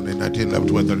 5, 6, 7, 8, 9, 10, 11,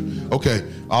 12, 13. Okay,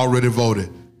 already voted.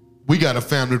 We got a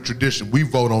family tradition. We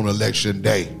vote on election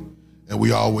day, and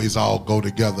we always all go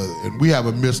together. And we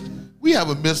haven't missed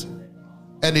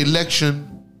an election.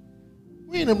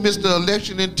 We ain't missed the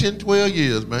election in 10, 12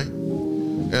 years, man.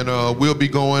 And we'll be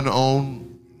going on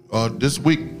this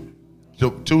week,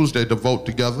 Tuesday, to vote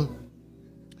together.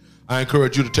 I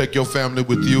encourage you to take your family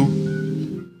with you.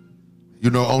 You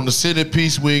know, on the city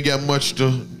piece, we ain't got much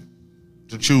to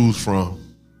choose from.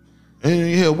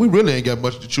 And yeah, we really ain't got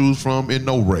much to choose from in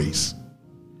no race.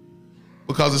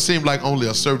 Because it seems like only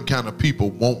a certain kind of people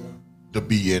want to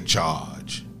be in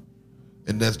charge.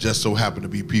 And that's just so happen to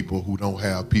be people who don't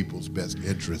have people's best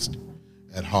interest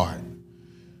at heart.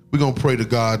 We're going to pray to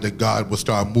God that God will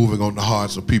start moving on the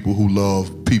hearts of people who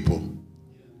love people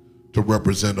to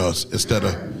represent us instead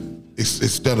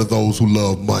of those who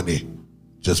love money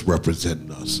just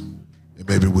representing us. And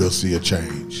maybe we'll see a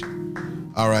change.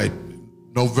 All right,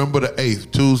 November the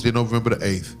 8th, Tuesday, November the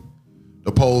 8th.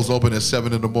 The polls open at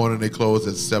 7 in the morning. They close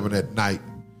at 7 at night.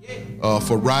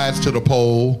 For rides to the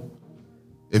poll,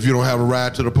 if you don't have a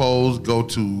ride to the polls, go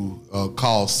to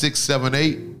call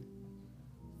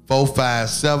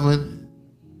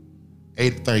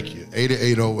 678-457-8808, thank you,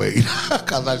 8808,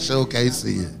 because I sure can't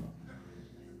see it.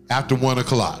 After 1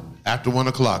 o'clock,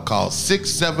 call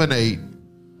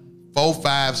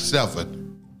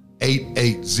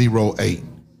 678-457-8808.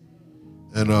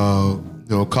 And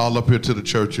call up here to the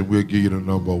church and we'll give you the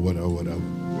number or whatever.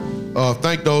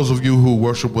 Thank those of you who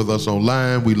worship with us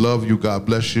online. We love you. God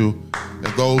bless you.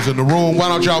 And those in the room, why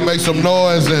don't y'all make some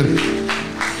noise and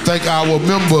thank our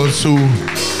members who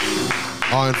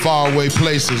are in faraway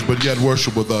places but yet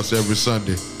worship with us every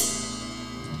Sunday.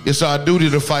 It's our duty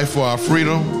to fight for our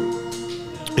freedom.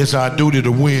 It's our duty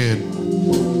to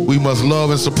win. We must love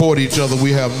and support each other.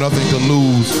 We have nothing to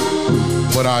lose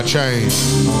but our change.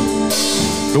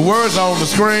 The words are on the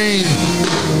screen,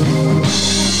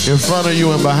 in front of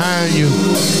you and behind you.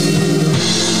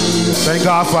 Thank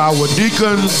God for our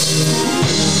deacons,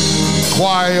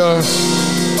 choir,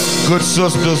 good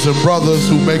sisters and brothers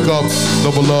who make up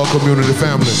the Beloved Community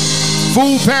family.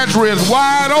 Food pantry is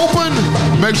wide open.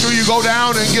 Make sure you go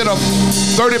down and get a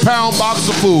 30-pound box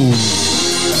of food.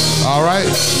 All right?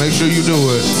 Make sure you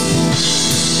do it.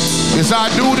 It's our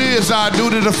duty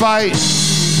to fight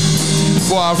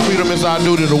for our freedom. It's our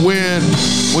duty to win.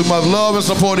 We must love and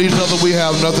support each other. We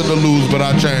have nothing to lose but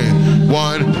our change.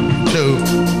 1, 2,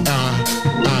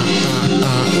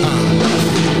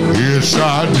 It's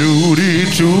our duty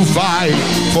to fight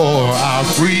for our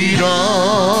freedom.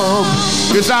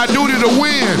 It's our duty to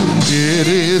win. It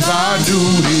is our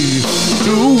duty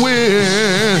to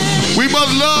win. We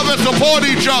must love and support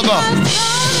each other.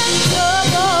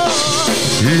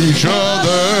 Each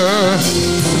other.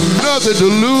 Nothing to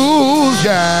lose,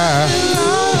 yeah.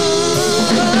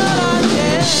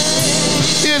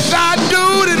 It's our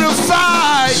duty to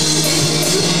fight.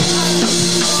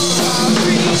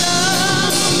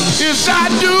 It's our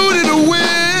duty to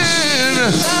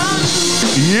win.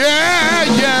 Yeah,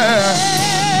 yeah.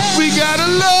 We gotta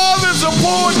love and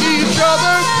support each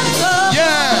other.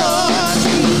 Yeah.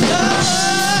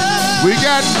 We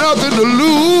got nothing to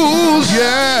lose.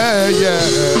 Yeah, yeah.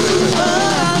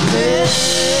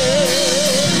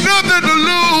 Nothing to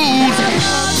lose.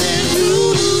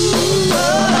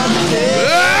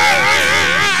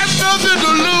 Nothing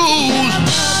to lose.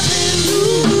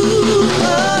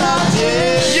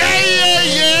 Yeah, yeah,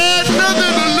 yeah.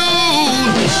 Nothing to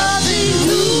lose. Nothing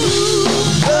to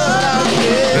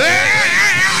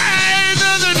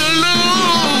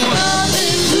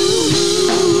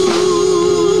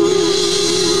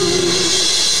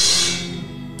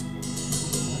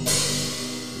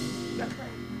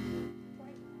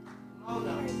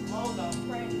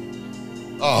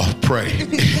Oh, pray.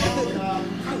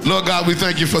 Lord God, we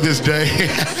thank you for this day,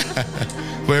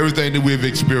 for everything that we've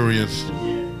experienced.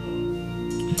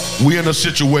 We're in a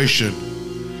situation,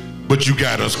 but you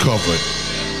got us covered,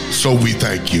 so we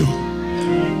thank you.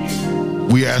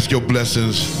 We ask your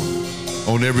blessings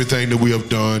on everything that we have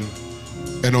done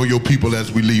and on your people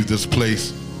as we leave this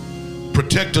place.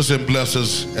 Protect us and bless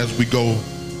us as we go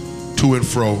to and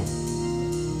fro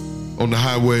on the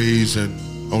highways and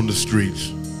on the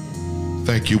streets.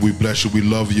 Thank you, we bless you, we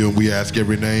love you, and we ask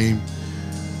every name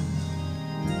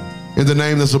in the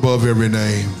name that's above every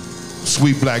name.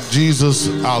 Sweet black Jesus,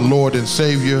 our Lord and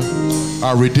Savior,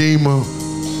 our Redeemer,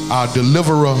 our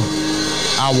Deliverer,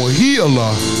 our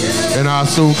Healer, and our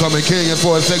soon coming King. And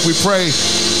for his sake we pray,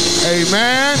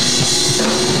 amen,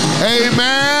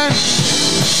 amen,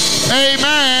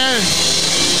 amen.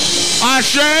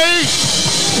 Ashe,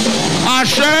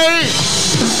 Ashe,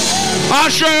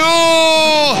 Ashe,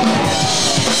 oh.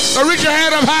 Now reach your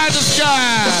hand up high in the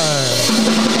sky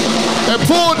and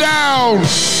pull down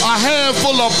a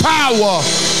handful of power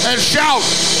and shout,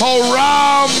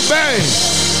 Harambe,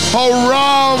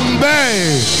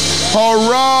 Harambe,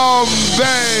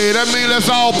 Harambe. That means let's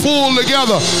all pull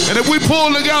together. And if we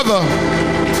pull together,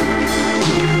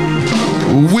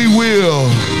 we will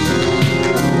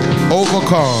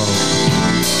overcome.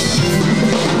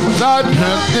 Got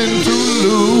nothing to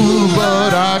lose,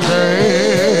 but I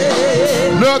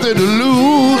can't. Nothing to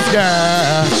lose,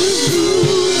 yeah.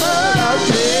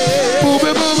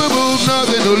 Booby, booby, boo,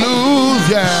 nothing to lose,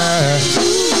 yeah.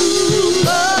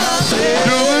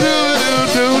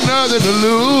 Do, nothing to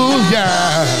lose,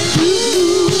 yeah.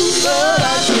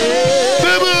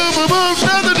 Boo, boo, boo, boo,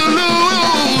 nothing to lose.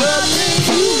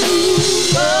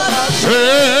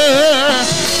 Yeah,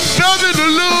 nothing to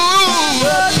lose.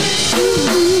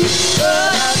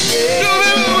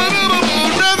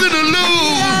 Nothing to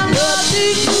lose.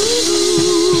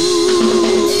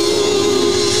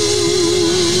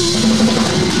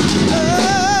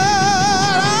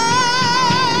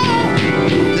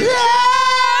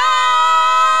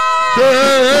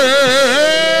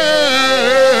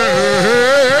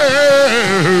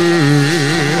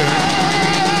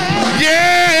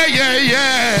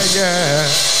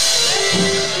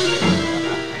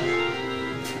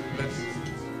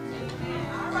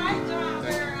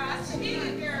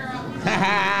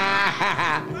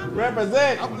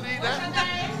 Represent. I believe that.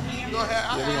 Go ahead.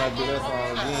 Yeah, we gonna do that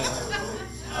song again.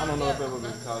 I don't know if it was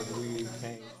because we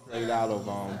came straight out of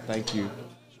thank you,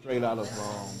 straight out of yeah,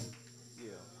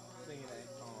 singing that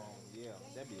yeah,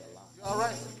 that'd be a lot. You all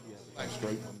right? Yeah, like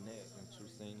straight from there.